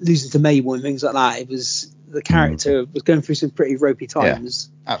losing to Mabel and things like that. It was the character was going through some pretty ropey times.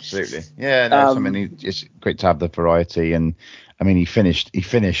 Yeah, absolutely. Yeah, no, it's great to have the variety. And I mean, he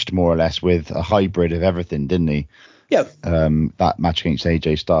finished more or less with a hybrid of everything, didn't he? Yeah. That match against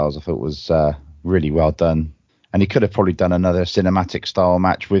AJ Styles, I thought was really well done. And he could have probably done another cinematic style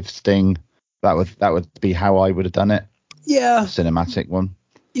match with Sting. That would be how I would have done it. Yeah. A cinematic one.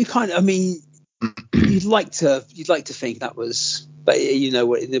 You kind of, I mean, you'd like to think that was, but you know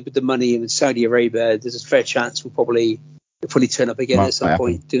what, with the money in Saudi Arabia, there's a fair chance we'll probably turn up again at some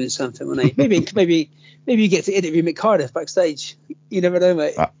point doing something, won't they? Maybe you get to interview Mick Cardiff backstage. You never know,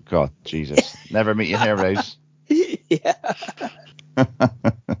 mate. Oh, God, Jesus. Never meet your heroes. Yeah. That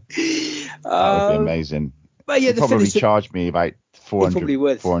would be amazing. But yeah, he'd probably charge me about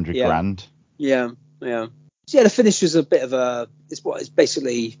 400 grand. Yeah. So yeah, the finish was a bit of it's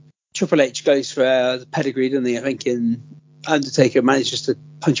basically Triple H goes for the pedigree, doesn't he? I think in Undertaker manages to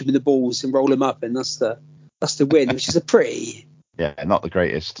punch him in the balls and roll him up, and that's the win, which is a pretty. Yeah, not the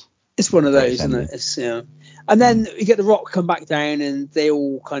greatest. It's one of those, isn't it? It's, and then you get the Rock come back down, and they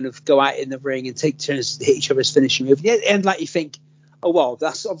all kind of go out in the ring and take turns to hit each other's finishing move. And like you think, oh well,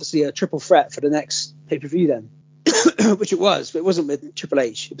 that's obviously a triple threat for the next pay-per-view then, which it was, but it wasn't with Triple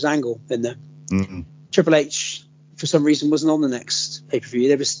H. It was Angle in there. Mm-hmm. Triple H for some reason wasn't on the next pay-per-view.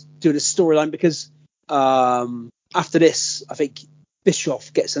 They were doing a storyline because after this, I think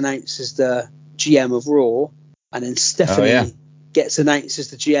Bischoff gets announced as the GM of Raw, and then Stephanie gets announced as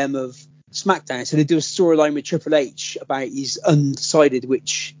the GM of SmackDown. So they do a storyline with Triple H about he's undecided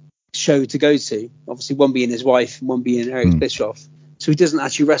which show to go to. Obviously, one being his wife and one being Eric Bischoff. So he doesn't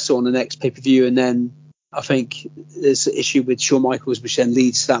actually wrestle on the next pay-per-view. And then I think there's an issue with Shawn Michaels, which then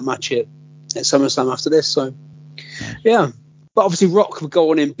leads to that match at SummerSlam after this. So, yeah. But obviously, Rock would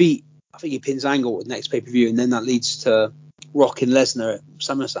go on and beat, I think he pins Angle at the next pay-per-view, and then that leads to Rock and Lesnar at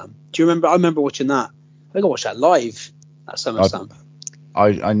SummerSlam. Do you remember? I remember watching that. I think I watched that live at SummerSlam.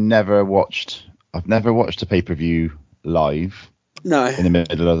 I've never watched a pay-per-view live. No. In the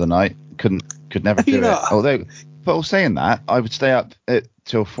middle of the night. Could never do it. But saying that, I would stay up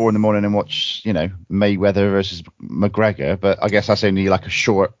till 4 a.m. and watch, Mayweather versus McGregor. But I guess that's only like a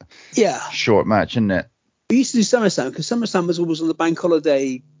short match, isn't it? We used to do SummerSlam because SummerSlam was always on the bank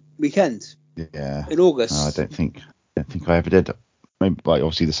holiday weekend. Yeah. In August. No, I don't think I ever did. Maybe,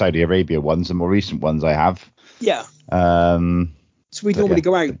 obviously the Saudi Arabia ones, the more recent ones I have. Yeah. So we normally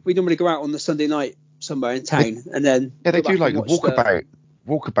go out. We normally go out on the Sunday night somewhere in town, and then they do like a walkabout.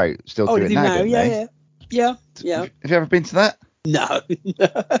 Walkabout still do it now, don't they? Yeah. Have you ever been to that? No. I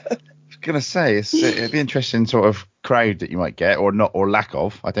was gonna say it'd be interesting sort of crowd that you might get, or not, or lack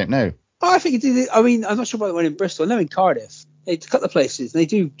of. I don't know. I think it did. I mean, I'm not sure about the one in Bristol. I know in Cardiff, they cut the places. They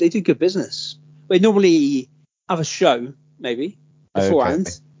do good business. They normally have a show maybe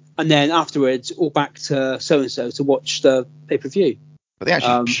beforehand, and then afterwards all back to so and so to watch the pay per view. But they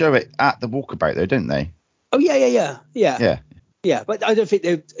actually show it at the walkabout, though, don't they? Oh yeah. But I don't think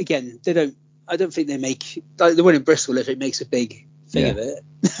they don't. I don't think they make like the one in Bristol. If it makes a big thing of it.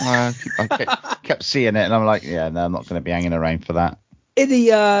 I kept seeing it, and I'm like, I'm not going to be hanging around for that. In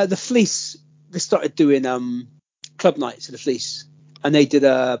the Fleece, they started doing club nights at the Fleece, and they did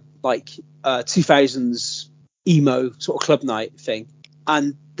a 2000s emo sort of club night thing,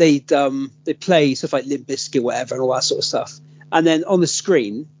 and they play stuff like Limp Bizkit, whatever, and all that sort of stuff. And then on the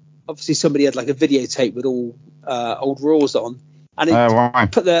screen, obviously somebody had like a videotape with all old Raws on, and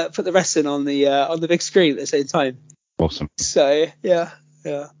it put the wrestling on the big screen at the same time. Awesome. So yeah,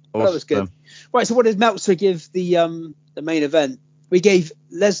 awesome. That was good. Right, so what did Meltzer give the main event? We gave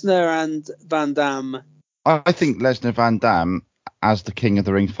Lesnar and Van Dam. I think Lesnar Van Dam as the King of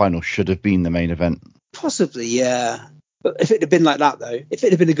the Ring final should have been the main event. Possibly, yeah. But if it had been like that, though, if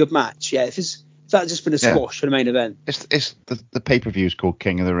it had been a good match, yeah. If that had just been a squash for the main event. It's the pay-per-view is called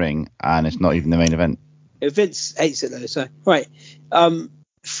King of the Ring, and it's not even the main event. Vince hates it, though. So, right.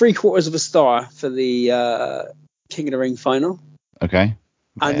 3/4 of a star for the King of the Ring final. Okay.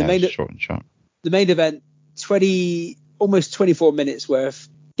 And short and sharp. The main event, almost 24 minutes worth,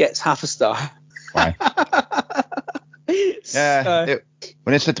 gets half a star. Wow. Yeah.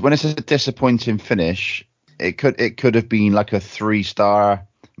 When it's a disappointing finish, it could have been like a 3-star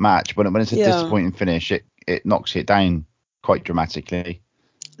match, but when it's a disappointing finish, it knocks it down quite dramatically.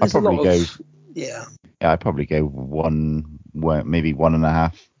 I'd probably go maybe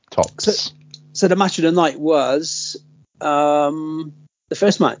 1.5 tops. So the match of the night was the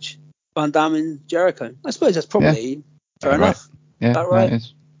first match, Van Damme and Jericho. I suppose that's probably fair enough. Right. Yeah, that right? It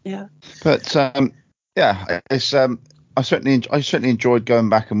is. Yeah. But it's I certainly enjoyed going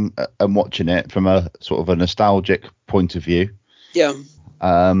back and watching it from a sort of a nostalgic point of view. Yeah.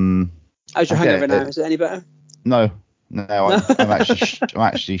 How's your hangover now? Is it any better? No. I'm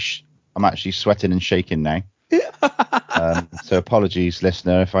actually sweating and shaking now. So apologies,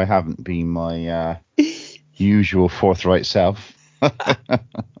 listener, if I haven't been my usual forthright self.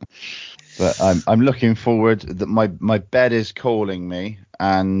 But I'm looking forward. That my bed is calling me,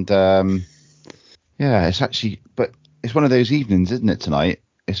 and it's actually, but it's one of those evenings, isn't it? Tonight,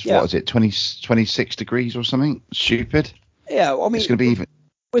 what is it? 26 degrees or something? Stupid. Yeah, well, I mean, it's going to be even.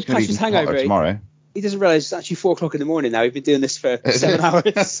 With Patch's hangover tomorrow. He doesn't realise it's actually 4:00 in the morning now. We've been doing this for 7 hours.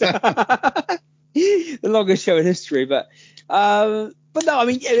 The longest show in history, but no, I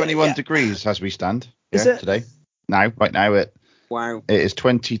mean, 21 degrees as we stand. Is it today? Right now it. Wow. It is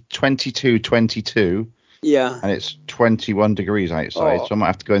 22. Yeah. And it's 21 degrees outside, so I might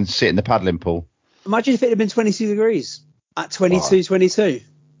have to go and sit in the paddling pool. Imagine if it had been 22 degrees at 22.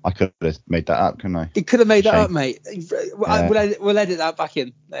 I could have made that up, couldn't I? You could have made that up, mate. We'll edit that back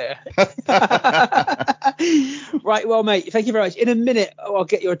in there. Right, well, mate, thank you very much. In a minute, I'll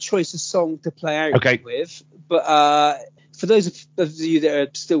get your choice of song to play out with. But for those of you that are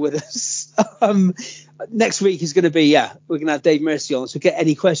still with us, next week is going to be, we're going to have Dave Mercy on. So get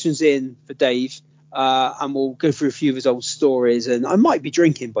any questions in for Dave, and we'll go through a few of his old stories. And I might be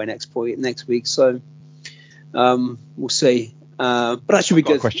drinking by next week, so we'll see. But that should be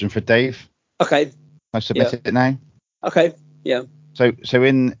good. A question for Dave. Okay. I submit it now. Okay. Yeah. So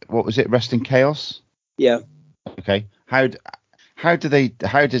in what was it? Rest in Chaos. Yeah. Okay. How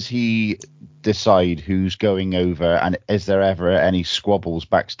does he decide who's going over, and is there ever any squabbles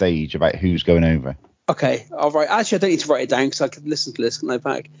backstage about who's going over? Okay. All right. Actually, I don't need to write it down because I can listen to this and go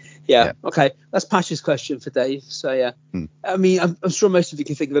back. Yeah. Okay. That's Patch's question for Dave. So yeah. I mean, I'm sure most of you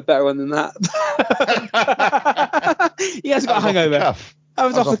can think of a better one than that. He hasn't got a hangover. I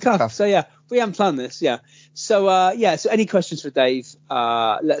was off the cuff. So yeah, we haven't planned this. Yeah. So so any questions for Dave,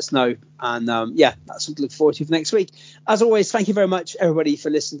 let us know. And that's something to look forward to for next week. As always, thank you very much, everybody, for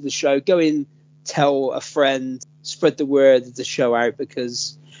listening to the show. Go in, tell a friend, spread the word of the show out,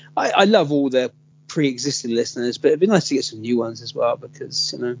 because I love all the pre-existing listeners, but it'd be nice to get some new ones as well,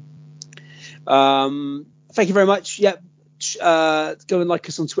 because thank you very much. Go and like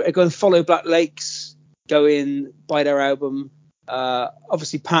us on Twitter, go and follow Black Lakes, go in, buy their album.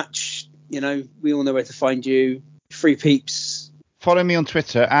 Obviously Patch, we all know where to find you. Free Peeps, follow me on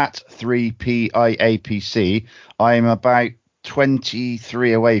Twitter at 3PIAPC. I'm about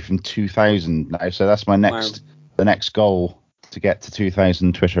 23 away from 2,000 now, so that's my the next goal, to get to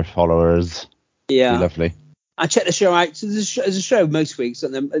 2,000 Twitter followers. Yeah, lovely. And check the show out. So there's a show most weeks,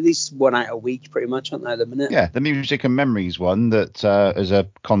 and at least one out a week, pretty much, aren't there, at the minute? Yeah, the Music and Memories one that is a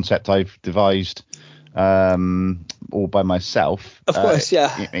concept I've devised all by myself. Of course,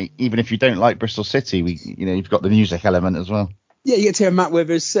 yeah. Even if you don't like Bristol City, you've got the music element as well. Yeah, you get to hear Matt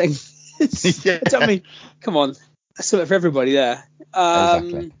Withers sing. I mean, come on, that's something for everybody there.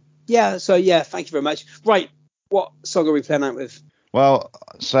 Exactly. Yeah. So yeah, thank you very much. Right, what song are we playing out with? Well,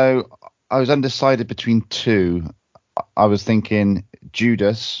 so I was undecided between two. I was thinking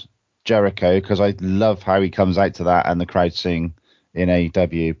Judas, Jericho, because I love how he comes out to that and the crowd sing in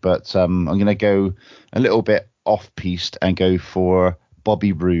AEW. But I'm going to go a little bit off-piste and go for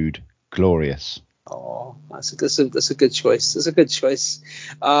Bobby Roode, Glorious. Oh, that's a good choice. That's a good choice.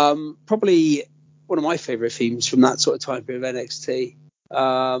 Probably one of my favourite themes from that sort of time period of NXT.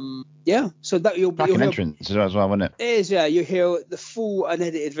 So that you'll hear entrance as well, wouldn't it? It is, yeah. You hear the full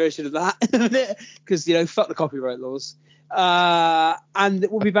unedited version of that because fuck the copyright laws. And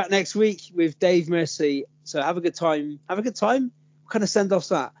we'll be back next week with Dave Mercy. So have a good time. What kind of send off's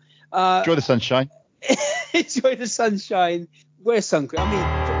that? Enjoy the sunshine. Enjoy the sunshine. Wear sun cream. I mean,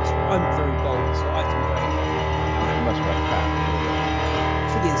 I'm very bold, so I have to be very careful. You must wear a cap.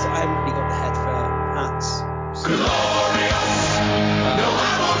 The thing is, I haven't really got the head for hats. So, Glorious! No,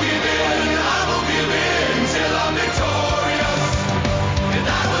 I won't give in till I'm victorious. And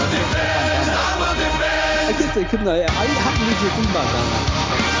I will defend. I could do, couldn't I? I hadn't really thought about that.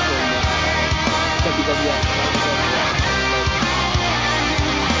 From WWF.